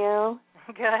fine, and you?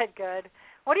 Good.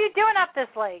 What are you doing up this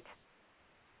late?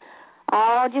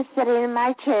 Oh, just sitting in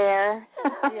my chair.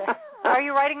 Yeah. Are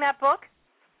you writing that book?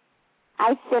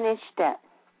 I finished it.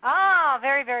 Ah,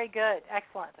 very, very good.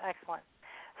 Excellent, excellent.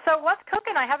 So what's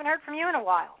cooking? I haven't heard from you in a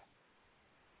while.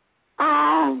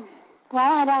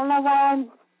 Well, I don't know why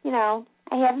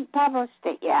I haven't published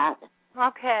it yet.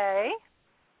 Okay.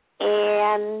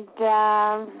 And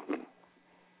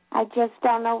I just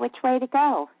don't know which way to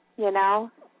go,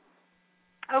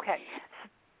 Okay.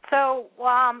 So,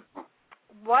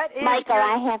 what is Michael,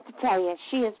 I have to tell you,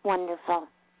 she is wonderful.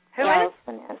 Who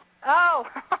Alison is? Oh,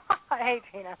 hey,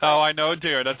 Tina. Oh, I know,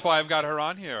 dear. That's why I've got her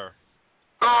on here.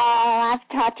 Oh, I've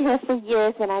talked to her for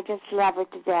years, and I just love her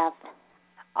to death.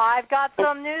 I've got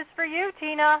some news for you,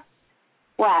 Tina.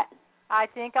 What? I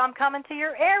think I'm coming to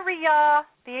your area,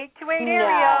 the 828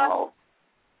 area. No.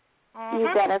 Mm-hmm. You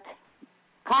better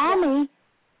call me.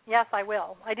 Yes, I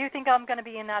will. I do think I'm going to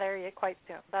be in that area quite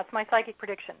soon. That's my psychic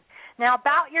prediction. Now,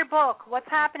 about your book, what's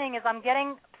happening is I'm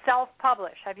getting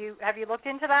self-published. Have you looked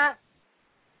into that?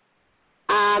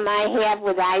 I have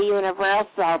with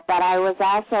iUniversal, but I was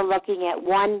also looking at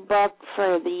one book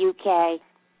for the UK.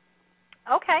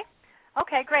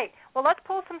 Okay, great. Well, let's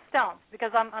pull some stones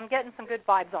because I'm getting some good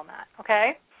vibes on that.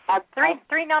 Okay.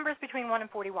 Three numbers between 1 and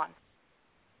 41.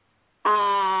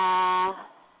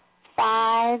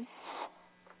 5,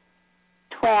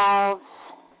 12,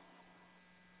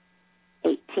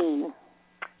 18.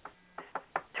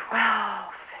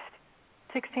 12,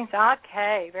 16.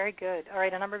 Okay, very good. All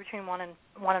right, a number between 1 and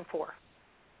 4.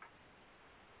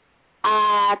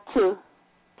 2.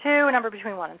 2, a number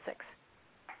between 1 and 6.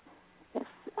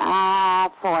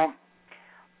 4.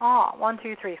 Oh, 1,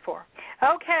 2, 3, 4.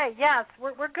 Okay, yes,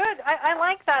 we're good. I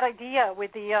like that idea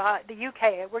with the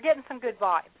UK. We're getting some good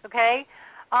vibes. Okay.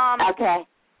 Okay.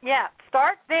 Yeah,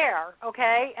 start there,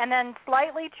 okay, and then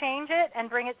slightly change it and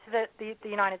bring it to the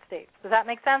United States. Does that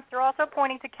make sense? They're also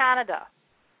pointing to Canada.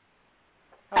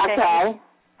 Okay.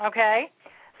 Okay.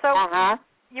 So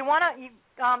you want to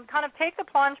kind of take the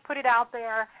plunge, put it out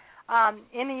there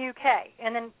in the UK,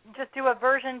 and then just do a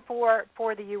version for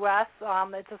the U.S.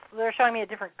 They're showing me a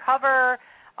different cover.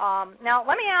 Now,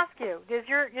 let me ask you: is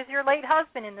your late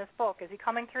husband in this book? Is he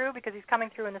coming through? Because he's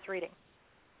coming through in this reading.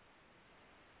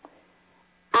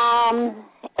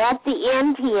 At the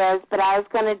end he is, but I was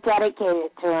going to dedicate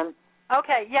it to him.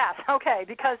 Okay, yes, okay,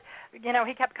 because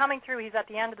he kept coming through. He's at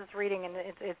the end of this reading, and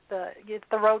it's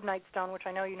the Road Night Stone, which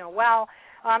I know you know well.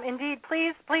 Indeed,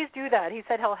 please do that. He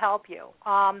said he'll help you.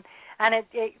 And it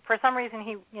for some reason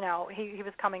he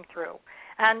was coming through.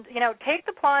 And take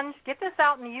the plunge, get this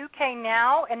out in the UK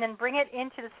now, and then bring it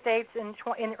into the States in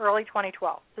early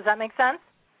 2012. Does that make sense?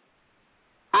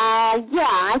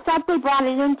 Yeah, I thought they brought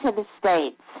it into the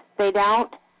States. They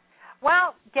don't?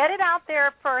 Well, get it out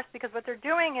there first, because what they're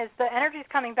doing is the energy's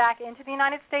coming back into the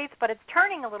United States, but it's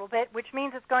turning a little bit, which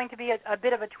means it's going to be a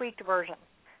bit of a tweaked version.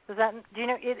 It's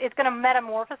going to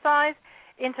metamorphosize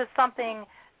into something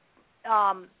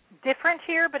different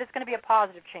here, but it's going to be a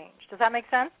positive change. Does that make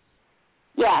sense?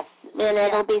 Yes, and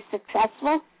it'll be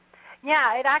successful?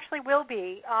 Yeah, it actually will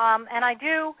be. And I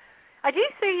do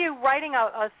see you writing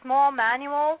a small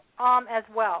manual as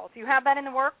well. Do you have that in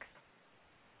the works?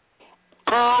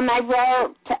 I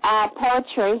wrote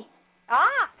poetry.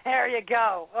 There you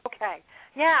go. Okay.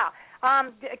 Yeah.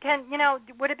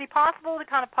 Would it be possible to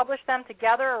kind of publish them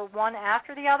together or one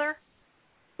after the other?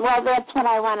 Well, that's what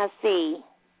I want to see.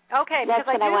 Okay, that's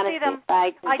because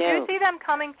I do see them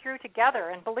coming through together,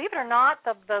 and believe it or not,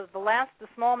 the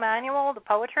small manual, the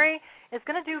poetry, is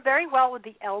going to do very well with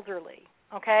the elderly.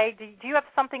 Okay, do you have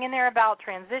something in there about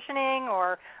transitioning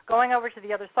or going over to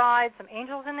the other side? Some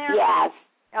angels in there? Yes.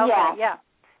 Okay, yeah.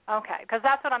 Okay, because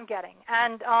that's what I'm getting,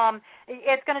 and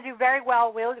it's going to do very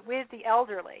well with the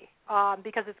elderly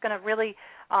because it's going to really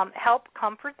help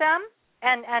comfort them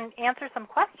and answer some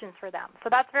questions for them. So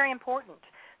that's very important.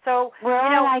 So where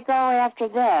will I go after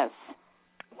this?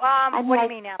 What do you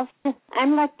mean now?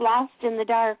 I'm like lost in the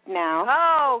dark now.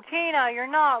 Oh, Tina,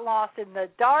 you're not lost in the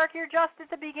dark. You're just at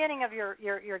the beginning of your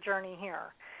journey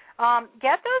here.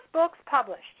 Get those books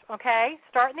published, okay?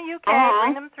 Start in the UK,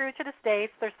 bring them through to the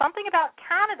States. There's something about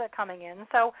Canada coming in,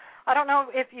 so I don't know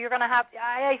if you're going to have.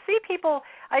 I see people.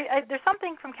 There's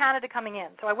something from Canada coming in,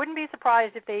 so I wouldn't be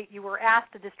surprised if you were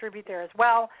asked to distribute there as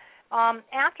well.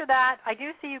 After that, I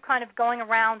do see you kind of going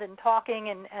around and talking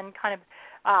and kind of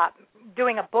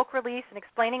doing a book release and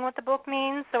explaining what the book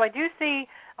means. So I do see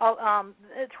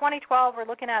 2012, we're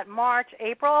looking at March,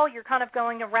 April, you're kind of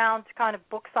going around to kind of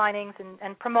book signings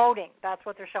and promoting. That's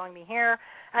what they're showing me here.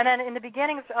 And then in the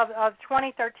beginning of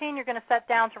 2013, you're going to set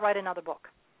down to write another book.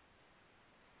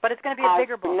 But it's going to be a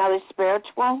bigger book. Another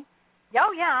spiritual?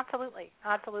 Oh, yeah, absolutely.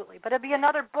 Absolutely. But it'll be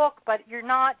another book, but you're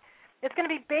not, it's going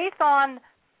to be based on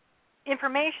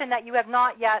information that you have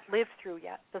not yet lived through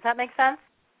yet. Does that make sense?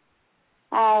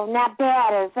 Oh, not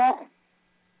bad, is it?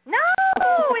 No,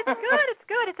 it's good. It's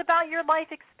good. It's about your life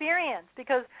experience,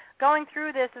 because going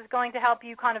through this is going to help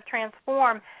you kind of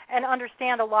transform and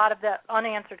understand a lot of the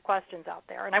unanswered questions out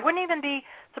there. And I wouldn't even be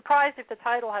surprised if the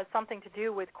title has something to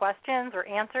do with questions or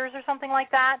answers or something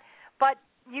like that. But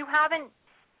you haven't,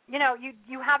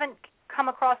 you haven't come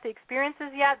across the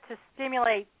experiences yet to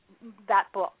stimulate that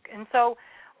book. And so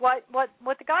what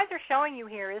the guys are showing you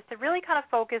here is to really kind of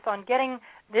focus on getting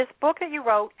this book that you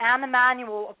wrote and the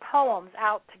manual of poems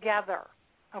out together,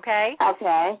 okay?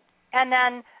 Okay. And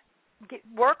then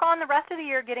work on the rest of the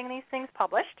year getting these things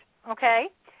published, okay?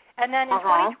 And then in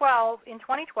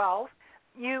 2012,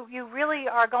 you really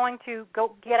are going to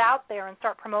go get out there and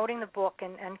start promoting the book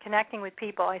and connecting with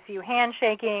people. I see you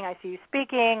handshaking, I see you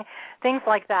speaking, things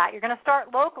like that. You're going to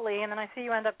start locally, and then I see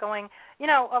you end up going,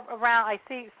 around. I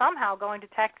see somehow going to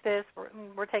Texas.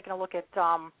 We're taking a look at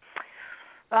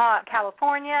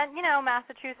California,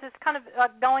 Massachusetts, kind of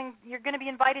going. You're going to be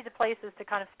invited to places to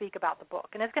kind of speak about the book,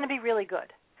 and it's going to be really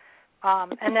good.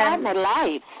 It's about my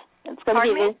life. It's going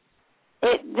to be.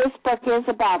 This book is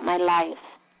about my life.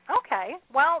 Okay.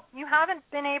 Well, you haven't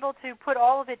been able to put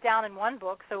all of it down in one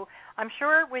book, so I'm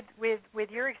sure with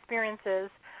your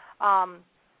experiences,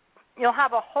 you'll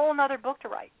have a whole other book to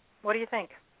write. What do you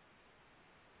think?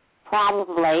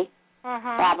 Probably.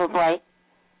 Probably.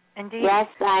 Indeed. Yes,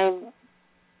 I've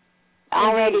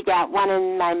already got one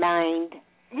in my mind.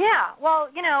 Yeah. Well,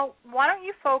 why don't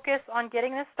you focus on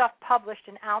getting this stuff published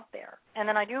and out there? And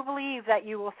then I do believe that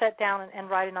you will sit down and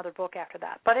write another book after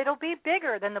that. But it'll be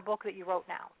bigger than the book that you wrote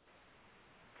now.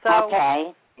 So,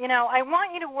 okay. I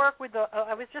want you to work with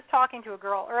I was just talking to a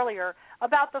girl earlier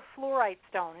about the fluorite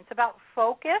stone. It's about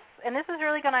focus, and this is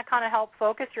really going to kind of help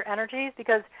focus your energies,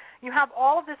 because you have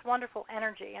all of this wonderful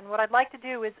energy. And what I'd like to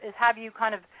do is have you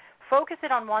kind of focus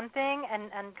it on one thing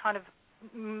and kind of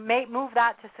move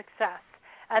that to success,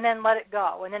 and then let it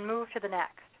go, and then move to the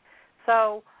next.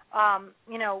 So,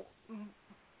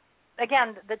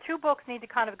 again, the two books need to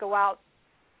kind of go out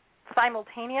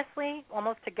simultaneously,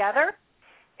 almost together,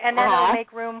 and then it'll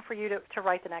make room for you to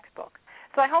write the next book.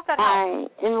 So I hope that helps.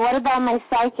 And what about my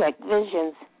psychic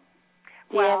visions?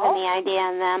 Do you have any idea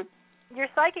on them? Your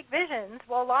psychic visions,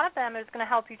 well, a lot of them is going to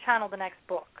help you channel the next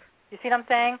book. You see what I'm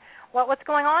saying? What's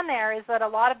going on there is that a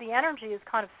lot of the energy is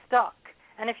kind of stuck.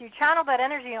 And if you channel that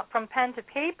energy from pen to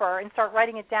paper and start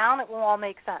writing it down, it will all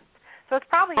make sense. So it's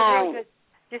probably a very good.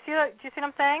 Do you see what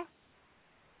I'm saying?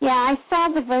 Yeah, I saw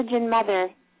the Virgin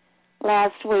Mother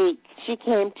last week. She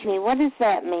came to me. What does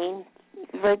that mean?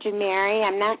 Virgin Mary?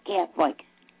 I'm not Catholic.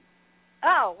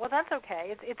 Oh, well, that's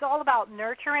okay. It's all about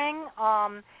nurturing.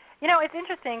 It's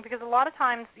interesting because a lot of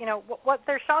times, what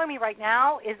they're showing me right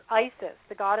now is Isis,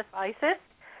 the goddess Isis,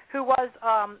 who was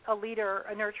a leader,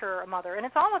 a nurturer, a mother. And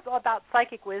it's all about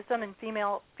psychic wisdom and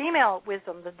female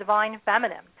wisdom, the divine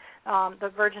feminine.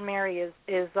 The Virgin Mary is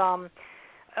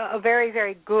a very,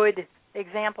 very good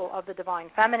example of the divine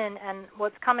feminine, and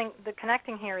the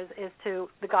connecting here is to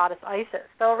the goddess Isis.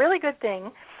 So a really good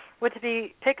thing would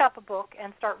be pick up a book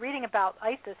and start reading about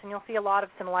Isis, and you'll see a lot of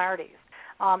similarities.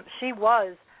 She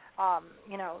was,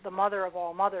 the mother of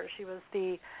all mothers. She was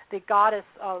the goddess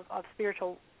of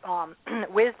spiritual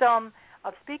wisdom,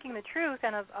 of speaking the truth,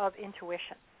 and of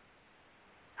intuition.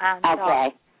 And, okay.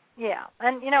 Yeah,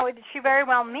 and she very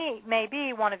well may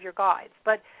be one of your guides,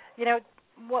 but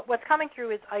what's coming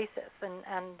through is Isis,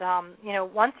 and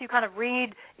once you kind of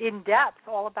read in depth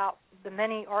all about the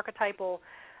many archetypal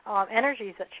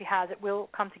energies that she has, it will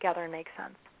come together and make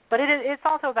sense. But it's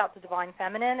also about the divine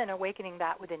feminine and awakening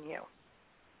that within you.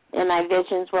 And my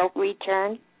visions will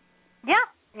return? Yeah,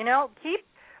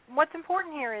 what's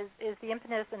important here is the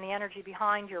impetus and the energy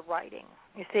behind your writing,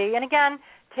 you see. And again,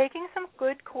 taking some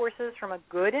good courses from a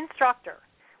good instructor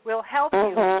will help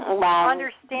you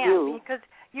understand, because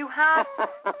you have,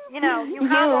 you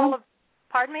have all of,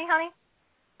 pardon me, honey?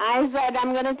 I said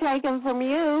I'm going to take them from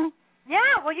you.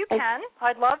 Yeah, well, you can.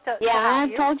 I'd love to. Yeah, I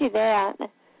told you that.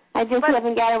 I just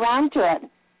haven't got around to it.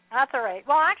 That's all right.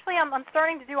 Well, actually, I'm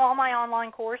starting to do all my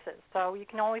online courses, so you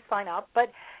can always sign up.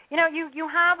 But, you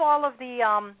have all of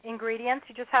the ingredients.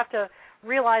 You just have to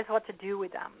realize what to do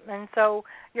with them. And so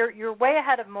you're way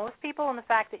ahead of most people in the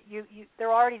fact that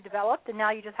they're already developed, and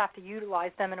now you just have to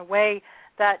utilize them in a way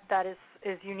that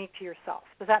is unique to yourself.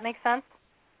 Does that make sense?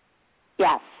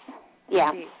 Yes.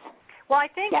 Yes. Indeed. Well, I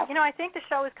think I think the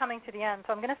show is coming to the end,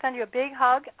 so I'm going to send you a big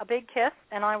hug, a big kiss,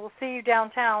 and I will see you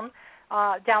downtown,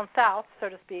 down south, so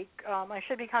to speak. I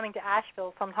should be coming to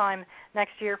Asheville sometime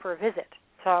next year for a visit.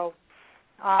 So.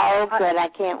 Good. I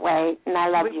can't wait, and I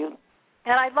love you.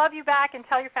 And I love you back, and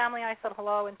tell your family I said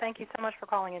hello, and thank you so much for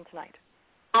calling in tonight.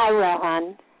 I will,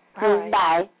 hon. Right.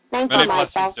 Bye. Thank you, Many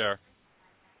Michael. blessings there.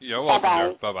 You're welcome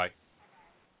there. Bye-bye.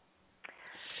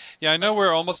 Yeah, I know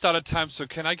we're almost out of time, so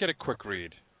can I get a quick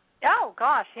read? Oh,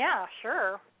 gosh, yeah,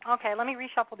 sure. Okay, let me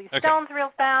reshuffle these stones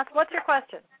real fast. What's your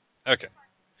question? Okay.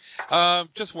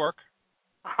 Just work.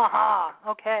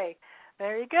 Okay.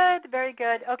 Very good, very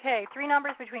good. Okay, 3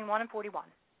 numbers between 1 and 41.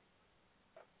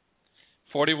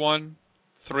 41,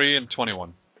 3, and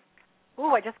 21.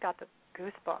 Ooh, I just got the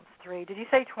goosebumps. 3. Did you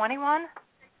say 21?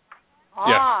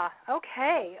 Yes.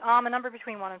 Okay. A number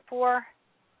between 1 and 4.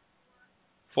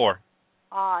 4.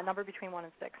 A number between 1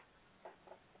 and 6.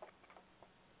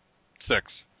 6.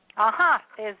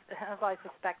 As I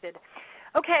suspected.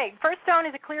 Okay, first stone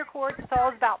is a clear quartz. It's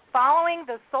all about following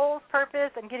the soul's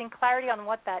purpose and getting clarity on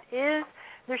what that is.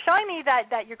 They're showing me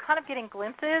that you're kind of getting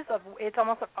glimpses of it's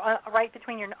almost right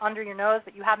between under your nose,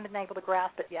 but you haven't been able to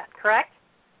grasp it yet, correct?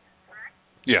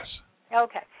 Yes.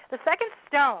 Okay. The second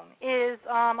stone is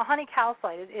a honey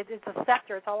calcite. It's a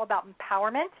scepter. It's all about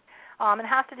empowerment. It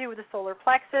has to do with the solar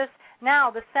plexus.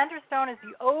 Now, the center stone is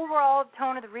the overall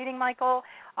tone of the reading, Michael.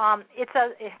 It's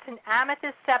an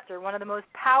amethyst scepter, one of the most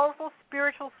powerful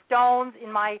spiritual stones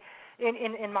in my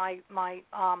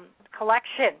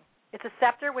collection. It's a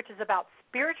scepter which is about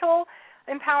spiritual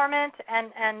empowerment,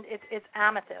 and it's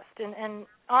amethyst. And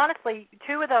honestly,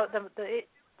 two of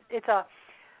it's a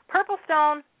purple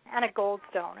stone and a gold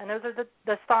stone, and those are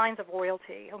the signs of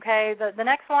royalty, okay? The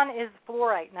next one is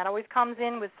fluorite, and that always comes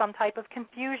in with some type of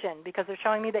confusion because they're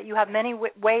showing me that you have many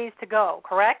ways to go,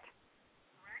 correct?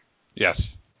 Yes.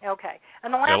 Okay.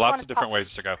 And the last one lots of different ways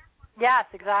to go. Yes,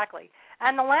 exactly.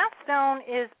 And the last stone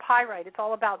is pyrite. It's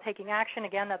all about taking action.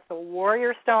 Again, that's the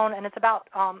warrior stone, and it's about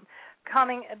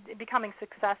becoming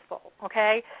successful,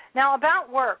 okay? Now,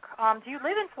 about work, do you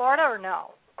live in Florida or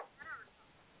no?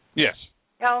 Yes.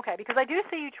 Oh, okay, because I do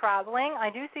see you traveling.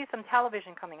 I do see some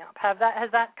television coming up. Has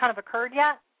that kind of occurred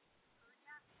yet?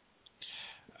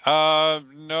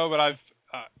 No, but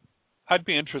I'd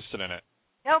be interested in it.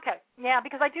 Okay, yeah,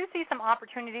 because I do see some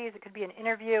opportunities. It could be an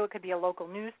interview. It could be a local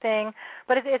news thing,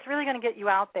 but it's really going to get you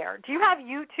out there. Do you have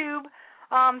YouTube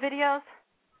videos?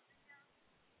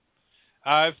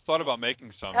 I've thought about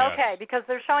making some. Okay, yes. Because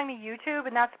they're showing me YouTube,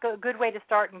 and that's a good way to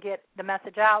start and get the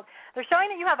message out. They're showing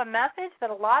that you have a message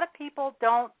that a lot of people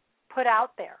don't put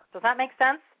out there. Does that make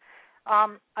sense?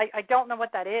 I don't know what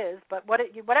that is, but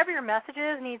whatever your message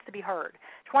is needs to be heard.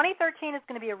 2013 is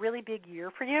going to be a really big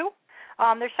year for you.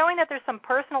 They're showing that there's some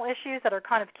personal issues that are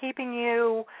kind of keeping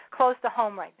you close to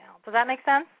home right now. Does that make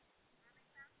sense?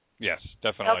 Yes,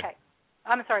 definitely. Okay.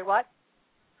 I'm sorry, what?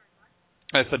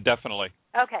 I said definitely.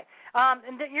 Okay.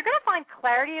 And you're going to find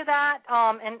clarity of that,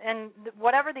 and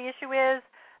whatever the issue is,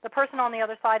 the person on the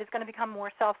other side is going to become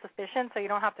more self-sufficient, so you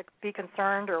don't have to be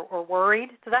concerned or worried.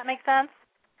 Does that make sense?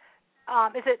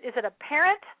 Is it a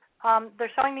parent?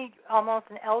 They're showing me almost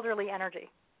an elderly energy.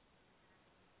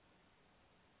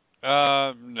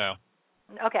 No.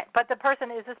 Okay, but does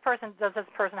this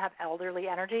person have elderly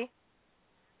energy?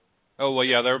 Oh, well,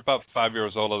 yeah, they're about 5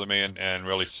 years older than me and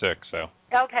really sick, so.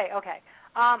 Okay.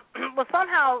 Well,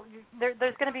 somehow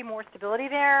there's going to be more stability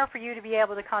there for you to be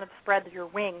able to kind of spread your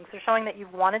wings. They're showing that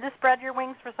you've wanted to spread your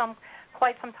wings for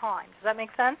quite some time. Does that make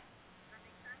sense?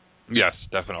 Yes,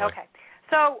 definitely. Okay.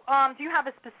 So do you have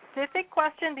a specific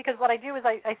question? Because what I do is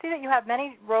I see that you have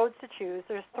many roads to choose.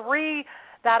 There's 3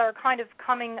 that are kind of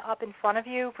coming up in front of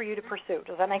you for you to pursue.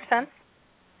 Does that make sense?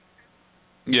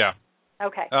 Yeah.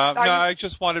 Okay. I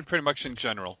just wanted pretty much in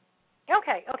general.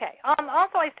 Okay.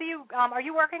 Also, I see you. Are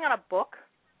you working on a book?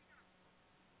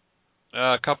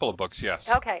 A couple of books, yes.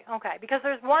 Okay. Because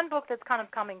there's one book that's kind of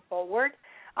coming forward.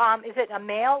 Is it a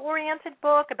male-oriented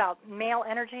book about male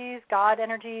energies, God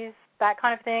energies, that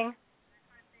kind of thing?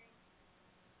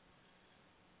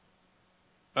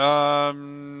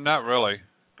 Not really.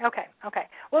 Okay.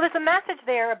 Well, there's a message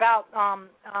there about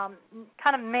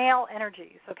kind of male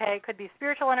energies, okay? It could be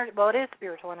spiritual energy. Well, it is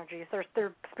spiritual energies.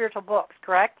 They're spiritual books,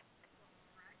 correct?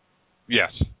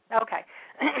 Yes. Okay.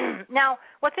 Now,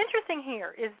 what's interesting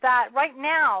here is that right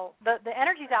now the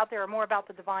energies out there are more about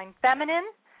the divine feminine,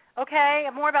 okay?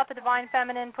 More about the divine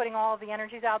feminine, putting all of the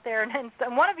energies out there. And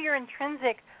one of your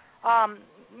intrinsic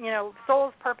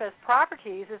soul's purpose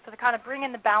properties is to kind of bring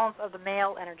in the balance of the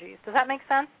male energies. Does that make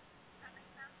sense?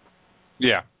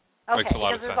 Yeah. Okay, makes a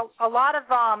lot because of there's sense. a lot of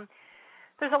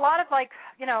there's a lot of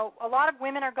a lot of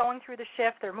women are going through the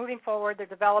shift. They're moving forward. They're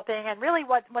developing, and really,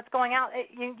 what's going out?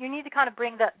 You need to kind of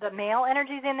bring the male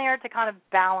energies in there to kind of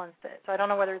balance it. So I don't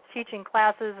know whether it's teaching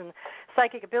classes and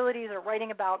psychic abilities or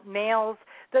writing about males.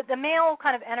 The male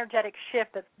kind of energetic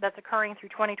shift that's occurring through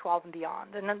 2012 and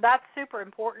beyond, and that's super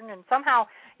important. And somehow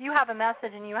you have a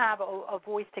message and you have a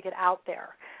voice to get out there.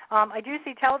 I do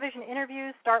see television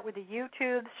interviews. Start with the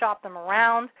YouTubes. Shop them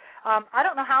around. I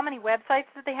don't know how many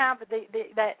websites that they have, but they're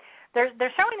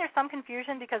showing there's some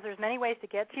confusion because there's many ways to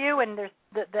get to you, and there's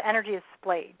the energy is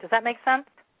splayed. Does that make sense?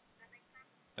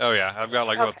 Oh yeah, I've got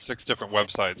about 6 different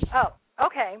websites. Oh,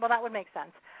 okay. Well, that would make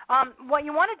sense. What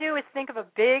you want to do is think of a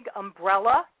big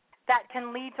umbrella that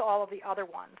can lead to all of the other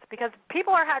ones, because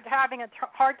people are having a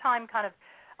hard time kind of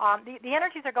the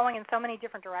energies are going in so many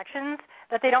different directions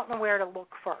that they don't know where to look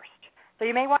first. So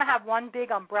you may want to have one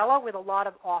big umbrella with a lot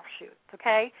of offshoots,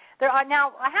 okay?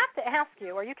 Now, I have to ask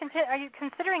you, are you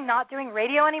considering not doing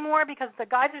radio anymore? Because the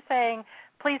guys are saying,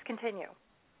 please continue.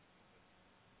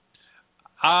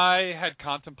 I had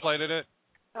contemplated it.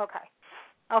 Okay.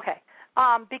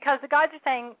 Because the guys are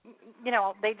saying,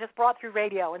 they just brought through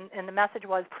radio, and the message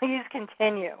was, please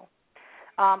continue.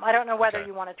 I don't know whether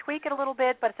you want to tweak it a little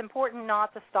bit, but it's important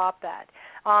not to stop that.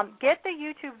 Get the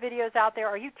YouTube videos out there.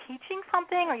 Are you teaching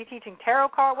something? Are you teaching tarot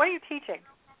card? What are you teaching?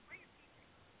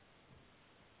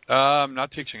 I'm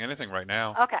not teaching anything right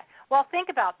now. Okay. Well, think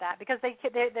about that, because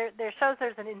there shows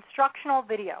there's an instructional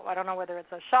video. I don't know whether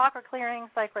it's a chakra clearing,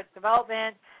 sacred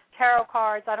development, tarot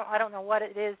cards. I don't know what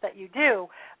it is that you do,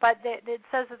 but it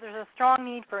says that there's a strong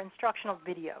need for instructional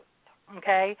videos.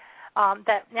 Okay.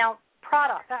 Now.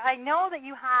 Product. I know that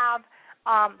you have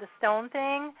the stone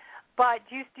thing, but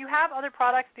do you have other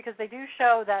products? Because they do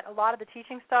show that a lot of the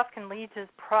teaching stuff can lead to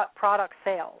product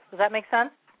sales. Does that make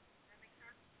sense?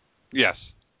 Yes.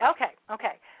 Okay.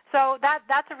 So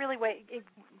that's a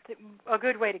a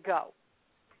good way to go.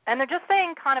 And they're just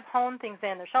saying kind of hone things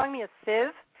in. They're showing me a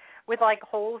sieve with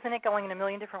holes in it going in a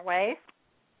million different ways,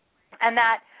 and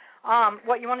that.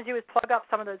 What you want to do is plug up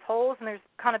some of those holes, and there's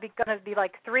kind of going to be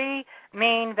 3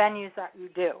 main venues that you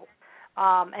do.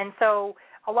 And so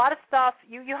a lot of stuff,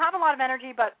 you have a lot of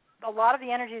energy, but a lot of the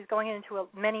energy is going into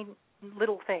many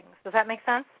little things. Does that make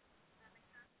sense?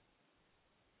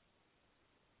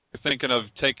 You're thinking of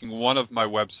taking one of my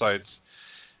websites,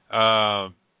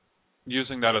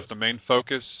 using that as the main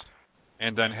focus,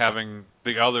 and then having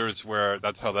the others where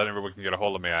that's how everyone can get a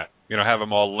hold of me at. Have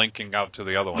them all linking out to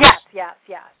the other ones. Yes.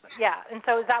 Yeah. And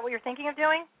so is that what you're thinking of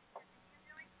doing?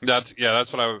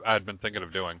 That's what I had been thinking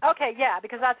of doing. Okay, yeah,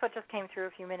 because that's what just came through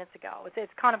a few minutes ago.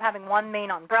 It's kind of having one main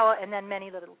umbrella and then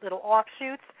many little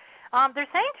offshoots. They're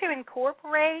saying to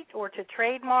incorporate or to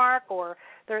trademark, or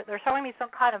they're showing me some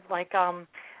kind of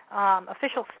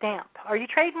official stamp. Are you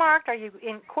trademarked? Are you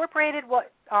incorporated?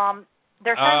 What?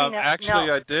 They're saying actually,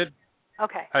 no. I did.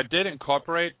 Okay. I did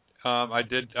incorporate. I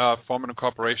did form an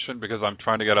incorporation because I'm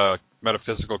trying to get a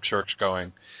metaphysical church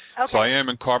going. Okay. So I am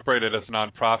incorporated as a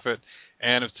nonprofit.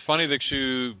 And it's funny that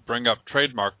you bring up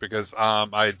trademark, because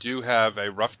I do have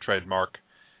a rough trademark,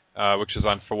 which is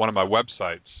for one of my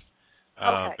websites.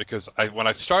 Okay. Because when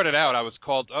I started out, I was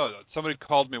called, somebody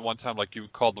called me one time like you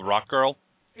called the rock girl.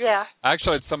 Yeah.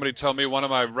 Actually, I had somebody tell me, one of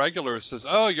my regulars says,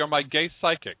 you're my gay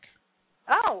psychic.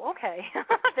 Oh, okay.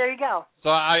 There you go. So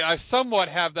I somewhat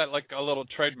have that a little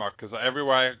trademark, because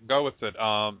everywhere I go with it,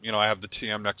 I have the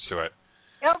TM next to it.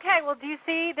 Okay. Well, do you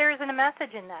see there's a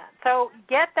message in that? So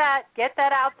get that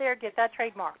out there, get that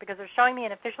trademark, because they're showing me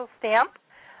an official stamp.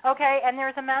 Okay, and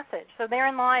there's a message. So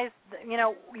therein lies,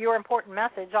 your important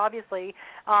message. Obviously,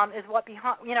 is what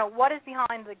is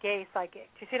behind the gay psychic.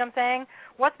 Do you see what I'm saying?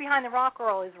 What's behind the rock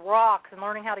girl is rocks and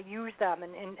learning how to use them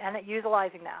and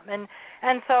utilizing them.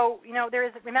 And so there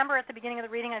is. Remember at the beginning of the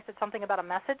reading, I said something about a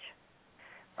message.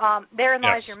 Therein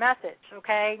lies your message.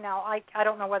 Okay. Now I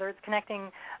don't know whether it's connecting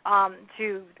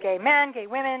to gay men, gay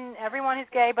women, everyone who's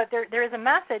gay, but there is a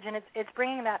message, and it's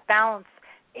bringing that balance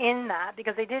in that,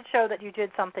 because they did show that you did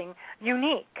something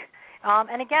unique.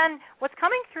 And again, what's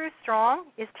coming through strong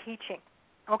is teaching,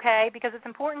 okay, because it's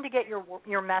important to get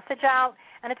your message out,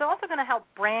 and it's also going to help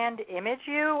brand image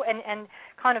you and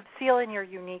kind of seal in your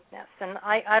uniqueness. And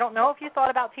I don't know if you thought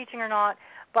about teaching or not,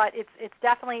 but it's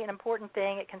definitely an important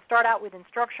thing. It can start out with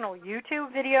instructional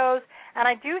YouTube videos, and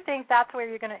I do think that's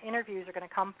where interviews are going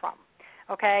to come from,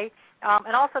 okay?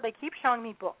 And also they keep showing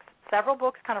me books. Several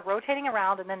books kind of rotating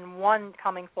around and then one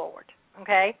coming forward,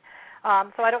 okay?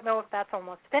 So I don't know if that's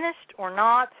almost finished or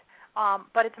not,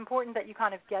 but it's important that you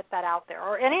kind of get that out there.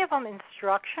 Are any of them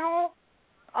instructional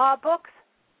books?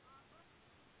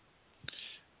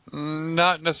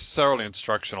 Not necessarily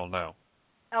instructional, no.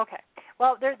 Okay.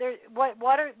 Well,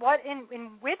 in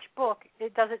which book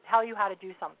does it tell you how to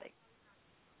do something?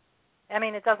 I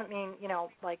mean, it doesn't mean,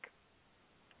 like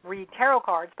read tarot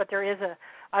cards, but there is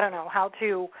how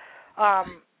to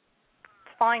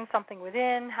find something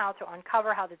within, how to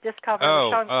uncover, how to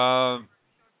discover.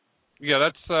 Yeah,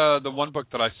 that's the one book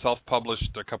that I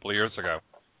self-published a couple of years ago.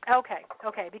 Okay,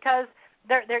 because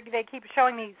they keep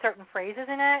showing me certain phrases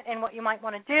in it, and what you might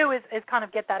want to do is kind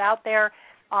of get that out there.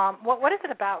 What is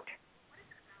it about?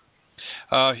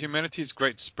 Humanity's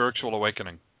Great Spiritual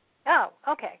Awakening. Oh,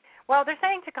 okay. Well, they're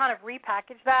saying to kind of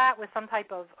repackage that with some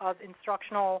type of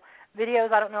instructional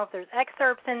videos. I don't know if there's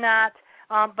excerpts in that,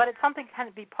 but it's something to kind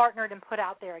of be partnered and put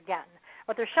out there again.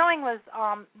 What they're showing was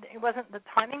the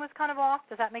timing was kind of off.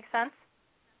 Does that make sense?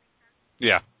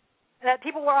 Yeah. That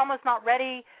people were almost not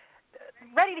ready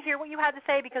to hear what you had to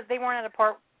say because they weren't at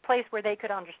a place where they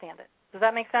could understand it. Does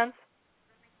that make sense?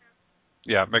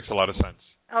 Yeah, it makes a lot of sense.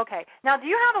 Okay. Now, do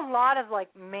you have a lot of, like,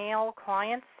 male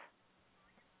clients?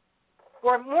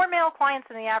 Or more male clients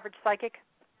than the average psychic?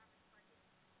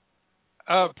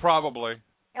 Probably.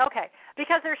 Okay.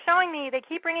 Because they're showing me, they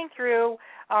keep bringing through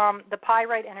the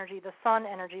pyrite energy, the sun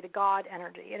energy, the God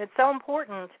energy. And it's so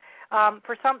important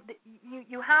for some,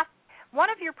 you have, one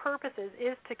of your purposes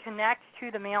is to connect to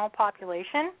the male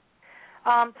population,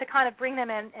 to kind of bring them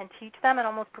in and teach them and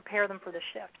almost prepare them for the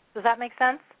shift. Does that make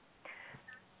sense?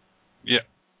 Yeah.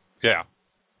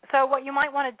 So what you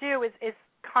might want to do is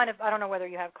kind of, I don't know whether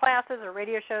you have classes or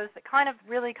radio shows that kind of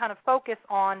really kind of focus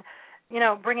on,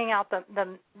 bringing out the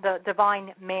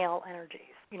divine male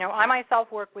energies. I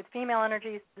myself work with female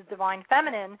energies, the divine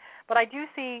feminine, but I do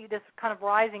see this kind of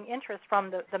rising interest from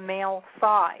the male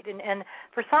side. And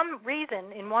for some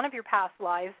reason, in one of your past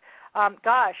lives,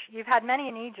 you've had many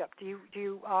in Egypt. Do you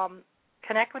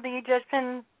connect with the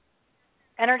Egyptian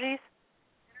energies?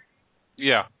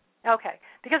 Yeah. Okay,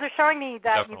 because they're showing me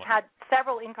that Definitely. You've had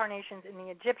several incarnations in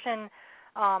the Egyptian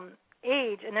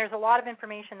age, and there's a lot of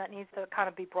information that needs to kind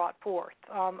of be brought forth.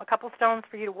 A couple stones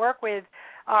for you to work with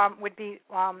would be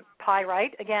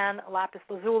pyrite, again, lapis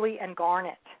lazuli, and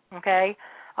garnet, okay?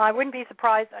 I wouldn't be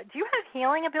surprised. Do you have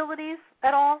healing abilities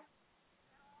at all?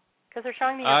 Because they're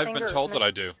showing me your fingers. I've been told that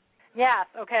I do. Yes,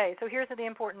 okay, so here's the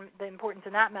importance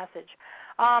in that message.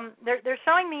 They're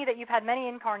showing me that you've had many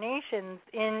incarnations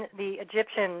in the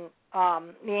Egyptian,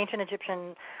 the ancient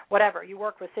Egyptian, whatever. You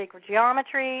work with sacred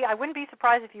geometry. I wouldn't be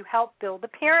surprised if you helped build the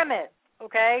pyramid,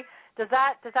 okay? Does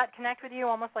that connect with you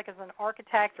almost like as an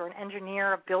architect or an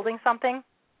engineer of building something?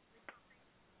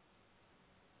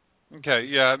 Okay,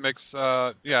 yeah, it makes,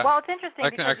 yeah. Well, it's interesting. I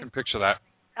can picture that.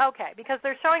 Okay, because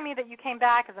they're showing me that you came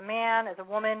back as a man, as a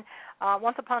woman.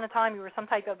 Once upon a time, you were some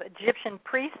type of Egyptian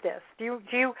priestess. It's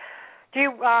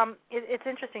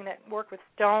interesting that work with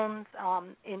stones,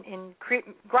 in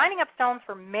grinding up stones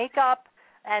for makeup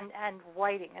and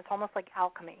writing. It's almost like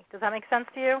alchemy. Does that make sense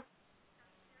to you?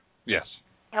 Yes.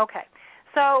 Okay.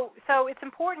 So it's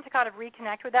important to kind of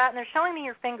reconnect with that, and they're showing me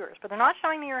your fingers, but they're not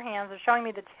showing me your hands. They're showing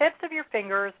me the tips of your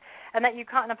fingers, and that you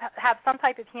kind of have some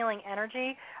type of healing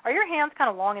energy. Are your hands kind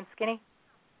of long and skinny?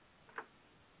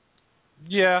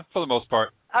 Yeah, for the most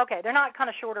part. Okay, they're not kind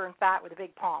of shorter and fat with a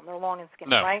big palm. They're long and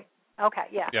skinny, no. Right? Okay,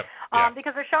 yeah. Yep.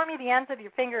 Because they're showing me the ends of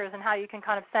your fingers and how you can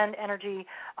kind of send energy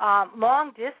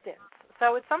long distance.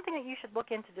 So it's something that you should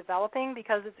look into developing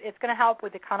because it's going to help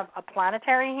with the kind of a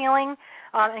planetary healing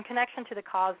and connection to the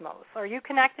cosmos. Are you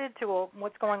connected to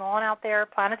what's going on out there,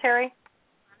 planetary?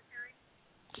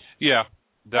 Yeah,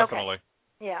 definitely. Okay.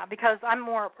 Yeah, because I'm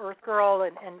more Earth girl,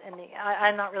 and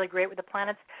I'm not really great with the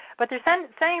planets. But they're saying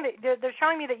that they're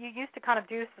showing me that you used to kind of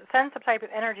send some type of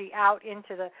energy out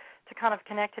into to kind of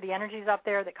connect to the energies up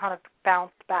there that kind of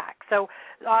bounced back. So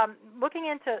looking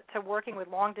into working with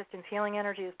long-distance healing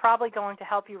energy is probably going to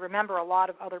help you remember a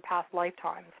lot of other past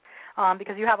lifetimes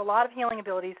because you have a lot of healing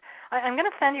abilities. I'm going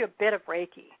to send you a bit of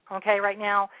Reiki, okay, right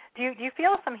now. Do you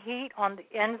feel some heat on the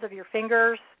ends of your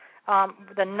fingers?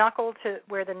 The knuckle to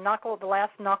where the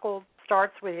last knuckle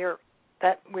starts with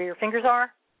where your fingers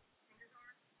are?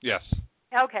 Yes.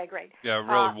 Okay, great. Yeah,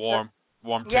 really warm,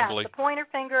 tingly. Yes, the pointer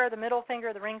finger, the middle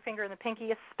finger, the ring finger, and the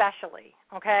pinky especially,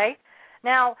 okay?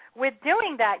 Now, with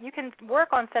doing that, you can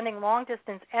work on sending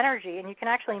long-distance energy, and you can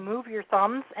actually move your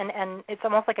thumbs, and it's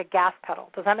almost like a gas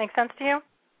pedal. Does that make sense to you?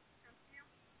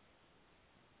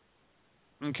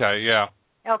 Okay, yeah.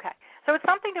 Okay. So it's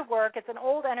something to work. It's an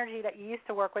old energy that you used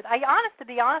to work with. To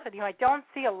be honest with you, I don't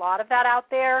see a lot of that out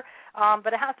there,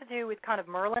 but it has to do with kind of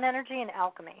Merlin energy and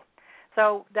alchemy.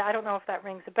 So I don't know if that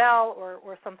rings a bell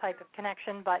or some type of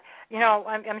connection, but,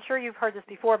 I'm sure you've heard this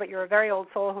before, but you're a very old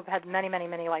soul who've had many, many,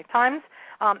 many lifetimes,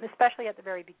 especially at the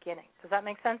very beginning. Does that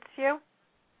make sense to you?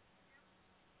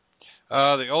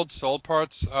 The old soul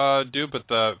parts do, but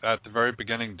at the very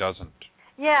beginning doesn't.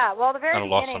 Yeah, well, the very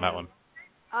beginning. Kind of lost on that one.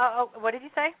 What did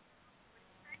you say?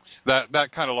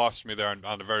 That kind of lost me there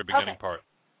on the very beginning part.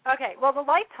 Okay, well, the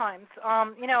lifetimes,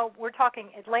 we're talking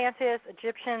Atlantis,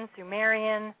 Egyptian,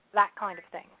 Sumerian, that kind of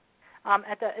thing.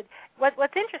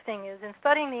 What's interesting is in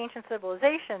studying the ancient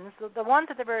civilizations, the ones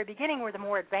at the very beginning were the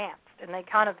more advanced, and they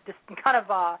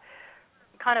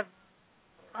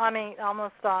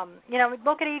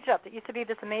look at Egypt. It used to be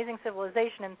this amazing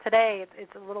civilization, and today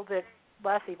it's a little bit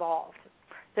less evolved,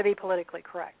 to be politically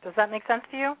correct. Does that make sense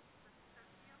to you?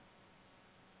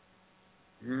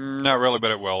 Not really,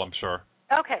 but it will, I'm sure.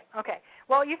 Okay.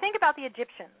 Well, you think about the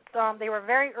Egyptians. They were a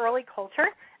very early culture.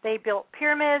 They built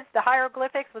pyramids. The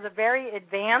hieroglyphics was a very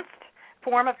advanced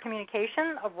form of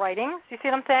communication, of writing. You see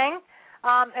what I'm saying?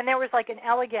 And there was like an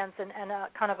elegance and a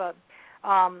kind of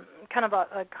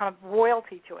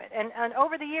royalty to it. And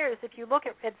over the years, if you look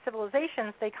at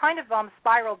civilizations, they kind of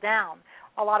spiraled down.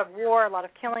 A lot of war, a lot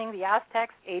of killing. The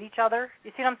Aztecs ate each other.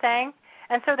 You see what I'm saying?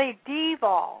 And so they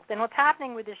devolved. And what's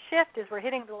happening with this shift is we're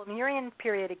hitting the Lemurian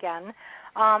period again,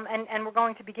 and we're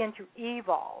going to begin to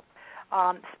evolve,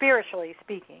 spiritually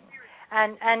speaking.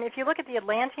 And if you look at the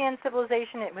Atlantean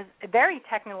civilization, it was very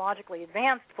technologically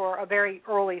advanced for a very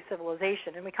early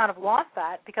civilization, and we kind of lost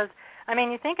that because,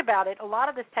 you think about it, a lot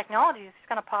of this technology has just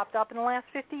kind of popped up in the last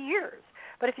 50 years.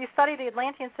 But if you study the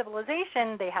Atlantean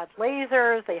civilization, they had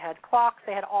lasers, they had clocks,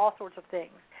 they had all sorts of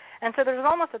things. And so there's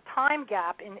almost a time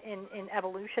gap in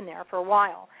evolution there for a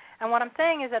while. And what I'm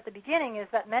saying is at the beginning is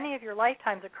that many of your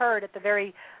lifetimes occurred at the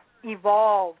very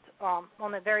evolved,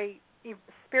 on the very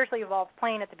spiritually evolved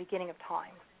plane at the beginning of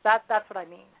time. That's what I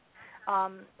mean.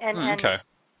 Okay.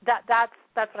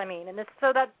 That's what I mean. And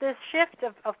so that this shift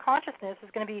of consciousness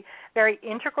is going to be very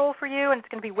integral for you, and it's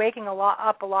going to be waking a lot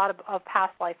of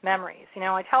past life memories.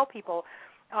 I tell people,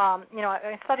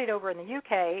 I studied over in the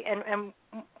UK, and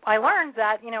I learned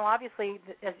that, obviously,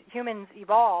 as humans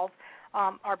evolve,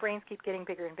 our brains keep getting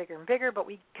bigger and bigger and bigger, but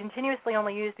we continuously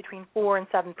only use between 4 and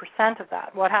 7% of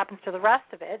that. What happens to the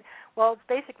rest of it? Well, it's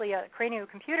basically a cranial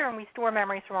computer, and we store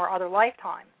memories from our other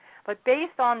lifetime. But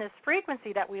based on this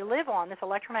frequency that we live on, this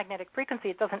electromagnetic frequency,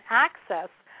 it doesn't access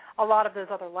a lot of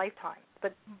those other lifetimes.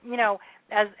 But,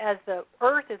 as the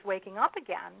Earth is waking up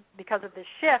again, because of this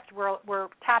shift, we're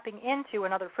tapping into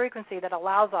another frequency that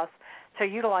allows us to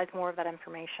utilize more of that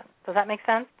information. Does that make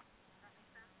sense?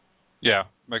 Yeah,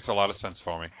 makes a lot of sense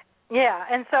for me. Yeah,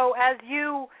 and so as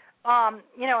you,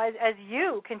 as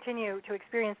you continue to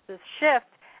experience this shift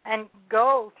and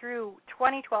go through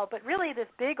 2012, but really this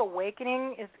big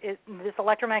awakening is this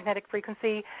electromagnetic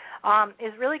frequency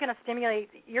is really going to stimulate.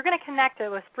 You're going to connect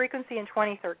to a frequency in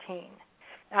 2013.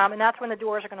 And that's when the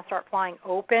doors are going to start flying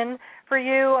open for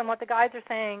you. And what the guides are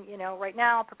saying, right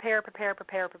now, prepare.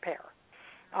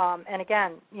 And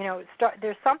again,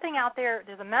 there's something out there.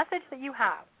 There's a message that you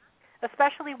have,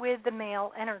 especially with the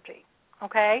male energy.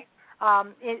 Okay,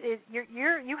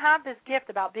 you have this gift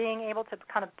about being able to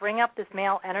kind of bring up this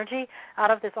male energy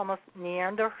out of this almost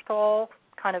Neanderthal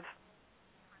kind of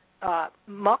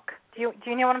muck. Do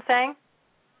you know what I'm saying?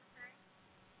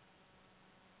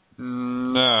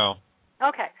 No.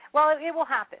 Okay. Well, it will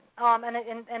happen.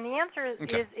 And the answer is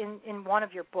in one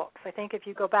of your books. I think if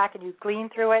you go back and you glean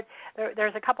through it,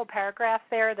 there's a couple paragraphs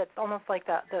there that's almost like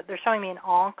they're showing me an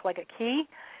ankh, like a key,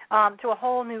 to a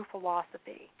whole new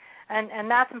philosophy. And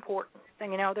that's important.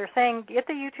 And, they're saying get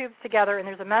the YouTubes together, and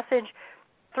there's a message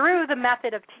through the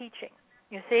method of teaching,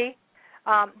 you see,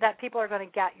 that people are going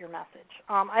to get your message.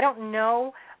 I don't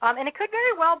know. And it could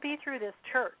very well be through this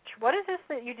church. What is this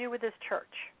that you do with this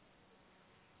church?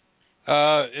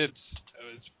 It's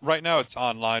right now it's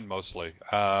online mostly,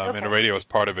 and the radio is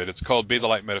part of it. It's called Be the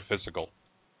Light Metaphysical.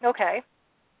 Okay.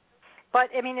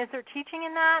 But, is there teaching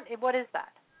in that? What is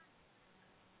that?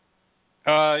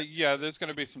 Yeah, there's going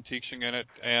to be some teaching in it,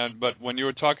 but when you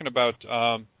were talking about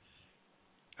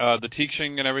the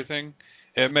teaching and everything,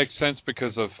 it makes sense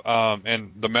because of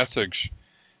and the message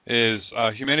is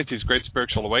Humanity's Great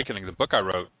Spiritual Awakening. The book I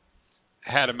wrote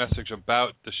had a message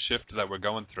about the shift that we're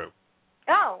going through.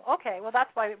 Oh, okay. Well,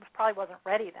 that's why it probably wasn't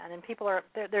ready then. And people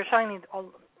they're showing me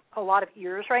a lot of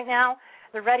ears right now.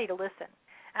 They're ready to listen.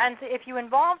 And so if you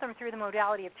involve them through the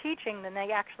modality of teaching, then they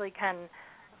actually can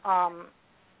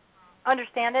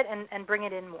understand it and bring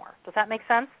it in more. Does that make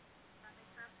sense?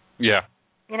 Yeah.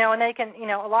 And they can,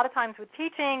 a lot of times with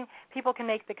teaching, people can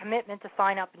make the commitment to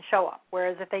sign up and show up,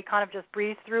 whereas if they kind of just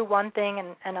breeze through one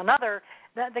thing and another,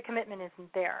 the commitment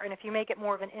isn't there. And if you make it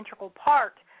more of an integral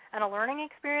part and a learning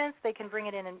experience, they can bring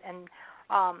it in and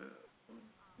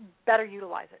better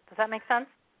utilize it. Does that make sense?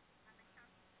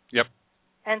 Yep.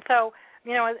 And so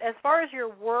as far as your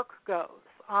work goes,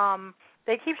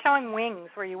 they keep showing wings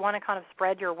where you want to kind of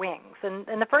spread your wings. And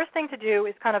the first thing to do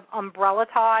is kind of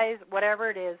umbrellatize whatever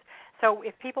it is. So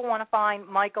if people want to find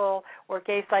Michael or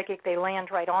Gay Psychic, they land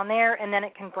right on there, and then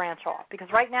it can branch off. Because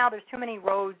right now there's too many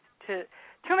roads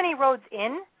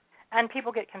in, and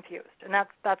people get confused. And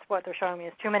that's what they're showing me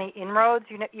is too many inroads.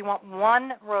 You want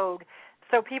one road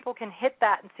so people can hit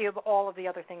that and see all of the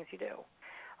other things you do.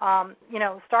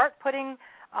 Start putting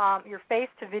your face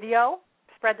to video,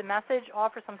 spread the message,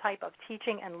 offer some type of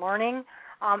teaching and learning.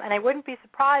 And I wouldn't be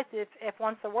surprised if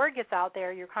once the word gets out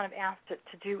there, you're kind of asked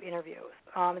to do interviews.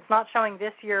 It's not showing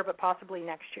this year, but possibly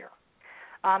next year.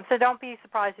 So don't be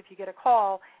surprised if you get a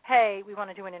call, hey, we want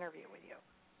to do an interview with you.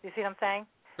 You see what I'm saying?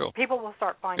 Cool. People will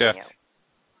start finding you.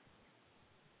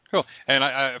 Cool. And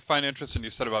I find interesting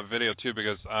you said about video, too,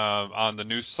 because on the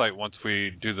news site, once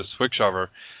we do the switchover,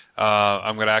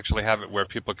 I'm going to actually have it where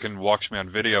people can watch me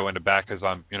on video in the back as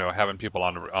I'm, having people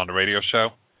on the radio show.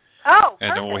 Oh,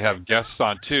 and then when we have guests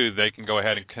on, too, they can go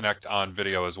ahead and connect on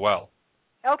video as well.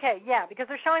 Okay, yeah, because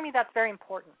they're showing me that's very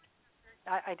important.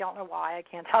 I don't know why. I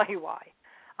can't tell you why.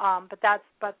 But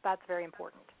that's very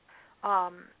important.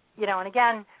 And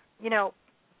again,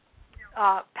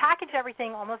 package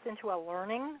everything almost into a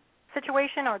learning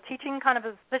situation or teaching kind of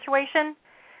a situation,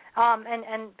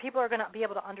 and people are going to be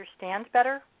able to understand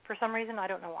better for some reason. I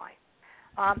don't know why.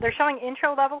 They're showing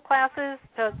intro-level classes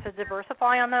to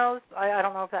diversify on those. I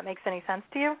don't know if that makes any sense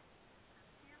to you.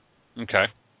 Okay.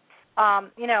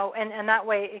 And that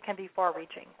way it can be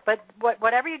far-reaching. But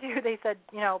whatever you do, they said,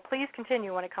 please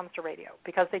continue when it comes to radio,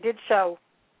 because they did show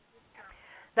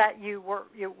that you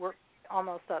were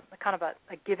almost a kind of a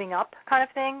giving up kind of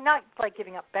thing. Not like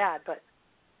giving up bad, but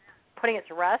putting it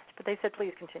to rest. But they said,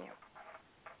 please continue.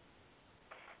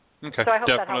 Okay, so I hope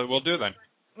definitely that helps. we'll do then.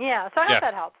 Yeah, so I hope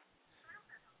that helps.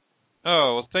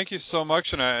 Oh, well, thank you so much.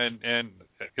 And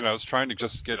I was trying to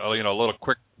just get a little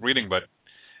quick reading, but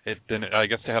it didn't. I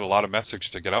guess they had a lot of message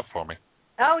to get out for me.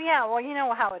 Oh yeah, well you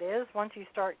know how it is. Once you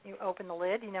open the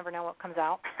lid, you never know what comes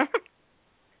out.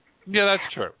 Yeah,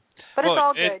 that's true. But it's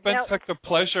all good. It's been such a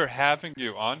pleasure having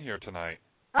you on here tonight.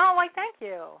 Oh, why? Thank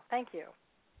you.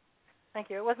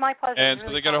 It was my pleasure. And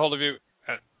really so they get a hold of you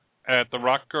at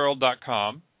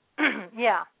therockgirl.com.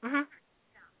 Yeah. Mhm.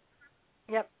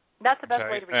 Yep. That's the best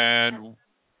way to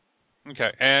reach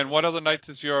it. And what other nights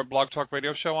is your Blog Talk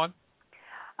Radio show on?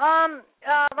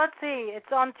 Let's see.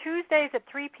 It's on Tuesdays at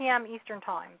 3 p.m. Eastern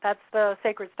Time. That's the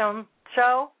Sacred Stone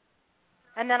show.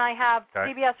 And then I have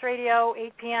CBS Radio,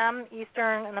 8 p.m.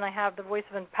 Eastern, and then I have the Voice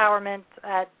of Empowerment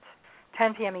at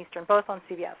 10 p.m. Eastern, both on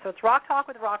CBS. So it's Rock Talk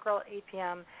with Rock Girl at 8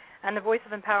 p.m. and the Voice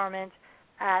of Empowerment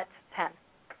at 10.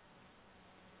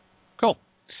 Cool.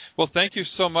 Well, thank you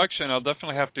so much, and I'll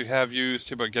definitely have to have you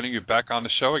see about getting you back on the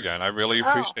show again. I really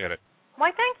appreciate it.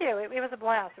 Why, thank you. It was a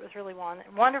blast. It was really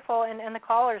wonderful, and the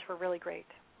callers were really great.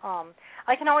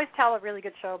 I can always tell a really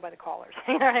good show by the callers.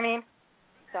 You know what I mean?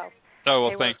 So. Oh,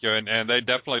 well, thank you, and they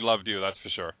definitely loved you, that's for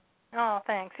sure. Oh,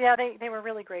 thanks. Yeah, they were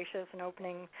really gracious and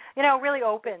opening, really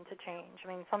open to change. I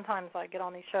mean, sometimes I get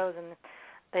on these shows and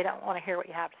they don't want to hear what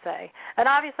you have to say. And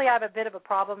obviously I have a bit of a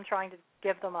problem trying to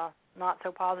give them a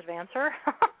not-so-positive answer,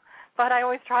 but I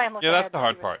always try and look ahead. Yeah, that's the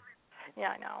hard part. Yeah,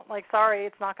 I know. Like, sorry,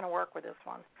 it's not going to work with this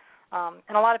one.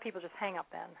 And a lot of people just hang up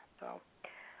then. So,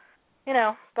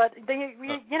 but the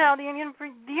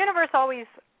universe always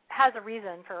has a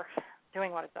reason for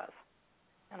doing what it does.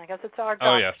 And I guess it's our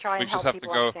job to try and help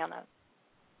people understand that.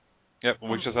 Yep,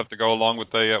 we just have to go along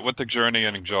with the journey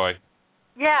and enjoy.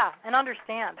 Yeah, and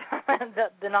understand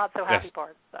the not so happy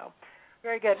part. So,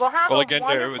 very good. Well, have a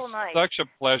wonderful night. It was such a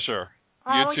pleasure.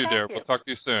 Oh, you too, dear. We'll talk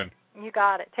to you soon. You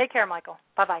got it. Take care, Michael.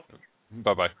 Bye-bye.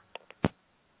 Bye-bye.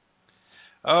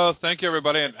 Oh, thank you,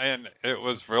 everybody. And it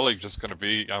was really just going to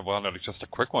be, not just a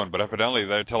quick one, but evidently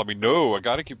they're telling me, no, I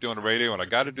got to keep doing the radio and I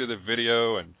got to do the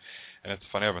video. And it's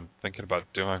funny, I've been thinking about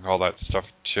doing all that stuff,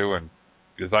 too, and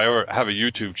because I have a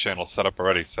YouTube channel set up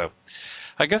already, so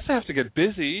I guess I have to get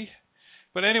busy.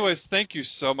 But anyways, thank you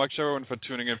so much, everyone, for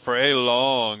tuning in for a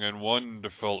long and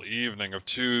wonderful evening of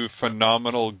two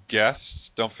phenomenal guests.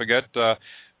 Don't forget,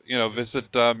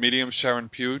 visit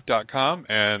mediumsharonpugh.com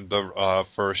and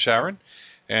for Sharon.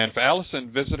 And for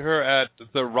Alison, visit her at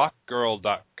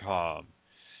therockgirl.com.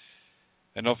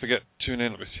 And don't forget, tune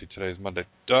in. Let me see, today's Monday.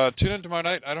 Tune in tomorrow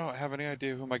night. I don't have any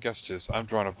idea who my guest is. I'm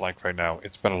drawing a blank right now.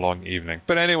 It's been a long evening.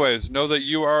 But anyways, know that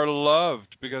you are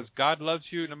loved because God loves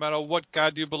you no matter what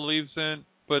God you believe in,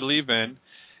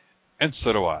 and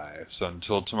so do I. So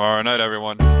until tomorrow night,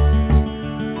 everyone.